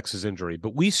because of X's injury,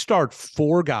 but we start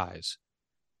 4 guys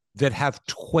that have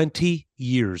 20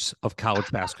 years of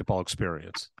college basketball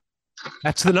experience.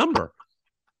 That's the number.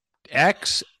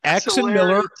 X and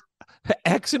Miller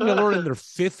in their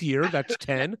 5th year. That's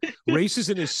 10. Race is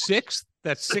in his 6th.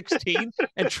 That's 16.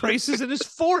 And Trace is in his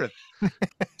 4th.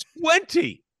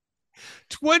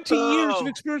 20 years of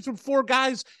experience from 4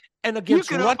 guys, and against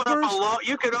Rutgers.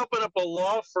 You could open up a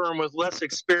law firm with less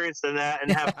experience than that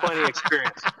and have plenty of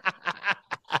experience.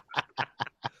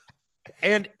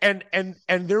 And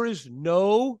there is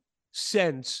no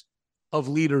sense of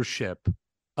leadership.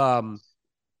 I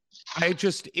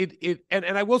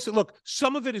will say, look,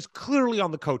 some of it is clearly on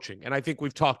the coaching, and I think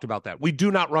we've talked about that. We do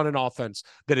not run an offense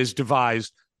that is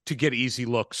devised to get easy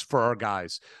looks for our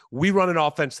guys. We run an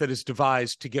offense that is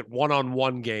devised to get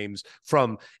one-on-one games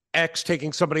from X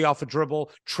taking somebody off a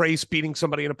dribble, Trace beating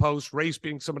somebody in a post, Race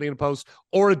beating somebody in a post,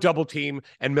 or a double team,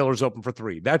 and Miller's open for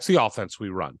three. That's the offense we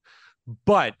run.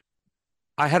 But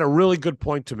I had a really good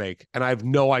point to make, and I have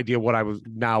no idea what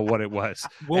it was.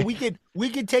 Well, we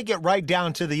could take it right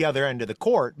down to the other end of the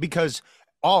court because,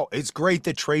 it's great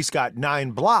that Trace got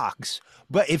 9 blocks,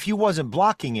 but if he wasn't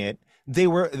blocking it, they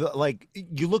were like,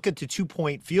 you look at the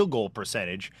 2-point field goal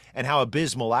percentage and how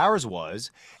abysmal ours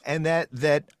was, and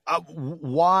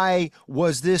why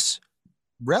was this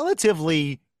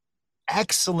relatively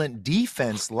excellent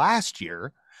defense last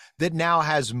year that now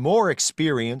has more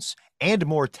experience and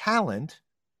more talent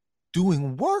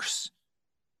doing worse?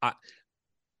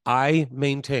 I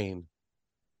maintain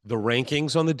the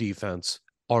rankings on the defense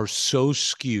are so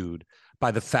skewed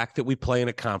by the fact that we play in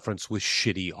a conference with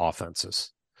shitty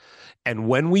offenses. And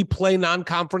when we play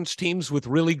non-conference teams with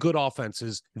really good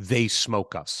offenses, they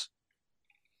smoke us.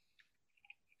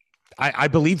 I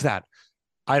believe that.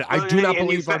 I do not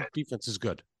believe our defense is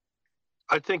good.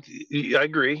 I think I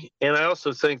agree, and I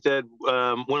also think that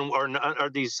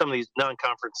when some of these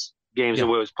non-conference games that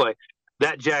we always play,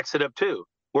 that jacks it up too.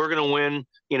 We're going to win,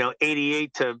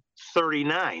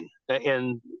 88-39,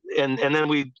 and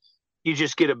then you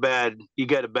just get a bad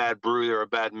brew or a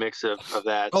bad mix of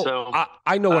that. So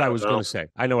I know what I was going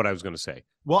to say.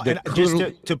 Well, and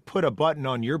just to put a button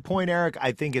on your point, Eric,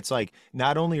 I think it's like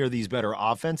not only are these better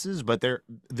offenses, but the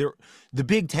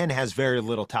Big Ten has very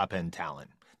little top end talent.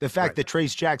 The fact that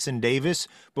Trace Jackson-Davis,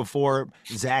 before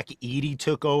Zach Edey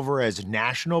took over as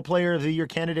National Player of the Year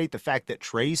candidate, the fact that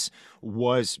Trace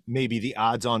was maybe the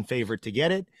odds-on favorite to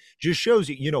get it, just shows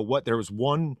you, there was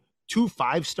one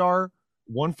 5-star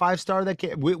that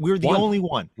came. We're the only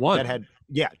one that had.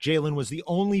 Yeah, Jalen was the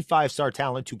only 5-star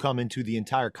talent to come into the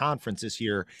entire conference this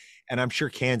year, and I'm sure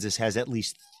Kansas has at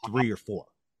least 3 or 4.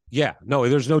 Yeah, no,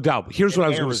 there's no doubt. But here's what I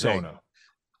was going to say: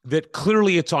 that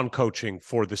clearly it's on coaching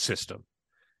for the system.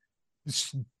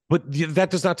 But that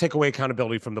does not take away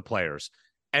accountability from the players.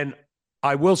 And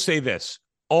I will say this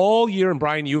all year, and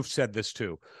Brian, you've said this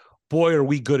too. Boy, are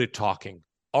we good at talking.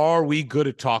 Are we good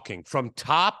at talking from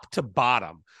top to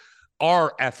bottom?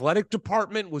 Our athletic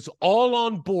department was all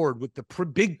on board with the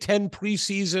Big Ten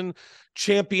preseason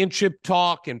championship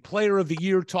talk and player of the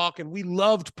year talk. And we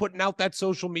loved putting out that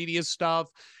social media stuff.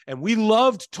 And we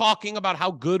loved talking about how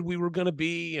good we were going to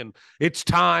be. And it's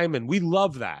time. And we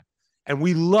love that. And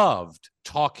we loved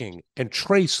talking, and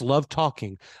Trace loved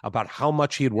talking about how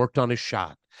much he had worked on his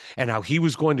shot and how he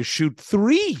was going to shoot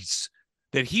threes,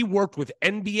 that he worked with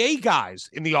NBA guys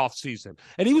in the offseason,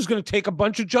 and he was going to take a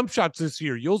bunch of jump shots this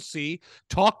year. You'll see.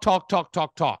 Talk.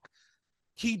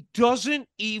 He doesn't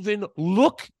even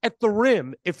look at the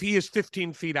rim if he is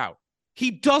 15 feet out. He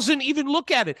doesn't even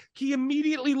look at it. He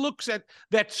immediately looks at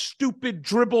that stupid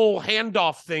dribble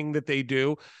handoff thing that they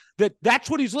do.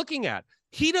 That's what he's looking at.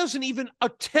 He doesn't even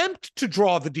attempt to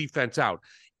draw the defense out.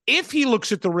 If he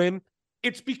looks at the rim,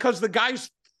 it's because the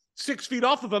guy's 6 feet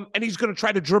off of him and he's going to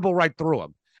try to dribble right through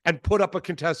him and put up a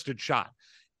contested shot.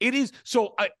 It is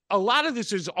so a lot of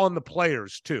this is on the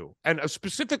players too. And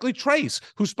specifically Trace,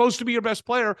 who's supposed to be your best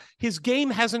player. His game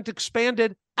hasn't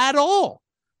expanded at all.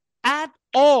 And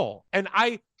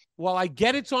while I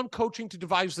get it's on coaching to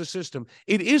devise the system,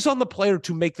 it is on the player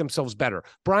to make themselves better.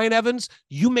 Brian Evans,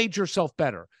 you made yourself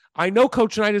better. I know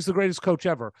Coach Knight is the greatest coach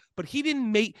ever, but he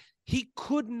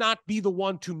could not be the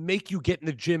one to make you get in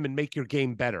the gym and make your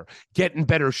game better, get in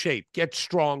better shape, get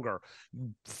stronger.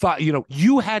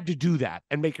 You had to do that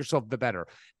and make yourself better.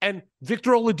 And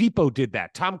Victor Oladipo did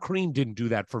that. Tom Crean didn't do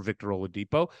that for Victor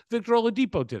Oladipo. Victor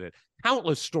Oladipo did it.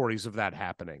 Countless stories of that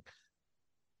happening.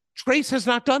 Trace has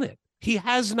not done it. He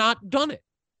has not done it.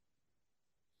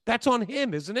 That's on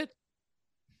him, isn't it?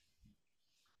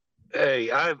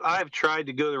 Hey, I've tried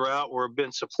to go the route where I've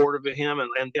been supportive of him,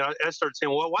 and I started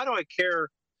saying, well, why do I care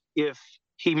if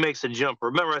he makes a jumper?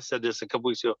 Remember, I said this a couple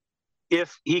weeks ago.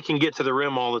 If he can get to the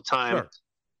rim all the time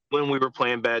when we were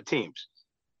playing bad teams,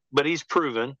 but he's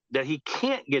proven that he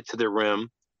can't get to the rim,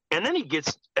 and then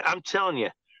I'm telling you,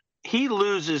 he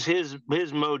loses his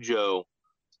mojo,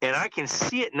 and I can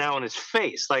see it now in his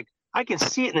face. Like I can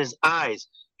see it in his eyes.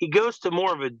 He goes to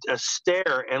more of a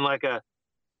stare and like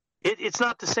it's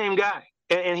not the same guy.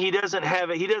 And he doesn't have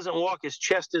it. He doesn't walk. His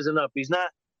chest isn't up. It's not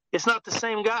the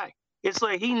same guy. It's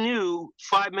like he knew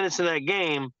 5 minutes in that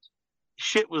game,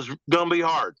 shit was going to be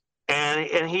hard. And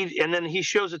then he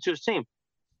shows it to his team.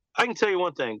 I can tell you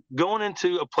one thing, going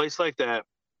into a place like that,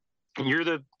 and you're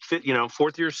the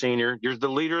 4th year senior, you're the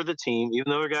leader of the team, even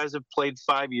though the guys have played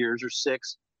 5 years or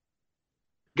 6,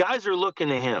 guys are looking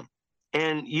to him.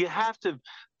 And you have to,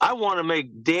 I want to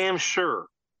make damn sure.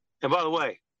 And by the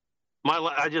way,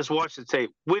 I just watched the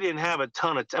tape. We didn't have a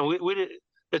ton of time. We did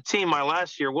the team my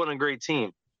last year wasn't a great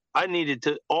team. I needed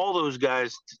to all those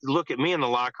guys to look at me in the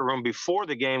locker room before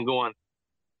the game going,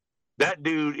 that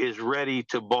dude is ready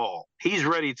to ball. He's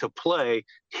ready to play.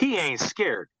 He ain't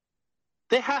scared.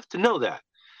 They have to know that.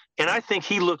 And I think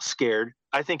he looks scared.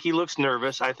 I think he looks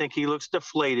nervous. I think he looks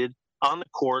deflated on the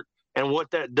court. And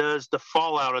what that does, the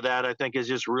fallout of that, I think, is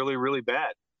just really, really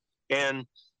bad. And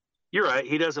you're right.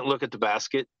 He doesn't look at the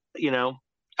basket.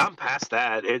 I'm past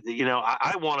that.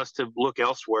 I want us to look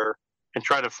elsewhere and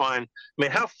try to find. I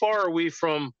mean, how far are we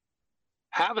from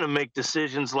having to make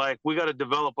decisions like we got to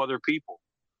develop other people?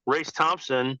 Race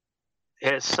Thompson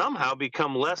has somehow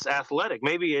become less athletic.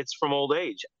 Maybe it's from old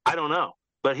age. I don't know.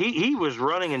 But he was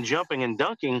running and jumping and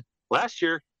dunking last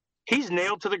year. He's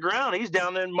nailed to the ground. He's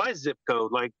down in my zip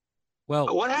code. Like,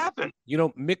 well, what happened?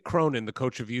 Mick Cronin, the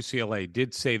coach of UCLA,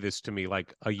 did say this to me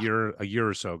like a year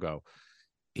or so ago.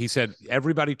 He said,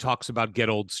 everybody talks about get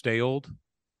old, stay old.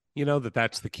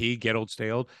 That's the key, get old, stay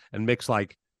old. And Mick's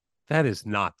like, that is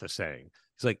not the saying.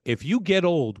 He's like, if you get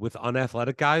old with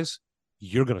unathletic guys,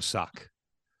 you're going to suck.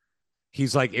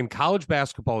 He's like, in college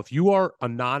basketball, if you are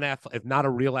if not a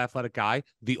real athletic guy,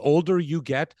 the older you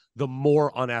get, the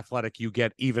more unathletic you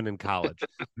get, even in college.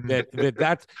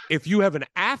 That's if you have an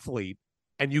athlete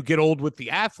and you get old with the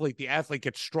athlete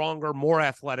gets stronger, more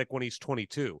athletic when he's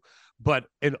 22. But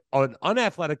an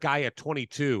unathletic guy at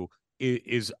 22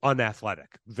 is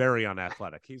unathletic, very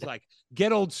unathletic. He's like,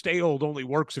 get old, stay old only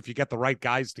works if you get the right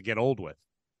guys to get old with.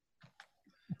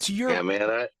 To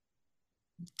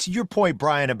your point,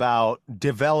 Brian, about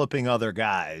developing other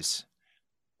guys,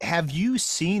 have you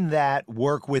seen that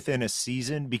work within a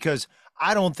season? Because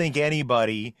I don't think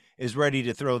anybody is ready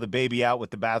to throw the baby out with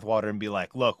the bathwater and be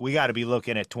like, look, we got to be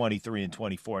looking at 23 and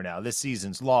 24 now. This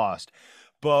season's lost.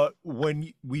 But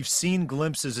when we've seen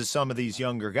glimpses of some of these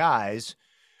younger guys,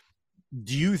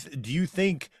 do you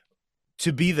think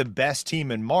to be the best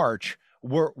team in March,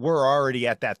 we're already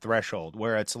at that threshold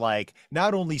where it's like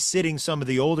not only sitting some of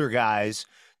the older guys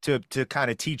to kind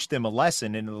of teach them a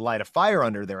lesson and light a fire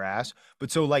under their ass,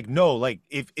 but so like, no, like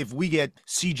if we get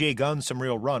CJ Gunn some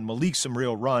real run, Malik some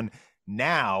real run,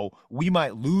 now we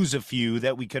might lose a few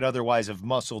that we could otherwise have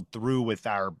muscled through with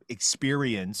our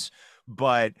experience.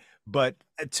 But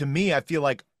to me, I feel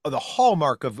like the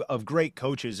hallmark of great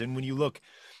coaches, and when you look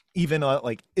even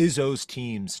like Izzo's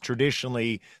teams,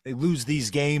 traditionally they lose these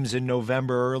games in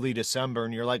November, early December,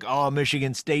 and you're like, oh,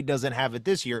 Michigan State doesn't have it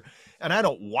this year. And I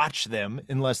don't watch them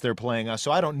unless they're playing us, so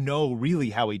I don't know really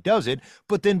how he does it.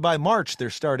 But then by March, they're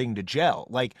starting to gel.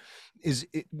 Like,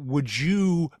 would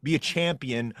you be a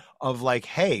champion of like,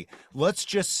 hey, let's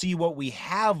just see what we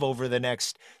have over the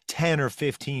next 10 or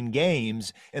 15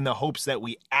 games in the hopes that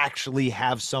we actually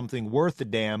have something worth a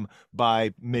damn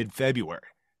by mid-February?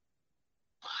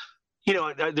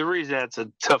 The reason that's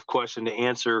a tough question to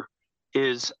answer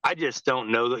is I just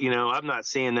don't know that, I'm not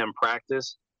seeing them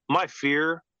practice. My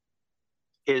fear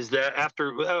is that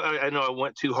I know I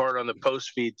went too hard on the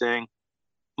post feed thing.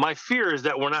 My fear is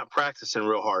that we're not practicing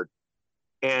real hard.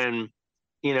 And,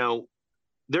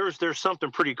 there's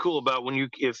something pretty cool about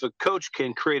if a coach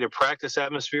can create a practice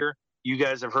atmosphere. You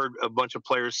guys have heard a bunch of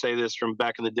players say this from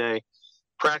back in the day.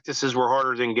 Practices were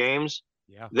harder than games.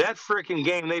 Yeah. That freaking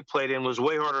game they played in was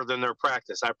way harder than their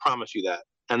practice. I promise you that.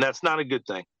 And that's not a good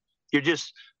thing.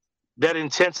 That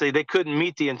intensity, they couldn't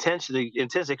meet the intensity.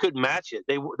 They couldn't match it.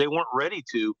 They weren't ready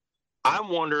to. I'm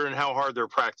wondering how hard their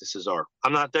practices are.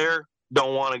 I'm not there.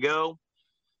 Don't want to go.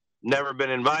 Never been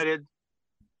invited.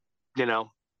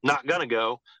 Not going to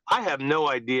go. I have no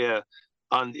idea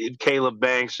on Caleb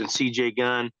Banks and CJ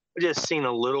Gunn. I've just seen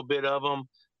a little bit of them.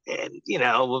 And,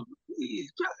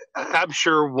 I'm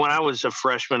sure when I was a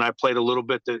freshman, I played a little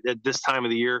bit at this time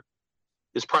of the year.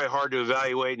 It's probably hard to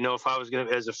evaluate, know if I was going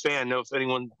to, as a fan,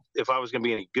 if I was going to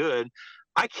be any good.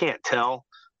 I can't tell.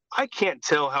 I can't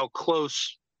tell how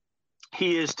close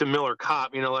he is to Miller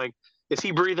Kopp. Is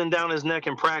he breathing down his neck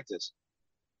in practice?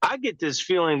 I get this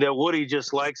feeling that Woody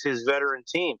just likes his veteran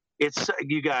team. It's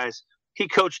you guys. He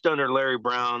coached under Larry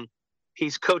Brown.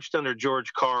 He's coached under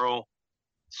George Karl.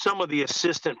 Some of the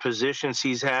assistant positions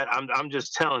he's had, I'm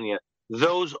just telling you,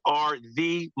 those are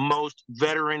the most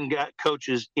veteran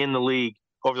coaches in the league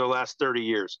over the last 30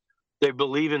 years. They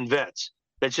believe in vets.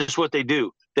 That's just what they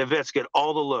do. The vets get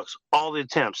all the looks, all the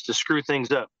attempts to screw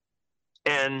things up.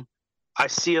 And I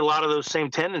see a lot of those same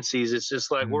tendencies. It's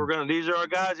just like, these are our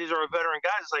guys. These are our veteran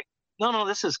guys. It's like, no,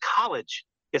 this is college.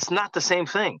 It's not the same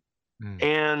thing.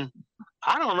 And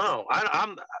I don't know.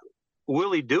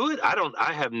 will he do it?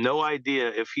 I have no idea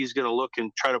if he's going to look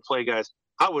and try to play guys.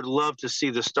 I would love to see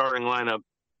the starting lineup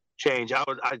change.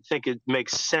 I think it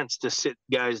makes sense to sit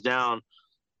guys down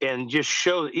and just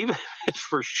show, even if it's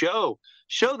for show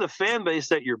the fan base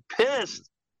that you're pissed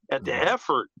at the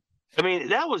effort. I mean,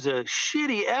 that was a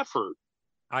shitty effort.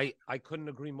 I couldn't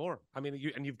agree more. I mean,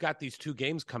 you've got these 2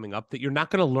 games coming up that you're not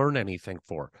going to learn anything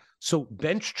for. So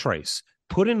bench Trace,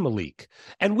 put in Malik.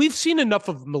 And we've seen enough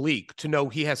of Malik to know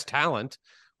he has talent.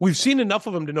 We've seen enough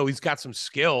of him to know he's got some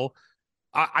skill.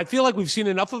 I feel like we've seen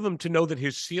enough of him to know that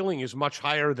his ceiling is much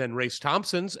higher than Race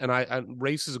Thompson's. And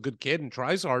Race is a good kid and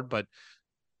tries hard. But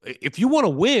if you want to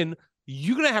win,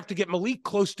 you're going to have to get Malik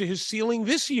close to his ceiling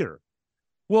this year.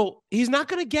 Well, he's not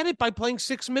going to get it by playing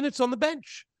 6 minutes on the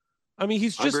bench. I mean,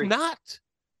 he's just not.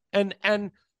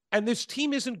 And this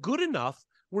team isn't good enough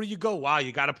where you go, wow,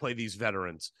 you got to play these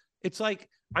veterans. It's like,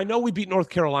 I know we beat North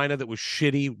Carolina that was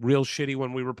shitty, real shitty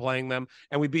when we were playing them.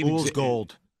 And we beat Fool's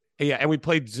gold. Yeah, and we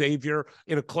played Xavier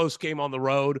in a close game on the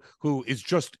road, who is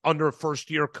just under a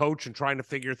first-year coach and trying to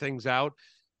figure things out.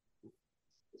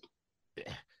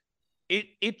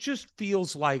 It just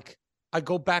feels like, I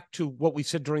go back to what we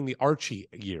said during the Archie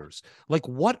years. Like,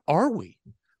 what are we?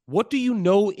 What do you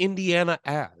know Indiana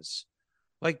as?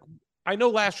 Like, I know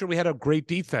last year we had a great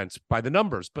defense by the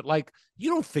numbers, but like, you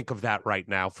don't think of that right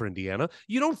now for Indiana.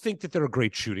 You don't think that they're a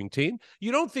great shooting team.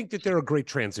 You don't think that they're a great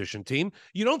transition team.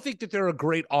 You don't think that they're a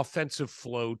great offensive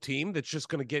flow team that's just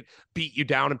going to beat you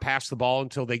down and pass the ball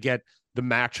until they get the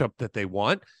matchup that they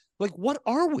want. Like, what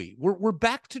are we? We're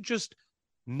back to just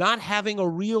not having a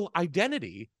real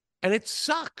identity, and it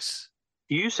sucks.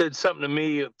 You said something to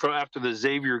me after the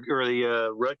Xavier or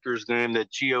the Rutgers game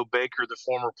that Geo Baker, the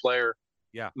former player,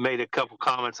 made a couple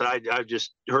comments that I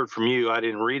just heard from you. I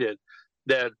didn't read it.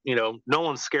 That, you know, no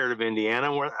one's scared of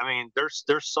Indiana. I mean,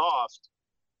 they're soft.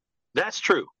 That's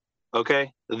true.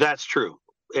 Okay, that's true.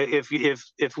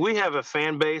 If we have a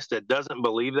fan base that doesn't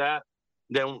believe that,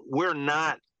 then we're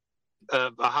not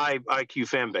a high IQ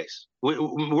fan base.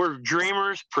 We're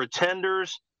dreamers,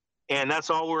 pretenders. And that's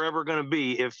all we're ever going to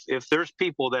be. If there's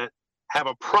people that have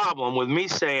a problem with me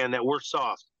saying that we're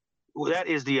soft, that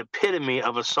is the epitome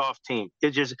of a soft team.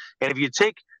 And if you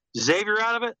take Xavier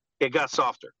out of it, it got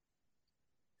softer.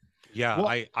 Yeah,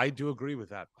 well, I do agree with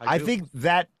that. I think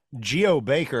that Geo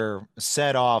Baker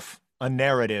set off a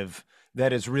narrative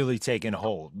that has really taken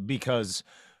hold, because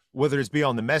whether it's be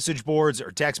on the message boards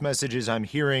or text messages I'm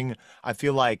hearing, I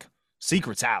feel like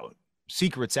secrets out,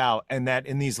 and that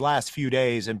in these last few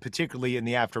days, and particularly in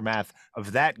the aftermath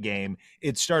of that game,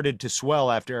 it started to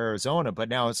swell after Arizona. But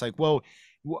now it's like, well,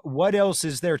 what else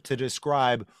is there to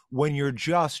describe when you're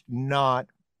just not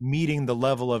meeting the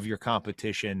level of your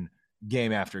competition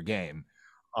game after game?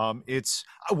 It's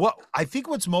what I think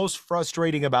what's most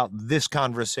frustrating about this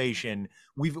conversation.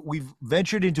 We've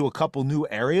ventured into a couple new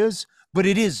areas, but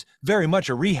it is very much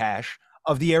a rehash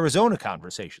of the Arizona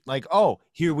conversation. Like, oh,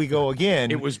 here we go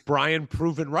again. It was Brian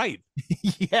proven right.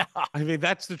 Yeah. I mean,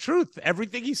 that's the truth.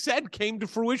 Everything he said came to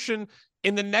fruition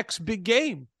in the next big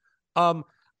game.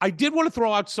 I did want to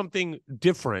throw out something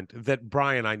different that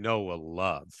Brian, I know, will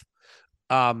love.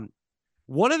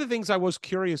 One of the things I was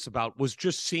curious about was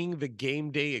just seeing the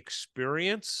game day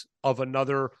experience of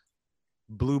another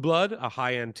blue blood, a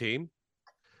high-end team.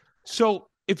 So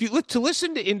if you look to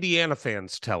listen to Indiana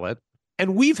fans tell it,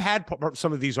 and we've had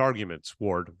some of these arguments,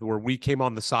 Ward, where we came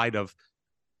on the side of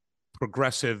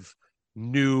progressive,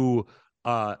 new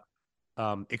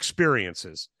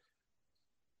experiences.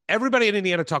 Everybody in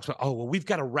Indiana talks about, oh, well, we've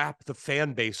got to wrap the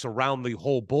fan base around the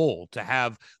whole bowl to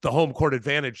have the home court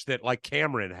advantage that, like,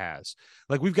 Cameron has.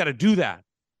 Like, we've got to do that.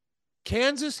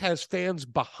 Kansas has fans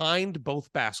behind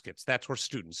both baskets. That's where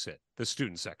students sit, the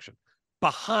student section.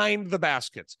 Behind the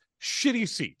baskets. Shitty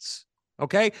seats,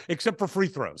 okay? Except for free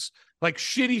throws. Like,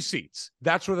 shitty seats.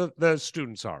 That's where the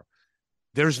students are.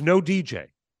 There's no DJ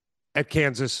at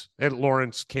Kansas, at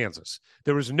Lawrence, Kansas.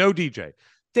 There was no DJ.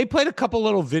 They played a couple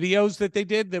little videos that they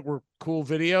did that were cool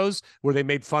videos where they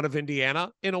made fun of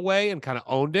Indiana in a way and kind of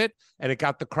owned it, and it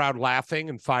got the crowd laughing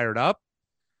and fired up.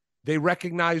 They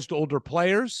recognized older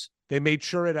players. They made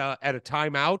sure at a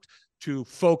timeout to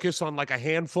focus on like a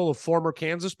handful of former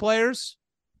Kansas players.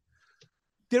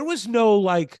 There was no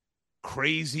like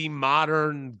crazy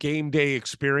modern game day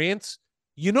experience.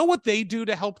 You know what they do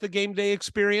to help the game day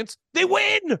experience? They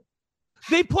win.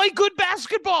 They play good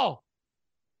basketball.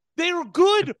 They're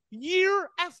good year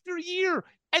after year,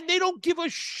 and they don't give a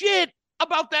shit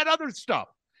about that other stuff.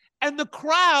 And the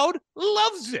crowd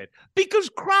loves it because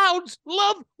crowds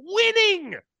love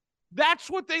winning. That's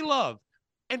what they love.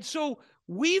 And so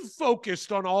we've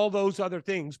focused on all those other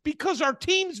things because our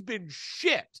team's been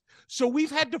shit. So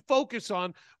we've had to focus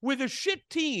on, with a shit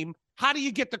team, how do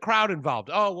you get the crowd involved?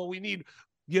 Oh, well, we need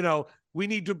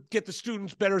to get the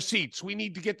students better seats. We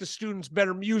need to get the students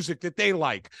better music that they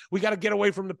like. We got to get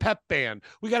away from the pep band.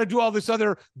 We got to do all this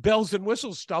other bells and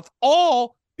whistles stuff,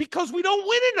 all because we don't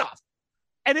win enough.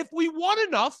 And if we won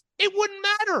enough, it wouldn't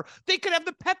matter. They could have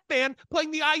the pep band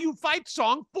playing the IU fight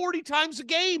song 40 times a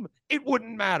game. It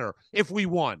wouldn't matter if we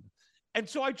won. And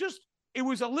so it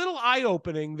was a little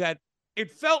eye-opening that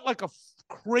it felt like a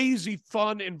crazy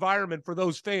fun environment for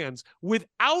those fans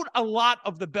without a lot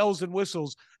of the bells and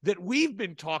whistles that we've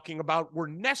been talking about were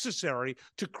necessary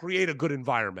to create a good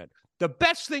environment. The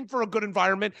best thing for a good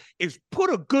environment is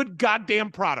put a good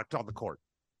goddamn product on the court.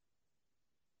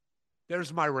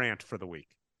 There's my rant for the week.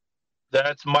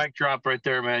 That's mic drop right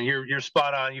there, man. You're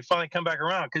spot on. You finally come back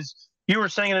around because you were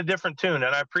singing a different tune,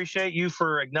 and I appreciate you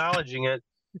for acknowledging it.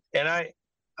 And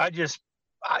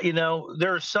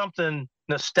there's something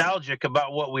nostalgic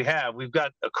about what we have. We've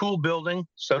got a cool building,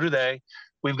 so do they.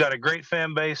 We've got a great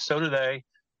fan base, so do they.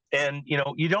 And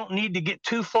you don't need to get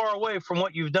too far away from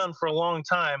what you've done for a long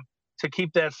time to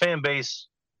keep that fan base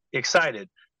excited.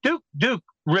 Duke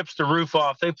rips the roof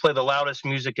off. They play the loudest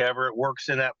music ever. It works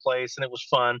in that place, and it was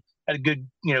fun. Had a good,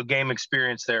 game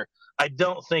experience there. I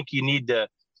don't think you need to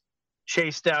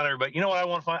chase down everybody. You know what I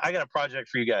want to find? I got a project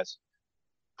for you guys.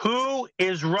 Who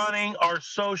is running our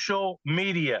social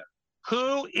media?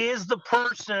 Who is the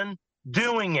person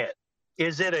doing it?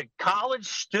 Is it a college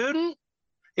student?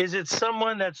 Is it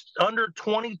someone that's under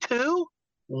 22?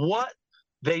 What?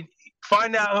 They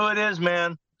find out who it is,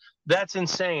 man. That's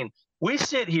insane. We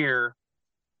sit here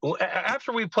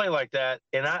after we play like that,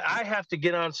 and I have to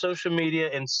get on social media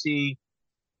and see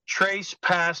Trace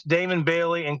pass Damon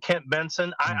Bailey and Kent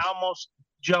Benson. I almost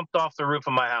jumped off the roof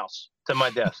of my house to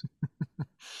my desk.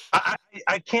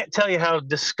 I can't tell you how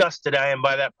disgusted I am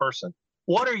by that person.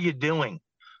 What are you doing?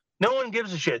 No one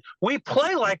gives a shit. We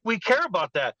play like we care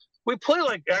about that. We play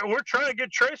like we're trying to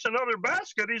get Trace another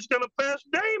basket. He's going to pass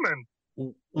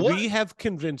Damon. We have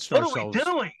convinced ourselves. What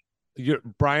are we doing?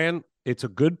 Brian, it's a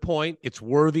good point. It's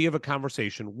worthy of a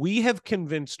conversation. We have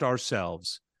convinced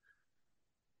ourselves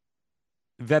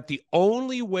that the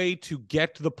only way to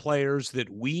get the players that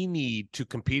we need to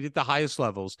compete at the highest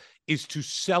levels is to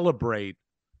celebrate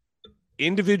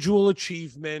individual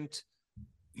achievement,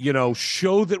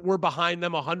 show that we're behind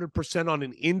them 100% on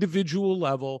an individual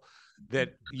level,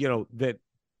 that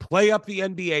play up the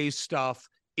NBA stuff,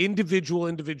 individual,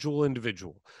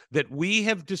 that we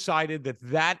have decided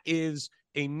that is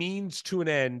a means to an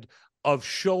end of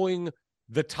showing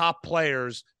the top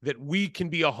players that we can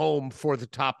be a home for the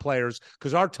top players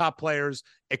because our top players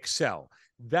excel.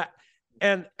 That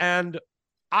and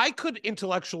I could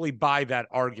intellectually buy that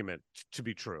argument to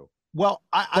be true. Well,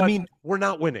 I mean, we're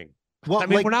not winning. Well,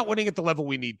 we're not winning at the level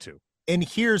we need to. And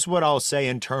here's what I'll say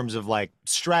in terms of like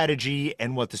strategy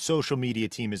and what the social media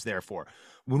team is there for.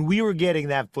 When we were getting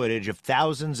that footage of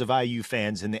thousands of IU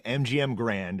fans in the MGM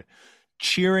Grand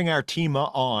cheering our team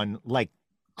on like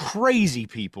crazy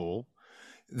people,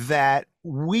 that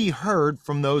we heard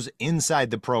from those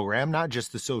inside the program, not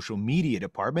just the social media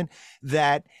department,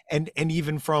 that and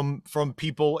even from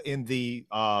people in the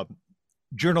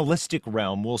journalistic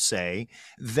realm, will say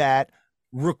that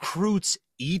recruits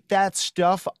eat that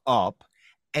stuff up,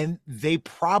 and they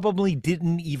probably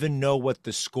didn't even know what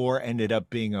the score ended up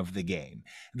being of the game.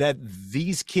 That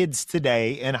these kids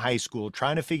today in high school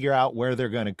trying to figure out where they're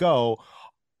going to go,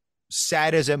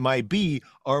 sad as it might be,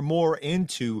 are more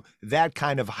into that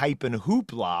kind of hype and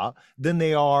hoopla than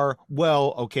they are,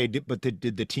 well, okay, but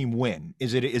did the team win?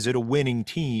 Is it a winning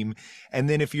team? And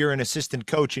then if you're an assistant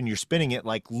coach and you're spinning it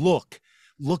like, look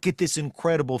at this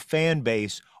incredible fan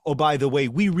base. Oh, by the way,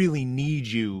 we really need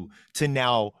you to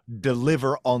now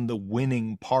deliver on the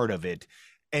winning part of it.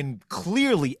 And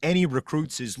clearly any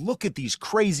recruit says, look at these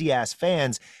crazy ass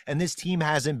fans. And this team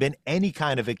hasn't been any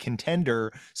kind of a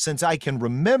contender since I can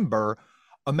remember.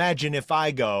 Imagine if I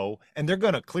go, and they're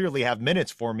going to clearly have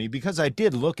minutes for me because I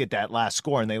did look at that last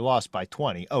score and they lost by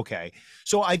 20. Okay.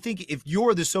 So I think if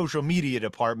you're the social media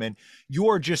department,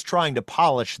 you're just trying to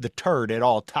polish the turd at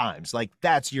all times. Like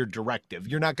that's your directive.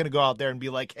 You're not going to go out there and be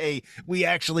like, hey,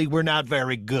 we're not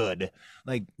very good.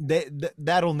 Like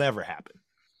that'll never happen.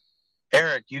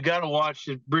 Eric, you got to watch.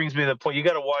 It brings me to the point. You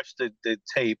got to watch the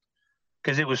tape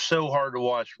because it was so hard to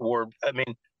watch. I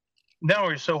mean, now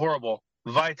we're so horrible.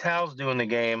 Vital's doing the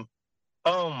game.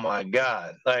 Oh my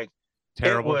God! Like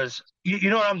terrible. It was. You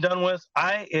know what I'm done with?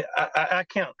 I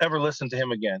can't ever listen to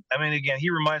him again. I mean, again, he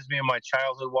reminds me of my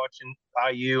childhood watching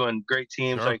IU and great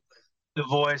teams like The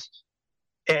Voice.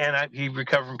 and he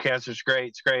recovered from cancer. It's great.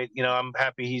 It's great. You know, I'm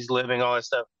happy he's living, all that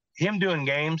stuff. Him doing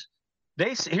games.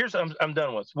 Here's I'm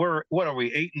done with. What are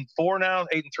we, 8-4 now?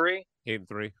 8-3?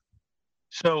 8-3.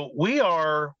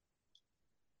 So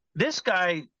this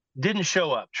guy didn't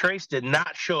show up. Trace did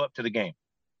not show up to the game.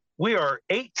 We are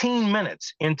 18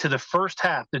 minutes into the first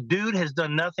half. The dude has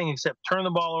done nothing except turn the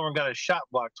ball over and got a shot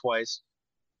blocked twice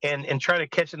and try to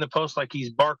catch in the post like he's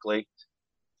Barkley.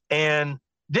 And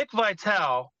Dick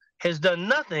Vitale has done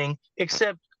nothing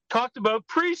except talked about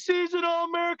preseason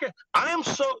All-American.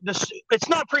 It's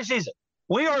not preseason.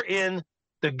 We are in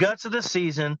the guts of the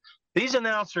season. These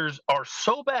announcers are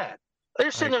so bad.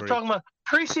 They're sitting there talking about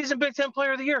preseason Big Ten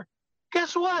Player of the Year.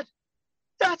 Guess what?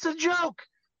 That's a joke.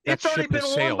 It's already been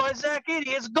won by Zach Edey.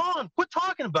 It's gone. Quit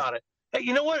talking about it. Hey,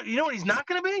 you know what? You know what he's not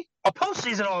going to be? A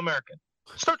postseason All-American.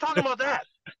 Start talking about that.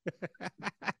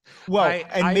 Well,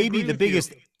 I maybe the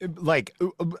biggest, like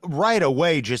right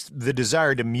away, just the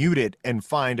desire to mute it and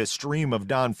find a stream of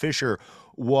Don Fisher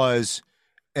was,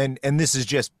 and this is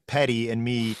just petty and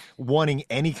me wanting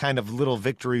any kind of little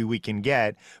victory we can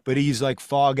get, but he's like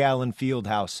Fog Allen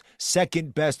Fieldhouse,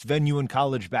 second best venue in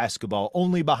college basketball,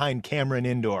 only behind Cameron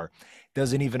Indoor.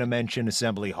 Doesn't even mention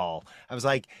Assembly Hall. I was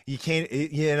like, you can't,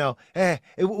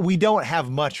 we don't have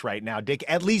much right now, Dick.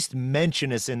 At least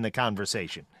mention us in the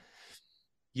conversation.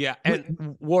 Yeah,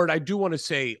 and Ward, I do want to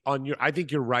say I think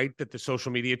you're right that the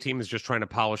social media team is just trying to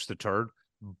polish the turd,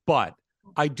 but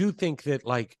I do think that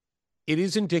like it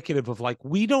is indicative of like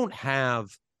we don't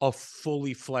have a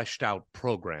fully fleshed out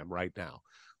program right now.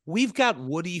 We've got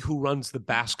Woody who runs the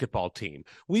basketball team.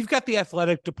 We've got the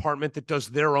athletic department that does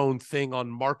their own thing on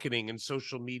marketing and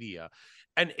social media.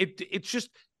 And it's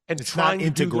trying to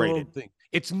do their own thing.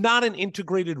 It's not an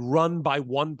integrated run by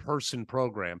one person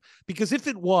program, because if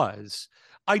it was,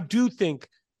 I do think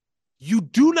you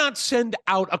do not send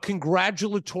out a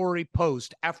congratulatory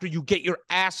post after you get your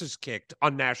asses kicked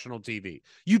on national TV.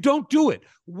 You don't do it.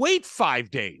 Wait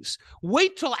 5 days.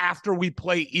 Wait till after we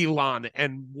play Elon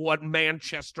and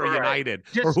Manchester United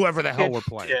or whoever the hell we're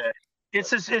playing. Yeah.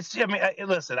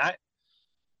 Listen,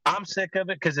 I'm sick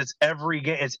of it because it's every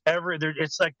game.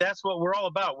 It's like that's what we're all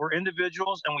about. We're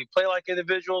individuals and we play like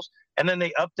individuals, and then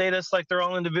they update us like they're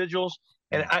all individuals.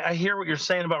 And I hear what you're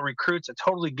saying about recruits. I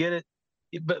totally get it.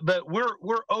 But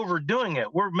we're overdoing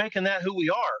it. We're making that who we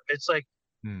are. It's like,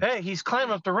 hey, he's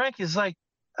climbing up the rank. He's like,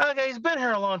 okay, he's been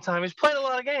here a long time. He's played a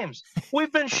lot of games.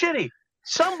 We've been shitty.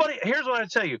 Here's what I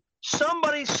tell you.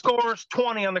 Somebody scores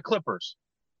 20 on the Clippers.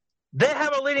 They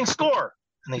have a leading scorer,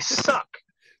 and they suck.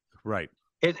 Right.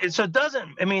 So it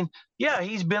doesn't. I mean, yeah,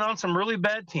 he's been on some really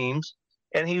bad teams,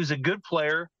 and he was a good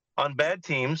player on bad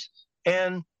teams.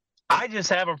 And I just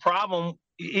have a problem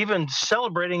even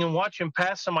celebrating and watching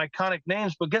past some iconic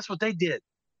names. But guess what they did?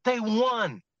 They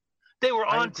won. They were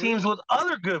on teams with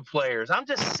other good players. I'm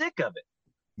just sick of it.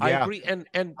 Yeah. I agree.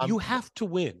 And you have to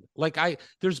win. Like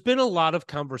there's been a lot of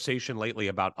conversation lately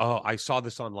about, I saw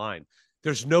this online.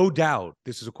 There's no doubt.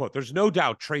 This is a quote. There's no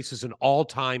doubt Trace is an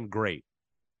all-time great.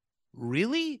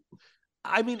 Really?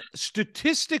 I mean,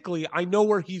 statistically, I know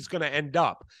where he's going to end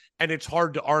up, and it's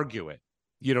hard to argue it,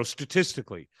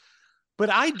 statistically. But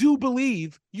I do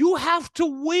believe you have to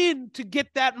win to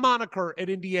get that moniker at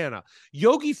Indiana.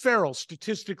 Yogi Ferrell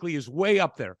statistically is way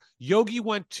up there. Yogi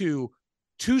went to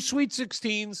 2 Sweet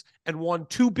 16s and won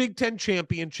 2 Big Ten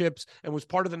championships and was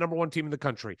part of the number 1 team in the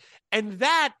country. And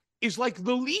that is like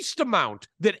the least amount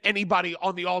that anybody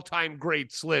on the all-time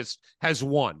greats list has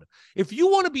won. If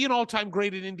you want to be an all-time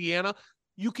great in Indiana,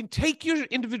 you can take your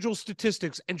individual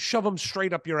statistics and shove them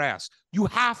straight up your ass. You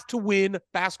have to win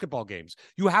basketball games.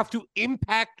 You have to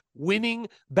impact winning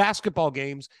basketball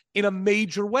games in a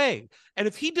major way. And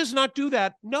if he does not do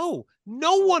that, no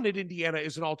one at Indiana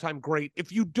is an all-time great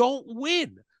if you don't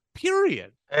win,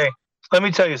 period. Hey, let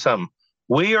me tell you something.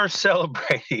 We are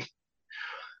celebrating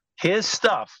his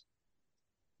stuff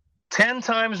 10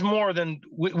 times more than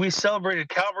we celebrated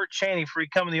Calvert Chaney for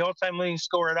becoming the all-time leading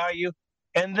scorer at IU,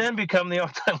 and then become the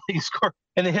all-time leading scorer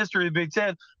in the history of the Big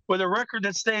Ten with a record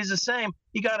that stays the same.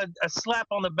 He got a slap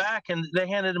on the back, and they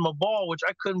handed him a ball, which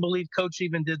I couldn't believe Coach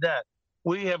even did that.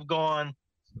 We have gone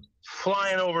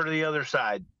flying over to the other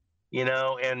side,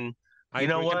 and you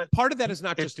know what? And part of that is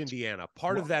not just Indiana.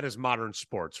 Part of that is modern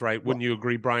sports, right? Wouldn't you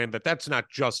agree, Brian, that that's not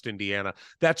just Indiana?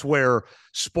 That's where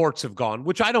sports have gone,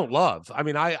 which I don't love. I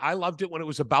mean, I loved it when it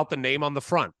was about the name on the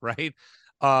front, right?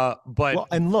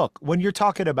 And look, when you're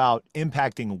talking about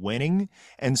impacting winning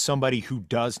and somebody who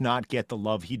does not get the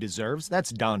love he deserves, that's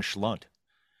Don Schlunt.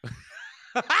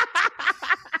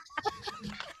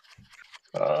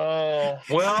 Oh,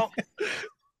 well,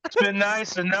 it's been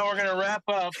nice, and now we're going to wrap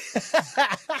up.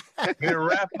 Gonna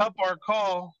wrap up our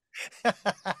call.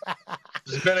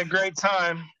 It's been a great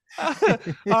time. All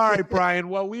right, Brian.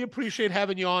 Well, we appreciate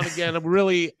having you on again.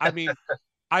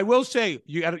 I will say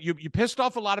you pissed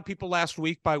off a lot of people last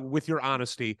week with your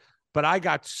honesty, but I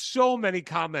got so many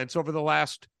comments over the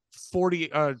last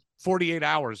 48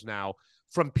 hours now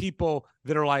from people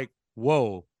that are like,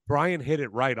 whoa, Brian hit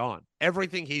it right on.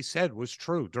 Everything he said was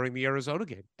true during the Arizona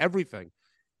game. Everything.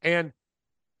 And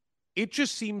it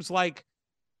just seems like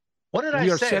what did I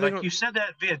say? Like you said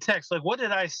that via text. Like, what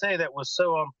did I say that was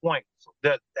so on point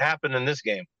that happened in this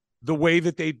game? The way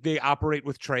that they operate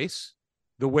with Trace,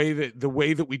 the way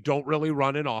that we don't really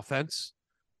run an offense,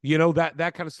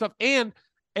 that kind of stuff. And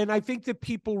I think that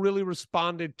people really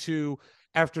responded to,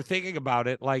 after thinking about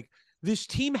it, like, this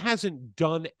team hasn't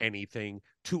done anything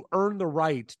to earn the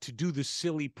right to do the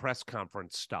silly press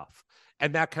conference stuff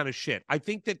and that kind of shit. I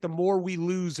think that the more we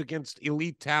lose against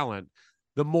elite talent,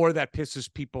 the more that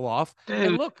pisses people off. Dude.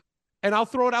 And look, and I'll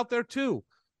throw it out there too.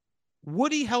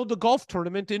 Woody held a golf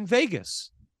tournament in Vegas,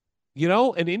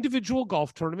 an individual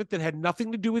golf tournament that had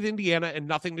nothing to do with Indiana and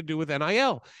nothing to do with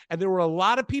NIL. And there were a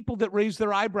lot of people that raised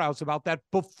their eyebrows about that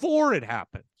before it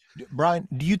happened. Brian,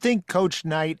 do you think Coach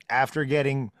Knight, after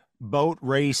getting boat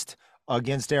raced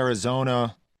against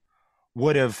Arizona,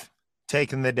 would have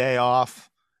taken the day off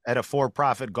at a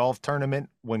for-profit golf tournament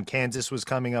when Kansas was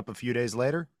coming up a few days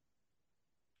later?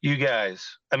 You guys,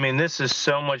 this is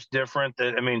so much different.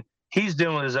 He's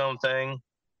doing his own thing.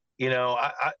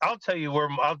 I'll tell you where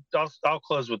I'll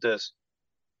close with this.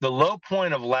 The low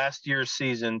point of last year's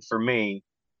season for me,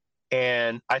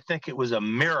 and I think it was a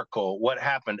miracle what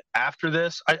happened after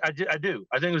this. I do.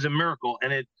 I think it was a miracle,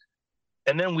 and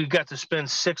then we got to spend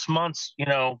 6 months,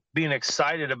 being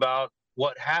excited about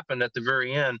what happened at the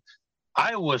very end.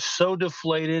 I was so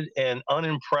deflated and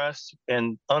unimpressed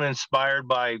and uninspired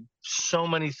by so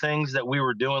many things that we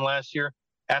were doing last year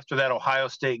after that Ohio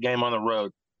State game on the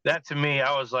road. That, to me,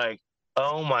 I was like,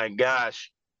 oh my gosh,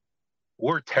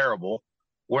 we're terrible.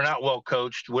 We're not well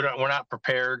coached. We're not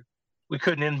prepared. We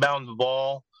couldn't inbound the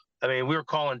ball. We were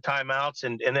calling timeouts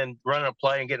and then running a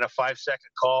play and getting a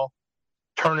 5-second call,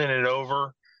 turning it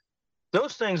over.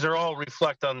 Those things are all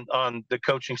reflect on the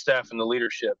coaching staff and the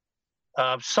leadership.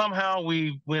 Somehow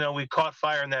we caught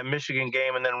fire in that Michigan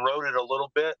game and then rode it a little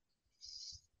bit.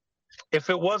 If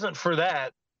it wasn't for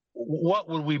that, what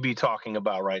would we be talking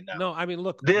about right now? No,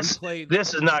 look, this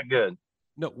is not good.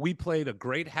 No, we played a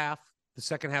great half, the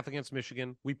second half against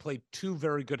Michigan. We played 2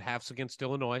 very good halves against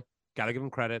Illinois. Got to give them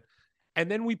credit.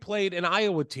 And then we played an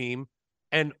Iowa team,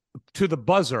 and to the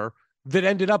buzzer, that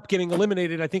ended up getting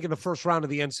eliminated, I think, in the first round of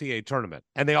the NCAA tournament.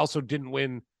 And they also didn't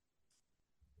win.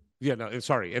 Yeah, no,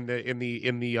 sorry. In the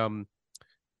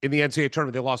NCAA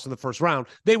tournament, they lost in the first round.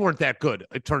 They weren't that good,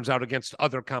 it turns out, against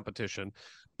other competition.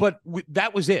 But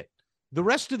that was it. The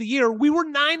rest of the year, we were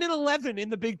 9-11 in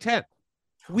the Big Ten.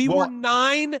 We were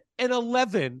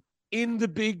 9-11 in the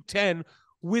Big Ten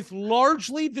with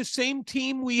largely the same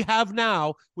team we have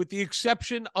now, with the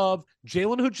exception of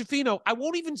Jalen Hood-Schifino. I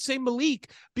won't even say Malik,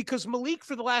 because Malik,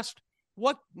 for the last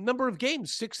what number of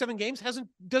games, 6-7 games,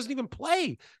 doesn't even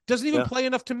play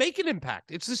enough to make an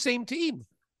impact. It's the same team.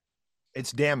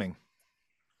 It's damning.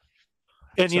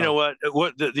 And you know what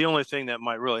the only thing that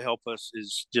might really help us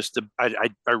is just I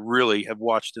really have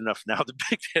watched enough now. The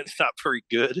Big Ten's not very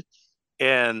good,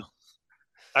 and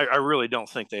I really don't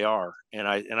think they are. And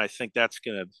I think that's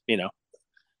gonna,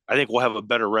 I think we'll have a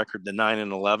better record than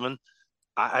 9-11.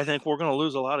 I think we're gonna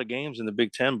lose a lot of games in the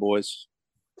Big Ten, boys.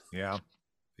 Yeah.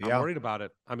 I'm worried about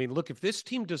it. Look, if this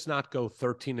team does not go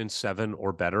 13-7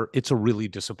 or better, it's a really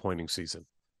disappointing season.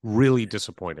 Really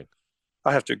disappointing.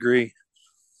 I have to agree.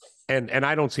 And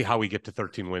I don't see how we get to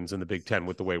 13 wins in the Big Ten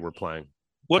with the way we're playing.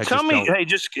 Well, tell me, hey,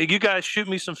 just you guys shoot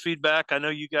me some feedback. I know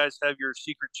you guys have your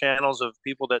secret channels of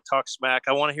people that talk smack.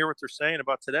 I want to hear what they're saying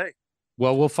about today.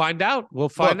 Well, we'll find out.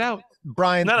 Out.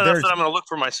 Brian, not enough that I'm going to look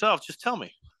for myself. Just tell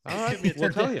me. All right, we'll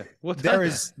tell you.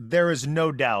 There is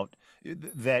no doubt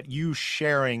that you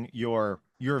sharing your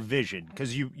vision,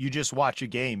 because you just watch a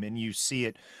game and you see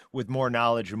it with more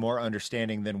knowledge and more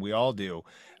understanding than we all do.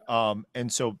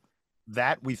 And so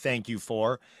that we thank you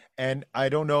for. And I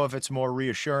don't know if it's more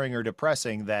reassuring or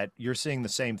depressing that you're seeing the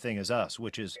same thing as us,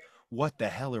 which is, what the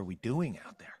hell are we doing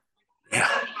out there?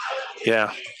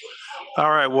 Yeah.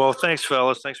 All right. Well, thanks,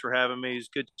 fellas. Thanks for having me. It's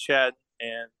good to chat,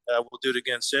 and we'll do it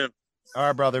again soon. All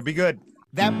right, brother. Be good.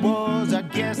 That was our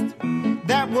guest.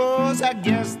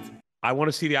 I want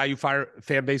to see the IU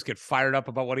fan base get fired up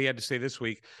about what he had to say this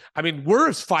week. We're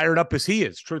as fired up as he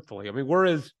is, truthfully.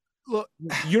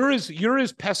 You're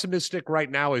as pessimistic right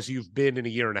now as you've been in a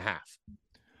year and a half.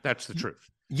 That's the truth.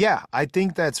 Yeah, I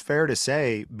think that's fair to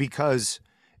say because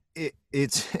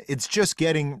it's just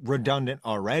getting redundant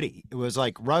already. It was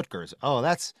like Rutgers. Oh,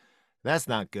 that's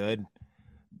not good.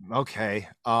 Okay.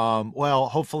 Well,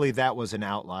 hopefully that was an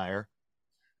outlier.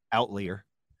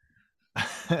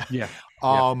 Yeah.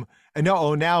 And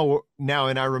no, now,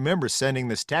 and I remember sending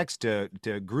this text to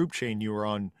group chain you were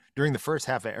on during the first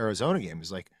half of Arizona game.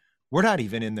 It's like, we're not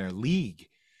even in their league.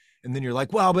 And then you're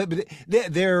like, well, but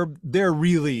they're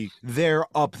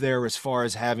up there as far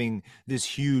as having this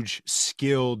huge,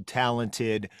 skilled,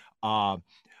 talented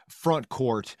front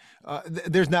court.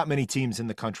 There's not many teams in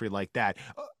the country like that.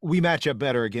 We match up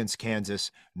better against Kansas.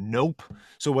 Nope.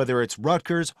 So whether it's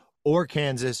Rutgers or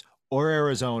Kansas or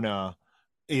Arizona,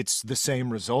 it's the same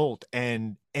result.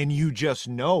 And you just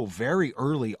know very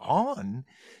early on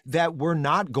that we're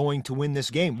not going to win this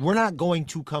game. We're not going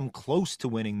to come close to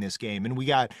winning this game. And we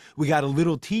got a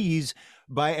little tease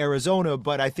by Arizona,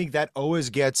 but I think that always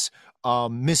gets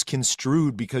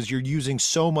misconstrued because you're using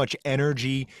so much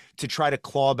energy to try to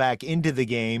claw back into the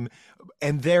game,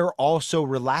 and they're also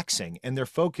relaxing and their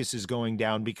focus is going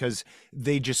down because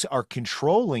they just are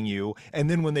controlling you. And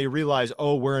then when they realize,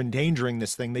 oh, we're endangering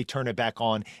this thing, they turn it back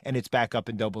on and it's back up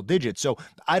in double digits. So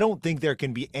I don't think there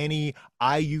can be any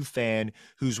IU fan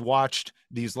who's watched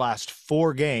these last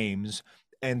 4 games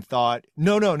and thought,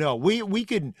 no, we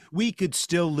could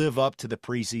still live up to the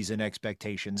preseason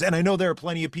expectations. And I know there are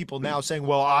plenty of people now saying,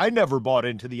 well, I never bought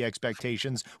into the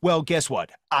expectations. Well, guess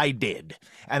what? I did.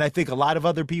 And I think a lot of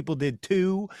other people did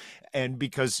too. And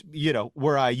because,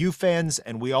 we're IU fans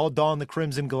and we all don the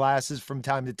crimson glasses from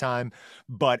time to time.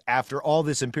 But after all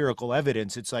this empirical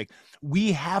evidence, it's like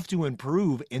we have to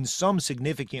improve in some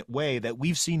significant way that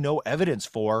we've seen no evidence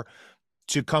for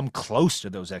to come close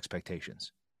to those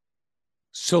expectations.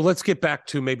 So let's get back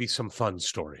to maybe some fun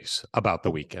stories about the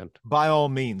weekend. By all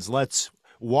means, let's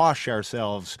wash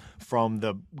ourselves from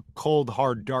the cold,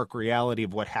 hard, dark reality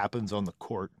of what happens on the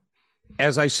court.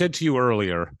 As I said to you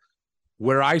earlier,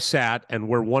 where I sat and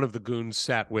where one of the goons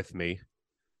sat with me,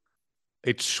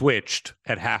 it switched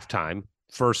at halftime.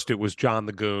 First, it was John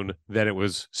the Goon. Then it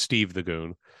was Steve the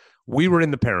Goon. We were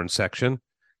in the parent section.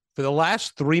 For the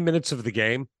last 3 minutes of the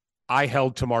game, I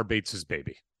held Tamar Bates's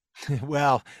baby.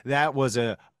 Well, that was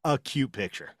a cute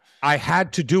picture. I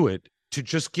had to do it to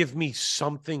just give me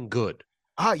something good.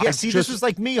 This was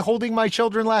like me holding my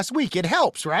children last week. It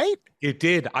helps, right? It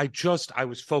did. I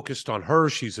was focused on her.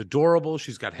 She's adorable.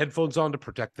 She's got headphones on to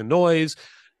protect the noise.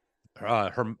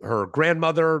 Her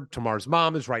grandmother, Tamar's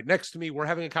mom, is right next to me. We're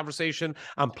having a conversation.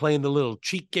 I'm playing the little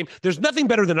cheek game. There's nothing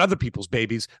better than other people's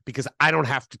babies because I don't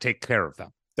have to take care of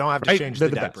them. Don't have to change the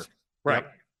diaper. Best. Right.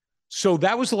 Yep. So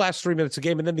that was the last 3 minutes of the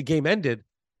game, and then the game ended,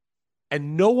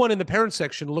 and no one in the parent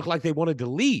section looked like they wanted to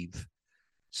leave.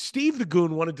 Steve the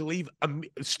Goon wanted to leave.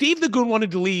 Steve the Goon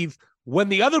wanted to leave when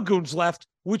the other goons left,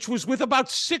 which was with about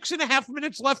 6.5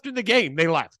 minutes left in the game. They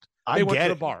left. They went to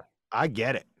the bar. I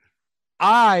get it.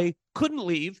 I couldn't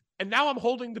leave, and now I'm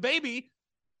holding the baby,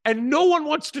 and no one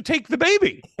wants to take the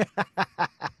baby.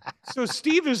 So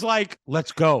Steve is like,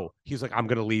 let's go. He's like, I'm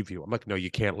going to leave you. I'm like, no,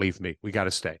 you can't leave me. We got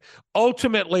to stay.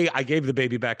 Ultimately, I gave the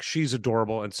baby back. She's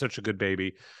adorable and such a good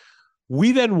baby.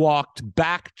 We then walked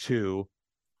back to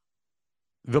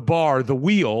the bar, the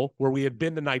Wheel, where we had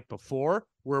been the night before,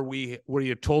 where we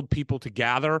had told people to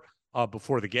gather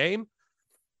before the game,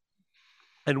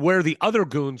 and where the other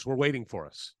goons were waiting for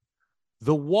us.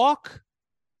 The walk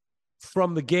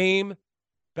from the game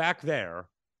back there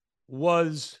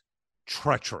was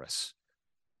treacherous.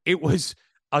 It was,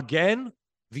 again,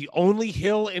 the only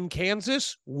hill in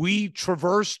Kansas we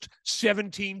traversed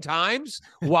 17 times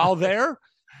while there.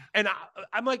 And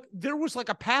I'm like, there was like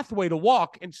a pathway to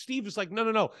walk. And Steve is like,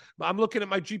 no. I'm looking at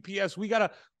my GPS.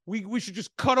 We should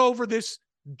just cut over this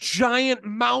giant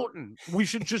mountain. We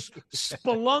should just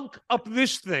spelunk up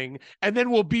this thing and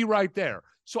then we'll be right there.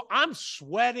 So I'm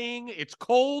sweating. It's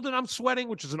cold and I'm sweating,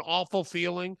 which is an awful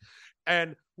feeling.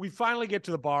 And we finally get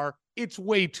to the bar. It's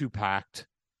way too packed.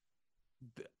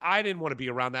 I didn't want to be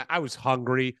around that. I was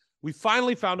hungry. We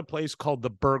finally found a place called the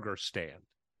Burger Stand.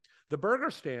 The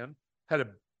Burger Stand had a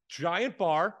giant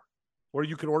bar where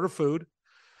you could order food,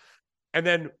 and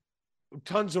then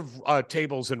tons of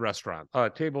tables in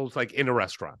tables like in a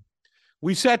restaurant.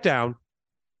 We sat down.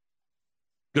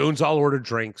 Goons all ordered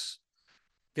drinks.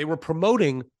 They were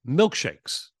promoting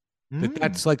milkshakes.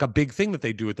 That's like a big thing that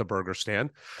they do at the Burger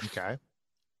Stand. Okay.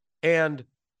 And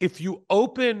if you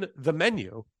open the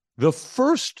menu, the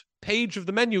first page of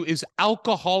the menu is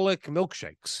alcoholic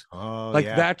milkshakes. Oh, like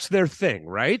that's their thing,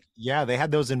 right? Yeah, they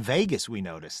had those in Vegas, we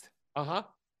noticed.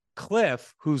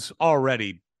 Cliff, who's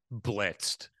already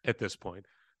blitzed at this point,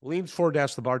 leans forward to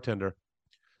ask the bartender,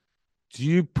 do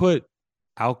you put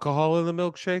alcohol in the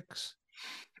milkshakes?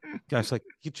 Guys, like,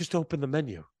 you just open the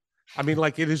menu. I mean,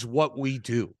 like, it is what we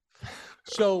do.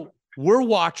 So we're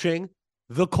watching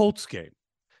the Colts game,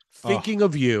 thinking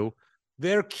of you.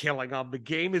 They're killing them. The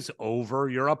game is over.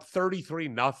 You're up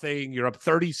 33-0. You're up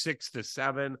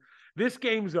 36-7. This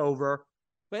game's over.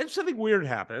 Then something weird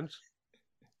happens.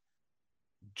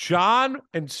 John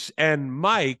and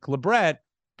Mike LeBret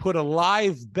put a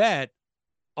live bet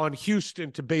on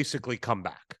Houston to basically come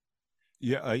back.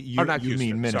 Yeah, you Houston,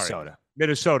 mean Minnesota. Sorry.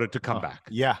 Minnesota to come back.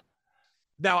 Yeah.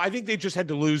 Now, I think they just had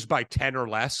to lose by 10 or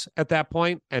less at that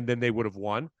point, and then they would have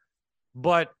won.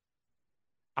 But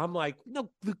I'm like,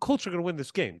 no, the Colts are going to win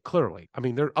this game, clearly. I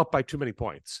mean, they're up by too many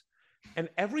points. And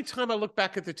every time I look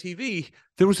back at the TV,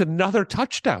 there was another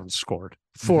touchdown scored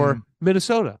for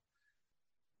Minnesota.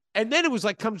 And then it was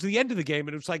like, comes to the end of the game,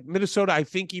 and it was like Minnesota, I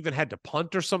think, even had to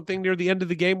punt or something near the end of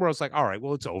the game where I was like, all right,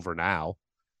 well, it's over now.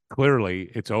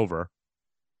 Clearly, it's over.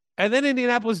 And then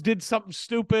Indianapolis did something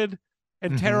stupid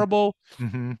and terrible,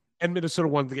 and Minnesota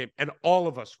won the game. And all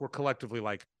of us were collectively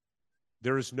like,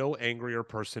 there is no angrier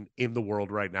person in the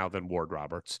world right now than Ward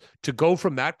Roberts. To go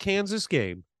from that Kansas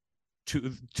game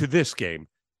to this game,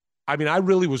 I mean, I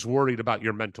really was worried about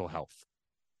your mental health.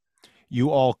 You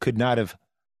all could not have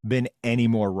been any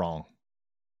more wrong.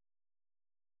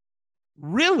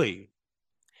 Really?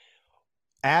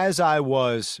 As I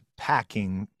was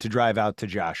packing to drive out to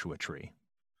Joshua Tree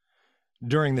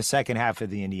during the second half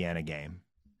of the Indiana game,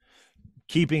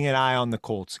 keeping an eye on the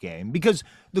Colts game, because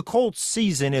the Colts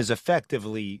season is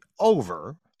effectively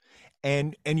over,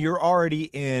 and you're already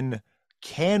in,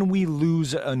 can we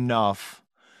lose enough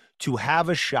to have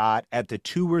a shot at the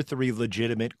 2 or 3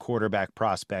 legitimate quarterback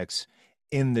prospects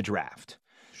in the draft?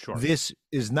 Sure. This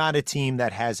is not a team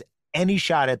that has any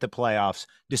shot at the playoffs,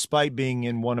 despite being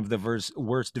in one of the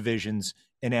worst divisions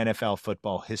in NFL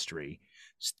football history.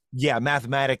 Yeah,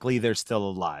 mathematically they're still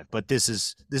alive, but this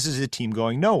is a team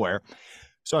going nowhere.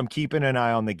 So I'm keeping an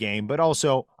eye on the game, but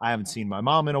also I haven't seen my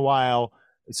mom in a while.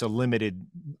 It's a limited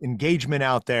engagement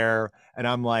out there, and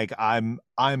I'm like, I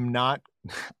am not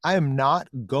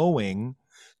going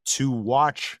to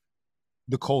watch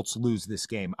the Colts lose this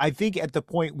game. I think at the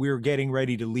point we were getting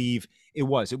ready to leave, it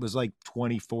was like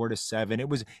 24-7.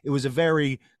 It was a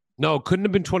very No, it couldn't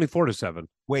have been 24-7.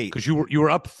 Wait, because you were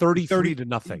up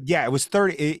 33-0. Yeah, it was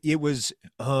 30. It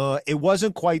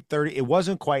wasn't quite 30. It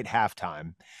wasn't quite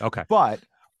halftime. Okay, but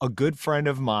a good friend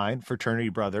of mine, fraternity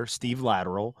brother Steve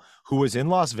Lateral, who was in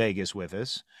Las Vegas with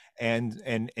us, and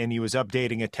he was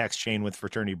updating a text chain with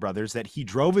fraternity brothers that he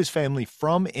drove his family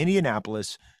from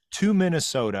Indianapolis to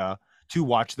Minnesota to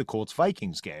watch the Colts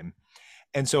Vikings game.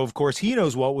 And so, of course, he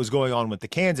knows what was going on with the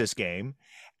Kansas game.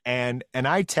 And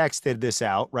I texted this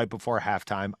out right before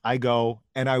halftime. I go,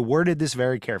 and I worded this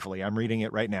very carefully. I'm reading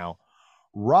it right now.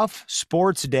 Rough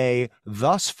sports day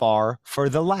thus far for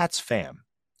the Lats fam.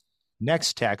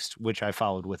 Next text, which I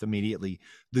followed with immediately.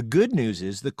 The good news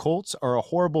is the Colts are a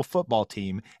horrible football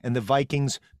team, and the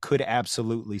Vikings could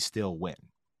absolutely still win.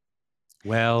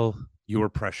 Well, you were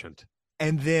prescient.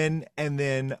 And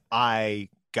then I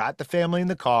got the family in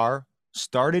the car,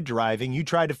 started driving. You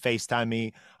tried to FaceTime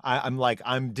me. I'm like,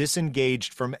 I'm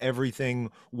disengaged from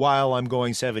everything while I'm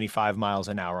going 75 miles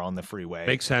an hour on the freeway.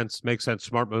 Makes sense.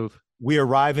 Smart move. We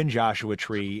arrive in Joshua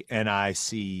Tree, and I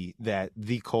see that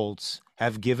the Colts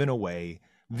have given away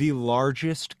the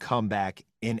largest comeback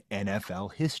in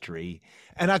NFL history.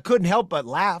 And I couldn't help but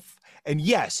laugh. And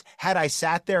yes, had I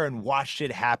sat there and watched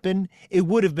it happen, it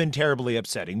would have been terribly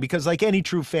upsetting, because like any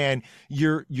true fan,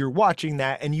 you're watching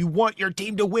that and you want your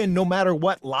team to win no matter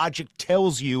what logic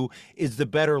tells you is the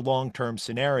better long-term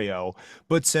scenario.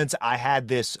 But since I had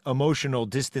this emotional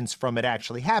distance from it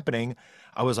actually happening,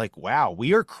 I was like, wow,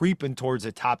 we are creeping towards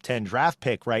a top 10 draft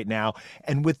pick right now.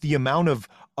 And with the amount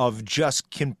of just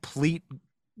complete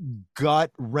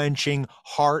gut-wrenching,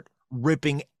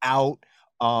 heart-ripping out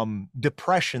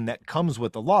depression that comes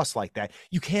with a loss like that,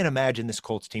 you can't imagine this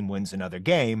Colts team wins another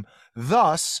game.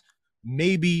 Thus,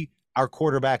 maybe our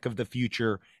quarterback of the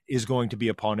future is going to be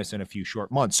upon us in a few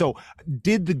short months. So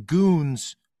did the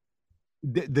Goons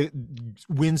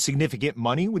win significant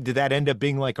money? Did that end up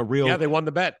being like a real... Yeah, they won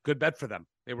the bet. Good bet for them.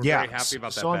 They were very happy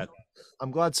about that bet. I'm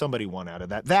glad somebody won out of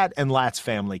that. That and Lat's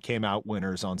family came out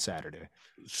winners on Saturday.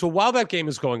 So while that game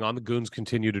is going on, the Goons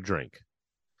continue to drink.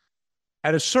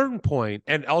 At a certain point,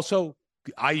 and also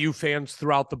IU fans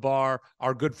throughout the bar,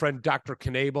 our good friend Dr.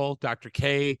 Knable, Dr.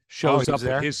 K, shows up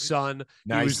with his son.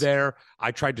 Nice. He was there.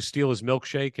 I tried to steal his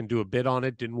milkshake and do a bit on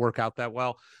it. Didn't work out that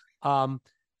well. And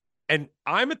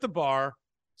I'm at the bar.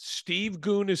 Steve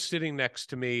Goon is sitting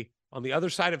next to me. On the other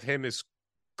side of him is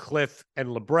Cliff and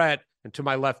LeBret. and to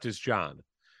my left is John.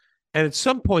 And at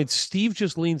some point, Steve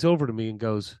just leans over to me and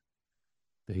goes,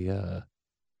 they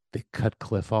cut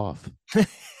Cliff off.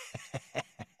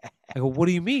 I go, what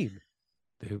do you mean?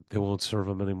 They won't serve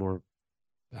him any more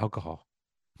alcohol.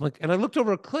 I'm like, and I looked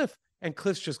over at Cliff, and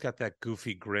Cliff's just got that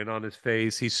goofy grin on his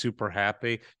face. He's super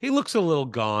happy. He looks a little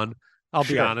gone. I'll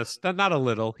be honest. Not a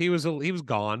little. He was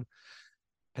gone.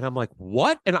 And I'm like,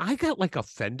 what? And I got like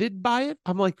offended by it.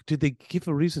 I'm like, did they give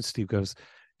a reason? Steve goes,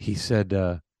 he said,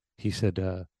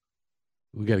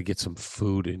 we got to get some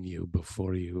food in you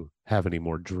before you have any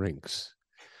more drinks.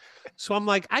 So I'm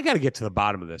like, I got to get to the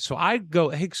bottom of this. So I go,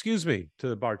 hey, excuse me, to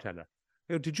the bartender.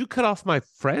 I go, did you cut off my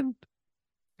friend?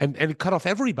 And it cut off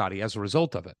everybody as a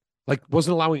result of it. Like,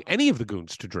 wasn't allowing any of the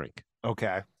goons to drink.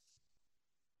 Okay.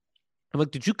 I'm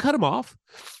like, did you cut him off?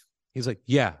 He's like,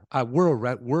 yeah,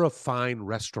 we're a fine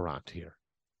restaurant here.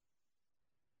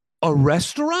 A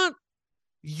restaurant?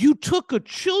 You took a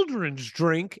children's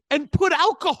drink and put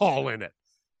alcohol in it.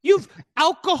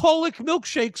 Alcoholic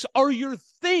milkshakes are your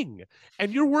thing.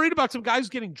 And you're worried about some guys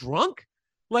getting drunk?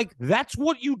 Like, that's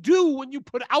what you do when you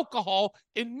put alcohol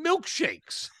in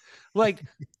milkshakes. Like,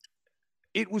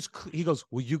 he goes,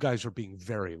 well, you guys are being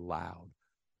very loud.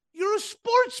 You're a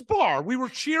sports bar. We were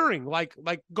cheering, like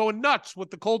going nuts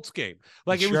with the Colts game.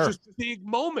 Like, it was just big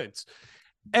moments.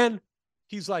 And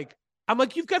he's like, I'm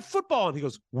like, you've got football. And he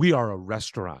goes, we are a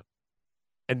restaurant.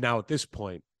 And now at this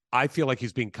point, I feel like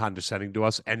he's being condescending to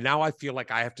us. And now I feel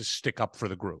like I have to stick up for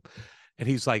the group. And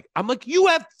he's like, I'm like, you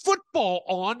have football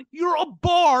on. You're a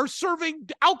bar serving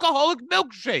alcoholic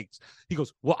milkshakes. He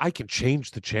goes, well, I can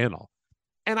change the channel.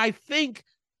 And I think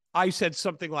I said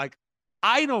something like,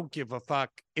 I don't give a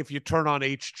fuck if you turn on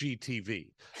HGTV.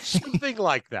 Something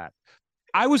like that.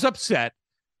 I was upset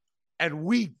and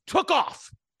we took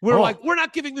off. We're like, we're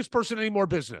not giving this person any more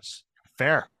business.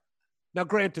 Fair. Now,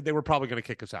 granted, they were probably going to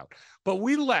kick us out, but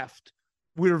we left.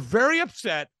 We were very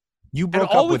upset. You broke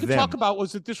and all up we with could them. talk about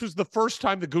was that this was the first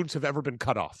time the goons have ever been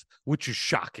cut off, which is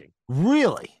shocking.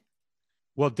 Really?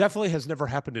 Well, definitely has never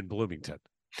happened in Bloomington.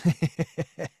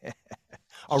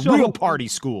 Real party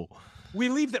school. We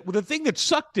leave that. The thing that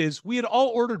sucked is we had all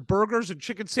ordered burgers and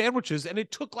chicken sandwiches, and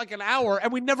it took like an hour,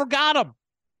 and we never got them.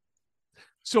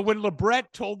 So when LeBret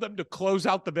told them to close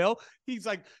out the bill, he's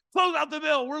like, close out the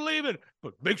bill. We're leaving.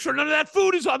 But make sure none of that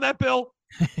food is on that bill.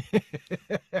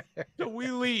 So we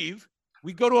leave.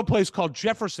 We go to a place called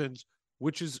Jefferson's,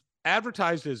 which is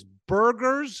advertised as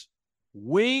burgers,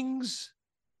 wings,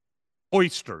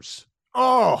 oysters.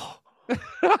 Oh. In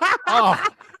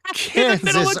the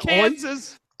middle of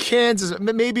Kansas. Kansas.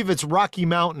 Maybe if it's Rocky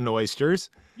Mountain oysters.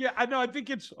 Yeah, I know. I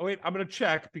think it's. Oh, wait, I'm going to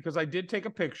check because I did take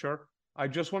a picture. I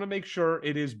just want to make sure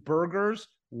it is burgers,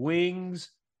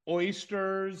 wings,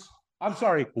 oysters. I'm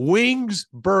sorry, wings,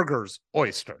 burgers,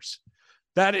 oysters.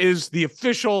 That is the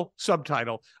official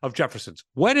subtitle of Jefferson's.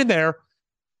 Went in there.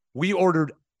 We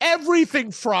ordered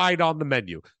everything fried on the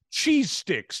menu. Cheese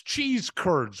sticks, cheese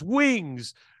curds,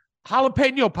 wings,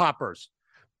 jalapeno poppers.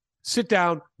 Sit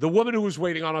down. The woman who was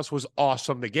waiting on us was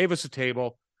awesome. They gave us a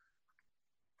table.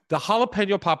 The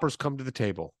jalapeno poppers come to the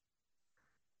table.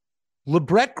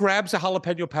 LeBret grabs a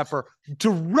jalapeno pepper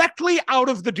directly out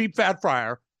of the deep fat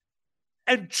fryer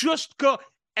and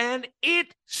and it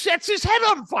sets his head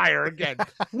on fire again.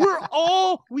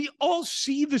 We all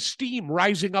see the steam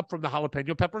rising up from the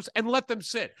jalapeno peppers and let them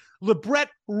sit. LeBret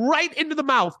right into the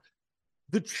mouth.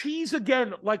 The cheese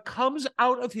again, like, comes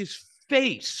out of his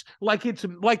face, like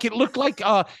it looked like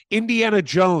Indiana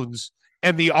Jones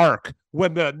and the Ark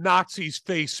when the Nazi's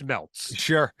face melts.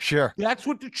 Sure. That's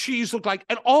what the cheese looked like.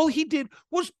 And all he did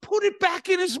was put it back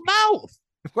in his mouth.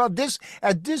 Well,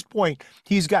 at this point,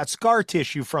 he's got scar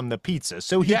tissue from the pizza,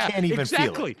 so he can't even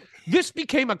feel it. This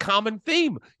became a common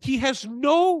theme. He has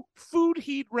no food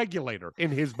heat regulator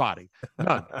in his body.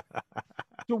 None.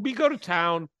 So we go to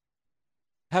town,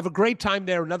 have a great time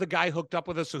there. Another guy hooked up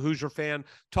with us, a Hoosier fan,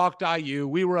 talked IU.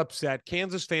 We were upset.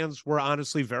 Kansas fans were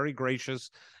honestly very gracious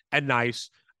and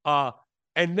nice.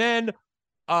 And then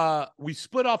we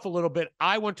split off a little bit.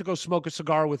 I went to go smoke a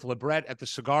cigar with LeBret at the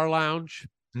cigar lounge.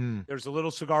 There's a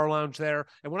little cigar lounge there.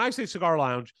 And when I say cigar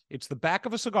lounge, it's the back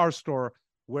of a cigar store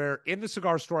where in the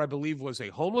cigar store, I believe, was a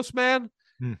homeless man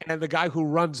and the guy who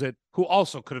runs it, who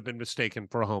also could have been mistaken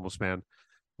for a homeless man.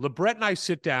 LeBret and I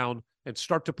sit down and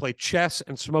start to play chess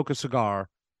and smoke a cigar.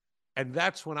 And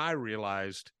that's when I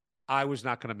realized I was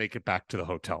not going to make it back to the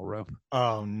hotel room.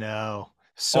 Oh, no.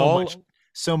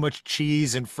 So much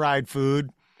cheese and fried food.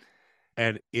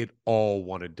 And it all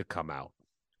wanted to come out.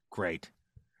 Great.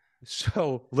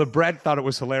 So LeBret thought it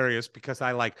was hilarious because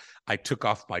I took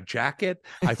off my jacket,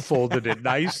 I folded it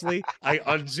nicely, I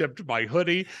unzipped my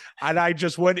hoodie, and I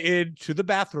just went into the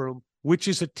bathroom, which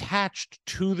is attached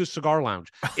to the cigar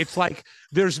lounge. It's like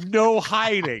there's no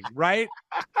hiding, right?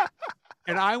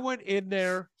 And I went in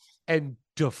there and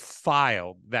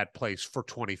defiled that place for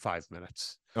 25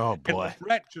 minutes. Oh, boy. And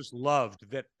Brett just loved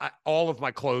that all of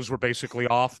my clothes were basically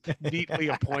off, neatly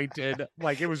appointed.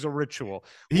 Like it was a ritual.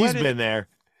 He's been there.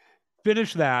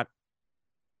 Finished that,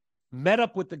 met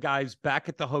up with the guys back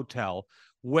at the hotel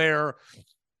where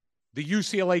the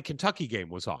UCLA Kentucky game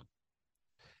was on.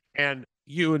 And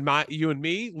you and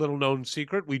me, little known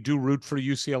secret, we do root for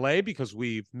UCLA because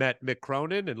we've met Mick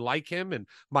Cronin and like him, and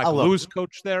Michael Lewis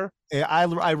coached there.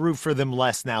 I root for them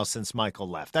less now since Michael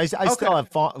left. I still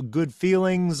have good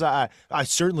feelings. I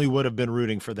certainly would have been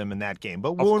rooting for them in that game.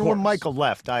 But when Michael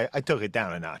left, I took it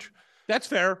down a notch. That's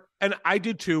fair. And I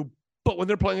did too. But when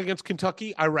they're playing against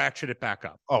Kentucky, I ratchet it back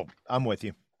up. Oh, I'm with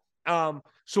you.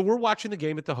 So we're watching the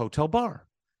game at the hotel bar,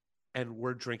 and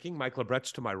we're drinking. Mike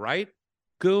LeBret's to my right.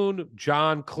 Goon,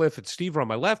 John, Cliff, and Steve are on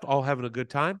my left, all having a good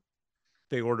time.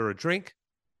 They order a drink.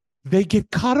 They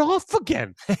get cut off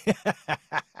again.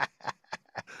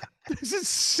 This is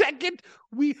second.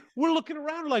 We're looking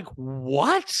around like,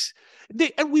 what?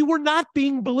 And we were not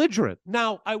being belligerent.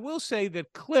 Now, I will say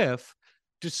that Cliff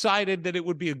decided that it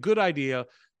would be a good idea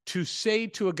to say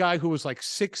to a guy who was like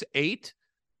 6'8",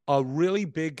 a really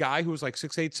big guy who was like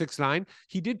 6'8", 6'9",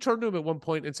 he did turn to him at one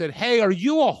point and said, "Hey, are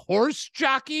you a horse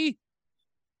jockey?"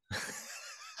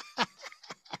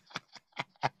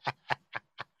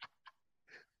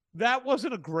 That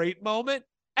wasn't a great moment,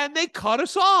 and they cut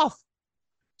us off.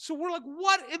 So we're like,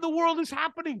 what in the world is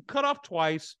happening? Cut off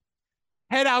twice.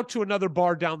 Head out to another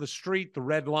bar down the street, the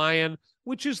Red Lion,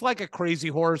 which is like a Crazy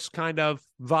Horse kind of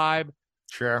vibe.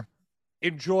 Sure.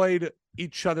 Enjoyed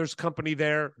each other's company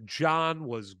there. John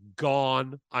was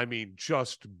gone. I mean,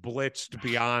 just blitzed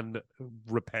beyond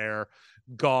repair.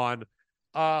 Gone.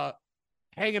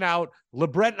 Hanging out.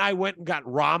 LeBret and I went and got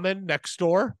ramen next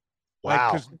door.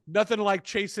 Wow. Because nothing like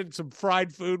chasing some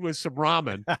fried food with some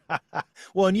ramen.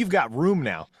 Well, and you've got room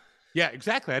now. Yeah,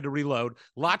 exactly. I had to reload.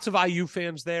 Lots of IU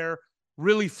fans there.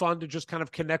 Really fun to just kind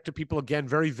of connect to people again.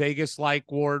 Very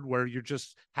Vegas-like, Ward, where you're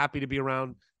just happy to be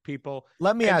around people.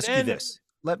 Let me ask you this.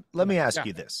 Let me ask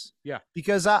you this. Yeah.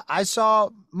 Because I saw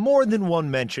more than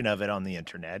one mention of it on the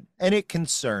internet, and it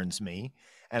concerns me.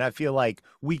 And I feel like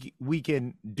we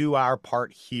can do our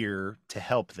part here to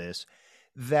help this.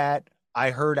 That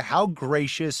I heard how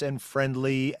gracious and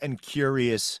friendly and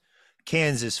curious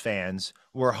Kansas fans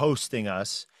were hosting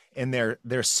us in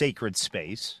their sacred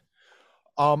space.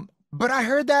 But I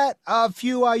heard that a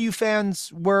few IU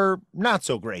fans were not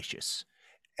so gracious,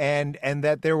 and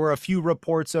that there were a few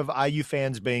reports of IU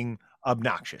fans being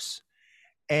obnoxious.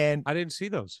 And I didn't see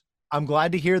those. I'm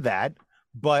glad to hear that,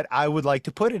 but I would like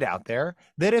to put it out there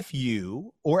that if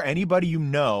you or anybody you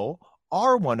know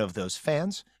are one of those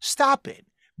fans, stop it.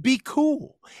 Be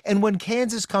cool. And when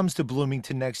Kansas comes to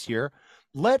Bloomington next year,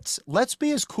 let's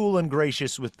be as cool and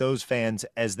gracious with those fans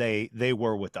as they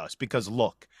were with us. Because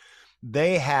look,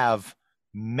 they have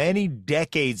many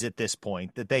decades at this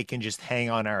point that they can just hang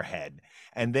on our head,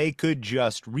 and they could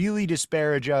just really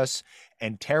disparage us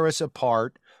and tear us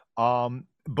apart.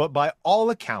 But by all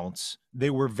accounts, they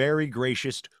were very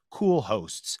gracious, cool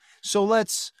hosts. So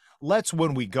let's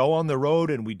when we go on the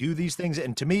road and we do these things,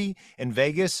 and to me in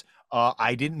Vegas,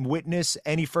 I didn't witness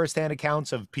any firsthand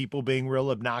accounts of people being real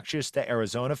obnoxious to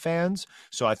Arizona fans.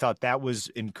 So I thought that was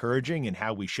encouraging in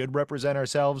how we should represent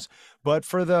ourselves. But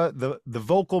for the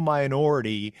vocal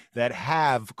minority that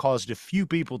have caused a few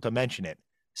people to mention it,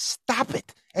 stop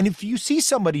it. And if you see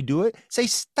somebody do it, say,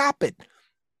 stop it.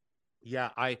 Yeah,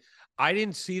 I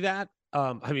didn't see that.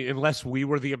 I mean, unless we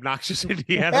were the obnoxious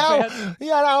Indiana fans. You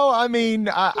know, I mean,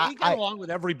 we got along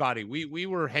with everybody. We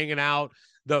were hanging out.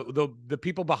 The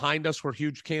people behind us were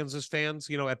huge Kansas fans,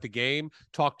 you know, at the game.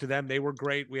 Talked to them. They were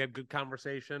great. We had good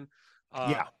conversation.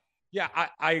 Yeah,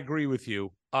 I agree with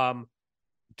you.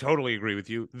 Totally agree with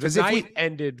you. The night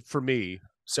ended for me.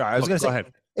 Sorry, I was going to say,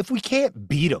 ahead. If we can't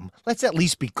beat them, let's at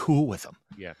least be cool with them.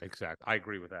 Yeah, exactly. I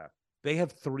agree with that. They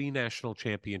have 3 national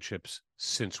championships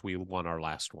since we won our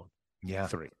last one. Yeah.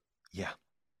 3. Yeah.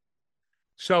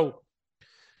 So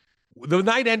the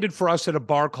night ended for us at a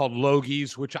bar called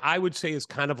Logie's, which I would say is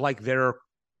kind of like their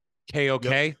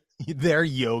KOK. They're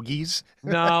yogis.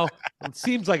 No, it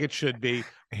seems like it should be,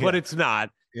 but it's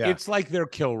not. Yeah. It's like their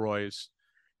Kilroy's.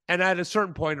 And at a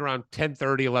certain point around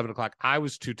 10:30, 11 o'clock, I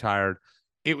was too tired.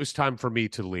 It was time for me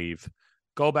to leave,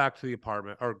 go back to the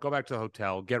apartment or go back to the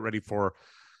hotel, get ready for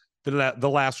the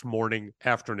last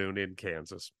afternoon in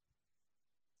Kansas.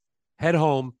 head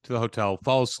home to the hotel,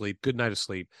 fall asleep, good night of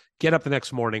sleep, get up the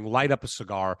next morning, light up a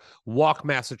cigar, walk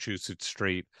Massachusetts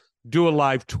Street, do a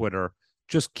live Twitter,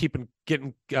 just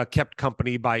getting kept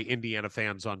company by Indiana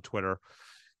fans on Twitter,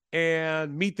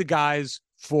 and meet the guys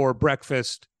for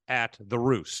breakfast at the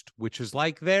Roost, which is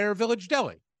like their village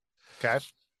deli. Okay.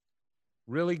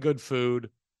 Really good food,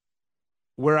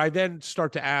 where I then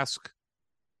start to ask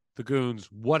the goons,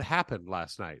 what happened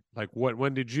last night? Like,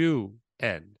 when did you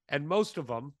end? And most of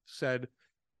them said,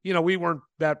 we weren't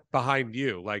that behind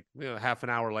you. Like, half an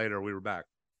hour later, we were back.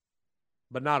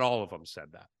 But not all of them said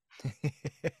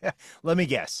that. Let me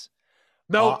guess.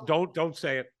 No, don't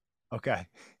say it. Okay.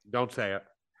 Don't say it.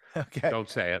 Okay. Don't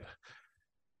say it.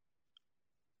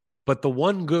 But the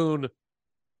one goon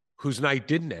whose night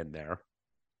didn't end there,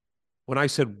 when I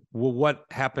said, well, what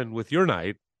happened with your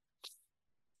night?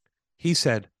 He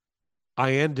said,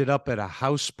 I ended up at a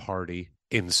house party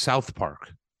in South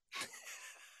Park.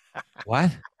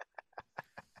 What?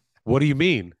 What do you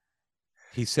mean?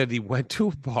 He said he went to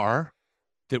a bar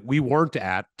that we weren't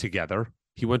at together.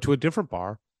 He went to a different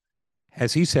bar.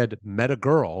 As he said, met a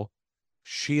girl.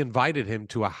 She invited him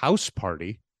to a house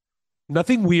party.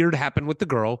 Nothing weird happened with the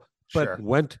girl, but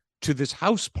went to this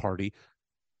house party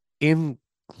in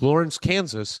Lawrence,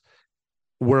 Kansas,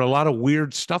 where a lot of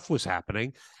weird stuff was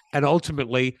happening. And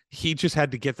ultimately, he just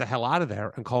had to get the hell out of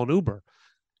there and call an Uber.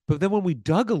 But then when we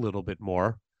dug a little bit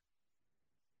more,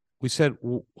 we said,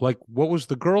 like, what was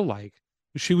the girl like?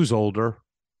 She was older.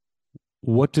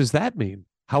 What does that mean?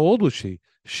 How old was she?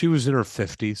 She was in her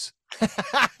 50s.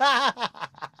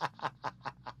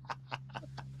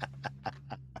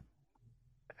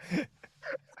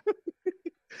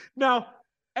 Now,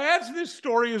 as this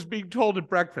story is being told at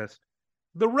breakfast,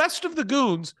 the rest of the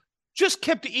goons just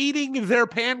kept eating their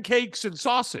pancakes and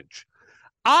sausage.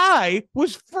 I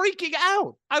was freaking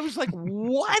out. I was like,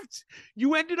 what?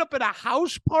 You ended up at a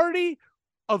house party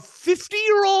of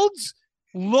 50-year-olds,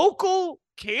 local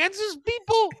Kansas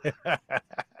people?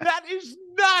 That is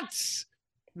nuts.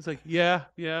 It's like, yeah,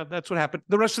 that's what happened.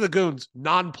 The rest of the goons,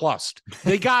 nonplussed.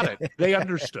 They got it. They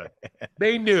understood.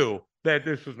 They knew that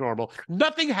this was normal.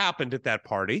 Nothing happened at that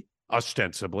party,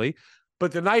 ostensibly,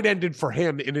 but the night ended for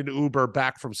him in an Uber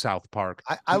back from South Park.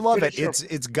 I love it. It's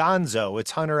Gonzo. It's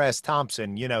Hunter S.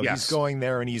 Thompson. He's going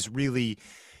there and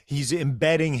he's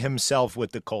embedding himself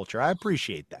with the culture. I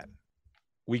appreciate that.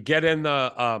 We get in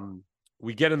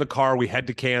the car. We head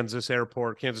to Kansas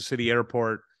City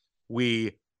Airport.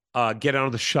 We get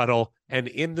on the shuttle, and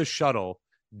in the shuttle,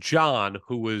 John,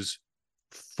 who was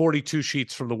 42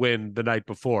 sheets from the wind the night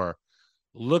before,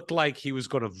 looked like he was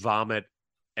going to vomit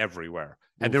everywhere.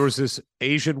 And there was this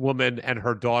Asian woman and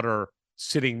her daughter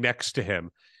sitting next to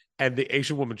him, and the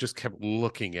Asian woman just kept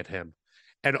looking at him,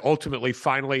 and ultimately,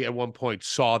 finally, at one point,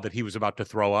 saw that he was about to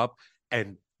throw up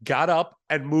and got up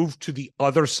and moved to the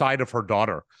other side of her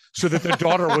daughter so that the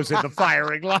daughter was in the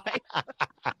firing line.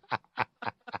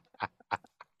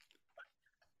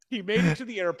 He made it to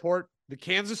the airport. The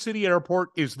Kansas City airport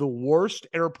is the worst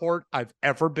airport I've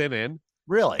ever been in.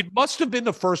 Really? It must have been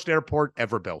the first airport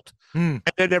ever built. And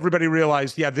then everybody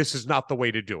realized, this is not the way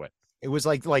to do it. It was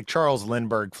like Charles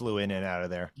Lindbergh flew in and out of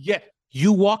there. Yeah.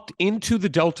 You walked into the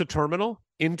Delta terminal,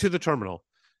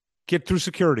 get through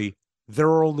security. There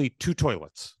are only 2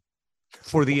 toilets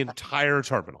for the entire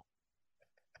terminal.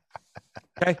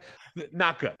 Okay.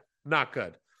 Not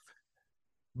good.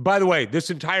 By the way, this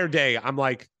entire day, I'm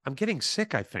getting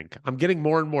sick, I think. I'm getting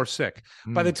more and more sick.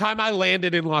 By the time I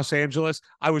landed in Los Angeles,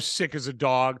 I was sick as a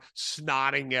dog,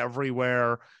 snotting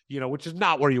everywhere, which is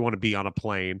not where you want to be on a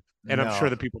plane. And I'm sure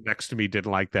the people next to me didn't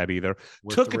like that either.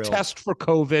 Took a test for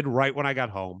COVID right when I got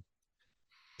home.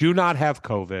 Do not have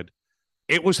COVID.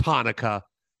 It was Hanukkah.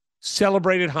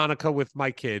 Celebrated Hanukkah with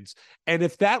my kids. And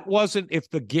if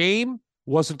the game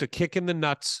wasn't a kick in the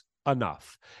nuts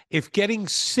enough, if getting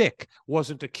sick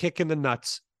wasn't a kick in the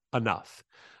nuts enough,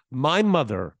 my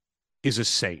mother is a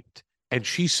saint, and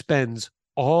she spends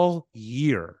all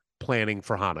year planning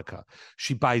for Hanukkah.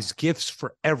 She buys gifts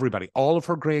for everybody, all of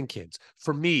her grandkids,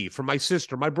 for me, for my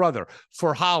sister, my brother,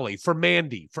 for Holly, for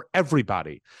Mandy, for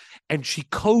everybody. And she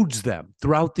codes them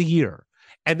throughout the year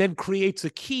and then creates a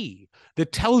key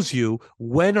that tells you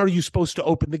when are you supposed to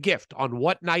open the gift, on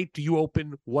what night do you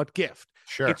open what gift.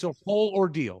 Sure. It's a whole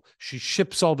ordeal. She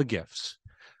ships all the gifts.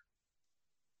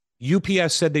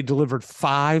 UPS said they delivered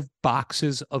 5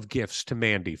 boxes of gifts to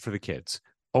Mandy for the kids.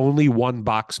 Only 1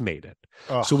 box made it.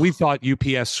 Ugh. So we thought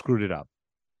UPS screwed it up.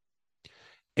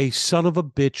 A son of a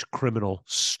bitch criminal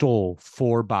stole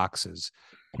 4 boxes,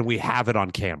 and we have it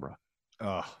on camera.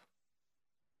 Ugh.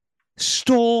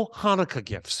 Stole Hanukkah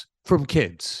gifts from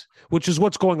kids, which is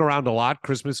what's going around a lot.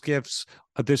 Christmas gifts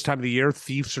at this time of the year,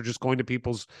 thieves are just going to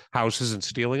people's houses and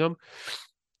stealing them.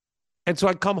 And so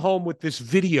I come home with this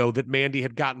video that Mandy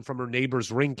had gotten from her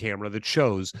neighbor's Ring camera that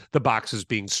shows the boxes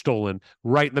being stolen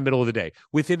right in the middle of the day.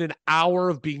 Within an hour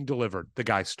of being delivered, the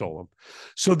guy stole them.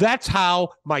 So that's how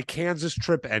my Kansas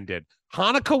trip ended.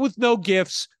 Hanukkah with no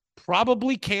gifts,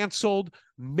 probably canceled,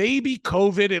 maybe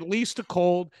COVID, at least a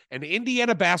cold, and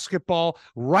Indiana basketball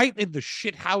right in the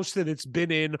shit house that it's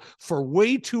been in for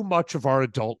way too much of our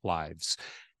adult lives.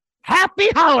 Happy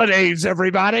holidays,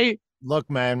 everybody. Look,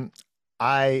 man,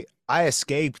 I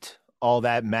escaped all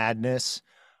that madness.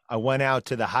 I went out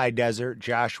to the high desert,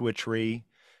 Joshua Tree,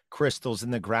 crystals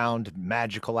in the ground,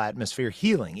 magical atmosphere,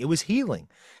 healing. It was healing.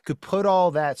 Could put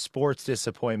all that sports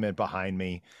disappointment behind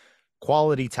me.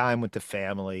 Quality time with the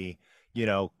family,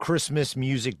 Christmas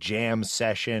music jam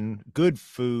session, good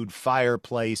food,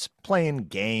 fireplace, playing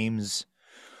games.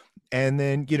 And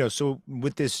then, so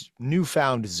with this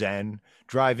newfound zen,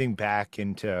 driving back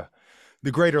into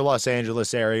the greater Los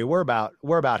Angeles area, we're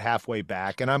about halfway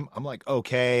back, and I'm like,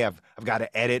 okay, I've got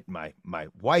to edit my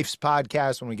wife's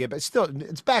podcast when we get back. Still,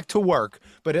 it's back to work,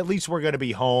 but at least we're going to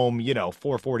be home,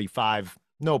 4:45,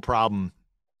 no problem.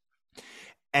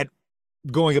 At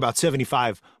going about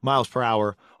 75 miles per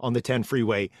hour on the 10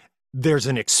 freeway, there's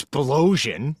an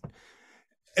explosion,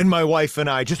 and my wife and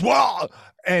I just whoa,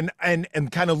 and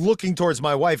kind of looking towards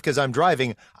my wife because I'm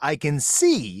driving. I can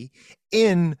see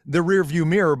in the rearview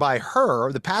mirror by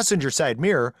her, the passenger side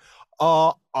mirror,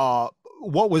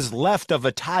 what was left of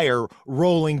a tire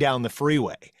rolling down the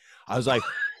freeway. I was like,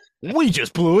 we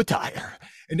just blew a tire.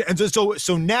 And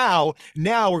so now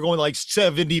we're going like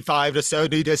 75 to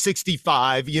 70 to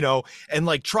 65, and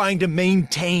like trying to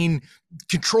maintain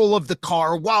control of the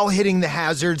car while hitting the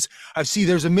hazards. I see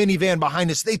there's a minivan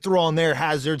behind us. They throw on their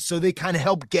hazards, so they kind of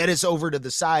help get us over to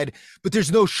the side, but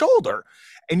there's no shoulder.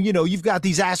 And, you've got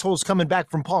these assholes coming back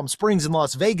from Palm Springs and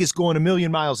Las Vegas going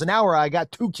 1,000,000 miles an hour. I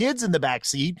got 2 kids in the back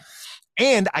seat,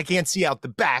 and I can't see out the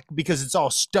back because it's all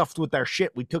stuffed with our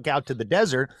shit we took out to the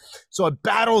desert. So I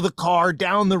battle the car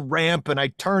down the ramp, and I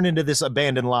turn into this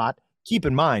abandoned lot. Keep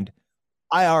in mind,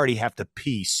 I already have to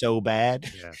pee so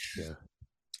bad. Yeah.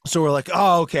 So we're like,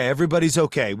 oh, okay, everybody's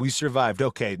okay. We survived.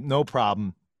 Okay, no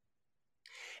problem.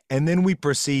 And then we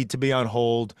proceed to be on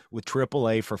hold with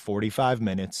AAA for 45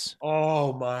 minutes.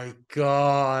 Oh, my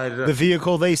God. The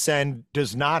vehicle they send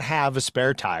does not have a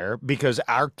spare tire because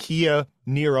our Kia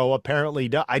Niro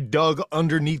apparently, I dug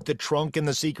underneath the trunk in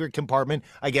the secret compartment.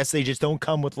 I guess they just don't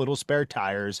come with little spare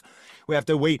tires. We have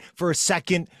to wait for a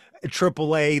second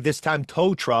AAA, this time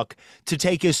tow truck, to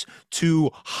take us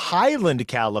to Highland,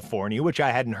 California, which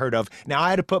I hadn't heard of. Now I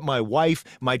had to put my wife,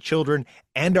 my children,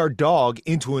 and our dog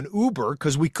into an Uber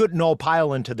because we couldn't all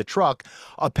pile into the truck.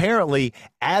 Apparently,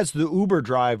 as the Uber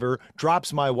driver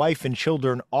drops my wife and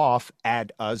children off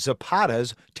at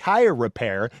Zapata's tire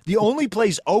repair, the only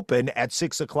place open at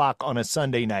 6 o'clock on a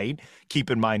Sunday night,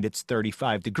 keep in mind it's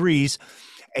 35 degrees,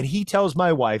 and he tells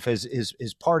my wife, as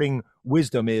his parting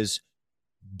wisdom is,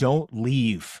 don't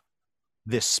leave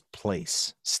this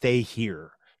place. Stay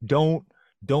here. Don't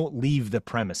leave the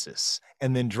premises,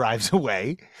 and then drives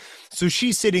away. So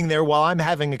she's sitting there while I'm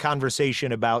having a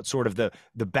conversation about sort of the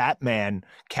Batman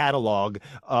catalog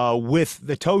with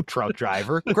the tow truck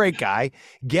driver. Great guy.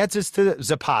 Gets us to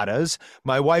Zapata's.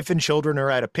 My wife and children are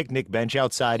at a picnic bench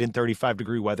outside in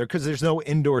 35-degree weather because there's no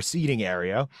indoor seating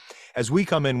area. As we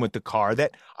come in with the car,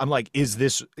 that I'm like,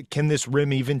 can this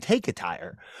rim even take a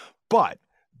tire? But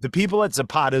the people at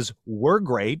Zapata's were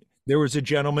great. There was a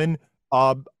gentleman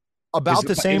about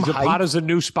the same height. Zapata's a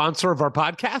new sponsor of our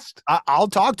podcast? I'll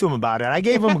talk to him about it. I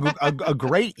gave him a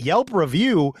great Yelp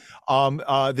review.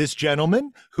 This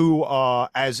gentleman who,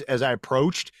 as I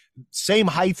approached, same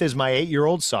height as my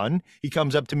 8-year-old son, he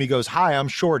comes up to me, goes, "Hi, I'm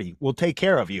Shorty. We'll take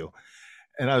care of you."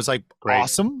 And I was like, great.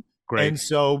 Awesome. Great. And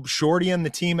so Shorty and the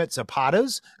team at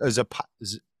Zapata's,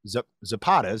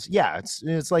 Zapata's, yeah,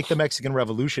 it's like the Mexican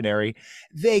Revolutionary.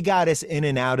 They got us in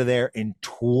and out of there in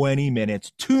 20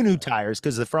 minutes. 2 new tires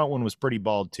because the front one was pretty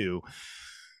bald too.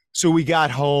 So we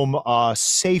got home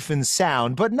safe and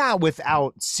sound, but not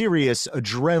without serious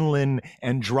adrenaline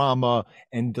and drama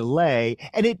and delay.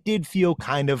 And it did feel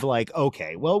kind of like,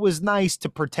 okay, well, it was nice to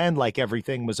pretend like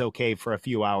everything was okay for a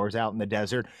few hours out in the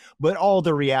desert, but all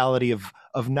the reality of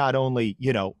not only,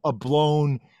 a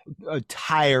blown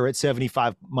tire at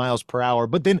 75 miles per hour,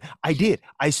 but then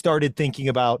I started thinking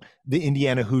about the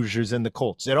Indiana Hoosiers and the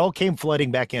Colts. It all came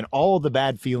flooding back in. All the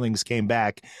bad feelings came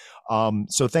back.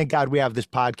 So thank God we have this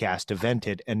podcast to vent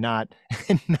it and not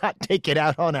take it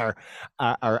out on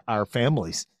our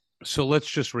families. So let's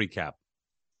just recap.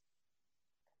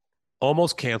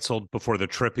 Almost canceled before the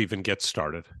trip even gets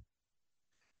started.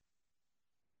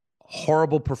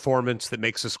 Horrible performance that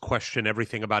makes us question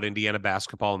everything about Indiana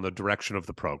basketball and the direction of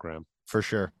the program. For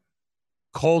sure.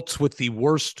 Colts with the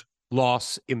worst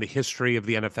loss in the history of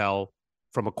the NFL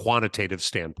from a quantitative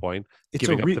standpoint,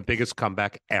 giving up the biggest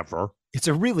comeback ever. It's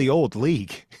a really old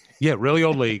league. Yeah, really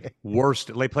old league.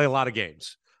 Worst. They play a lot of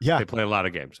games. Yeah. They play a lot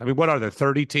of games. I mean, what are there,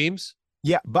 30 teams?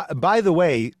 Yeah. By the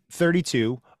way,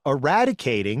 32,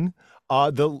 eradicating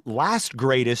the last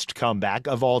greatest comeback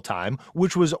of all time,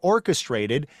 which was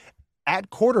orchestrated at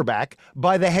quarterback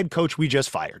by the head coach we just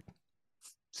fired.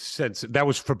 Since that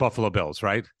was for Buffalo Bills,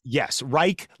 right? Yes.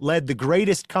 Reich led the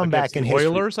greatest comeback in history.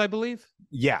 Oilers, I believe.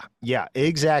 Yeah,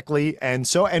 exactly. And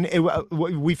so,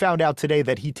 we found out today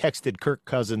that he texted Kirk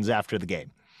Cousins after the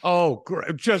game. Oh,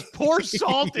 just pour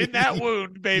salt in that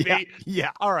wound, baby.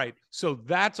 Yeah. All right. So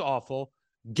that's awful.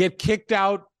 Get kicked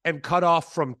out and cut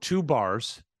off from 2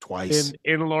 bars twice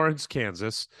in Lawrence,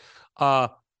 Kansas. I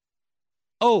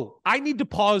need to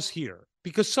pause here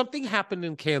because something happened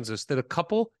in Kansas that a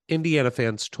couple Indiana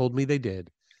fans told me they did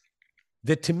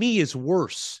that to me is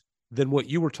worse than what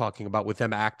you were talking about with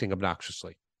them acting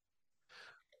obnoxiously.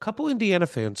 A couple Indiana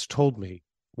fans told me,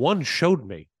 one showed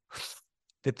me,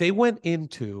 that they went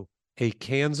into a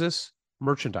Kansas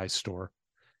merchandise store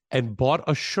and bought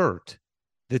a shirt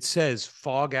that says,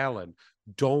 Fog Allen,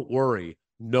 don't worry,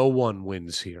 no one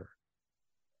wins here.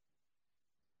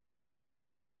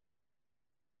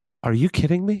 Are you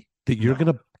kidding me? That you're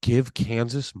going to give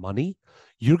Kansas money?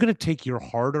 You're going to take your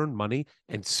hard-earned money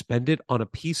and spend it on a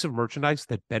piece of merchandise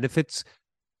that benefits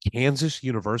Kansas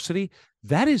University?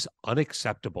 That is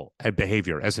unacceptable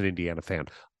behavior as an Indiana fan.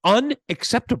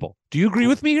 Unacceptable. Do you agree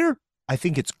with me here? I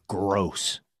think it's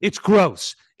gross. It's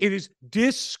gross. It is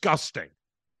disgusting.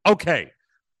 Okay.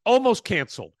 Almost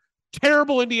canceled.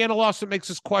 Terrible Indiana loss that makes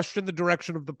us question the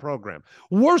direction of the program.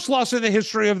 Worst loss in the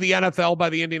history of the NFL by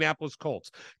the Indianapolis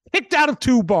Colts. Kicked out of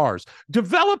 2 bars.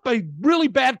 Develop a really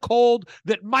bad cold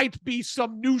that might be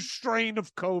some new strain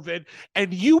of COVID,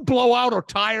 and you blow out a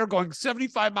tire going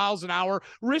 75 miles an hour,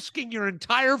 risking your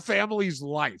entire family's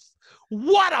life.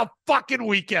 What a fucking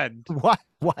weekend. Why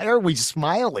are we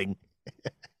smiling?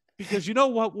 Because you know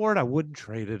what, Ward? I wouldn't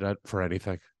trade it for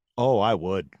anything. Oh, I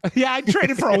would. Yeah, I'd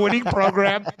trade it for a winning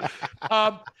program.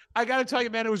 I got to tell you,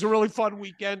 man, it was a really fun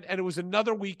weekend, and it was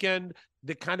another weekend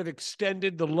that kind of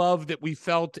extended the love that we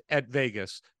felt at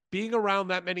Vegas. Being around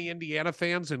that many Indiana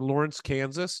fans in Lawrence,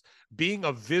 Kansas, being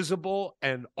a visible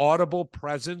and audible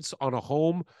presence on a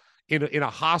home in a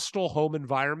hostile home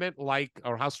environment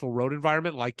or hostile road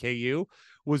environment like KU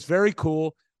was very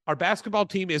cool. Our basketball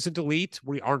team isn't elite.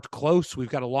 We aren't close. We've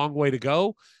got a long way to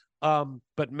go.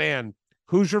 But man,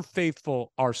 Hoosier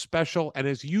faithful are special. And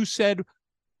as you said,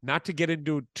 not to get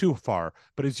into it too far,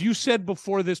 but as you said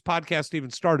before this podcast even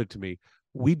started to me,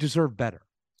 we deserve better.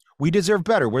 We deserve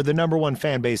better. We're the number 1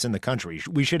 fan base in the country.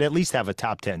 We should at least have a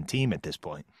top 10 team at this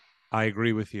point. I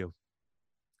agree with you.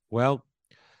 Well,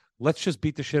 let's just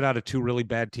beat the shit out of 2 really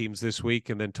bad teams this week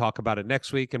and then talk about it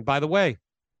next week. And by the way,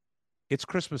 it's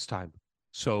Christmas time.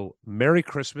 So Merry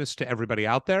Christmas to everybody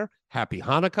out there. Happy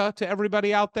Hanukkah to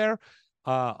everybody out there.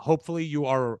 Hopefully you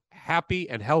are happy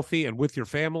and healthy and with your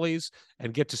families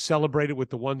and get to celebrate it with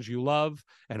the ones you love.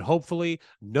 And hopefully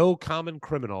no common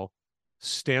criminal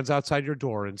stands outside your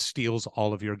door and steals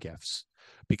all of your gifts,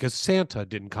 because Santa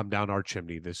didn't come down our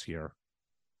chimney this year.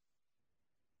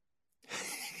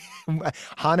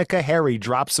 Hanukkah Harry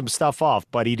dropped some stuff off,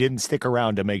 but he didn't stick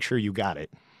around to make sure you got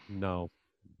it. No,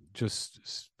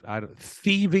 just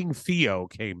thieving Theo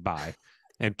came by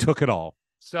and took it all.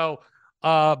 So,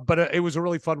 but it was a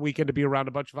really fun weekend to be around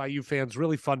a bunch of IU fans.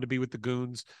 Really fun to be with the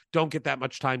Goons. Don't get that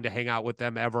much time to hang out with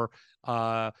them ever.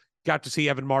 Got to see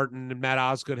Evan Martin and Matt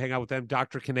Osgood hang out with them.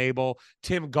 Dr. Knabel,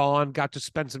 Tim Gaughan. Got to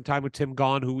spend some time with Tim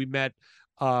Gaughan, who we met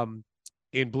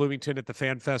in Bloomington at the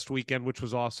Fan Fest weekend, which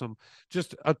was awesome.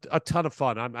 Just a ton of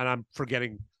fun. I'm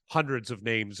forgetting hundreds of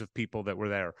names of people that were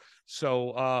there.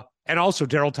 So, and also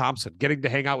Daryl Thompson. Getting to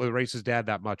hang out with Race's dad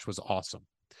that much was awesome.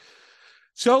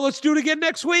 So let's do it again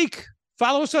next week.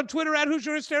 Follow us on Twitter at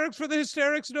Hoosier Hysterics for the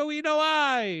hysterics. No E, no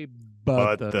I.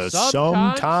 But the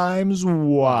sometimes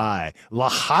why?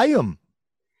 L'chaim.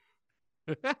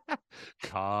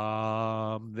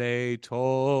 Come, they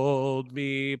told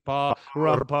me, pum.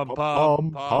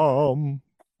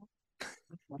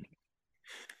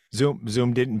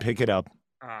 Zoom didn't pick it up.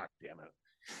 Ah, damn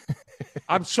it.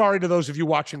 I'm sorry to those of you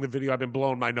watching the video. I've been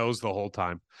blowing my nose the whole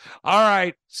time. All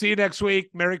right. See you next week.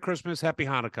 Merry Christmas. Happy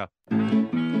Hanukkah.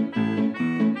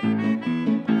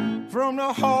 From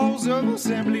the halls of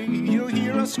assembly, you'll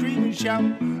hear us scream and shout.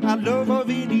 Our love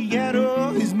of Indiana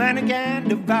is manic and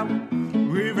devout.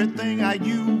 Everything I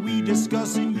you we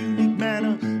discuss in unique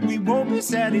manner. We won't be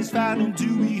satisfied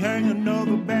until we hang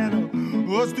another banner.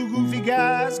 Us two goofy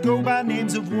guys go by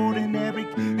names of Ward and Eric,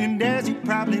 and as you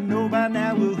probably know by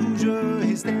now, we're Hoosier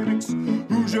Hysterics.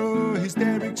 Hoosier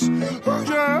Hysterics.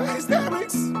 Hoosier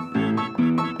Hysterics.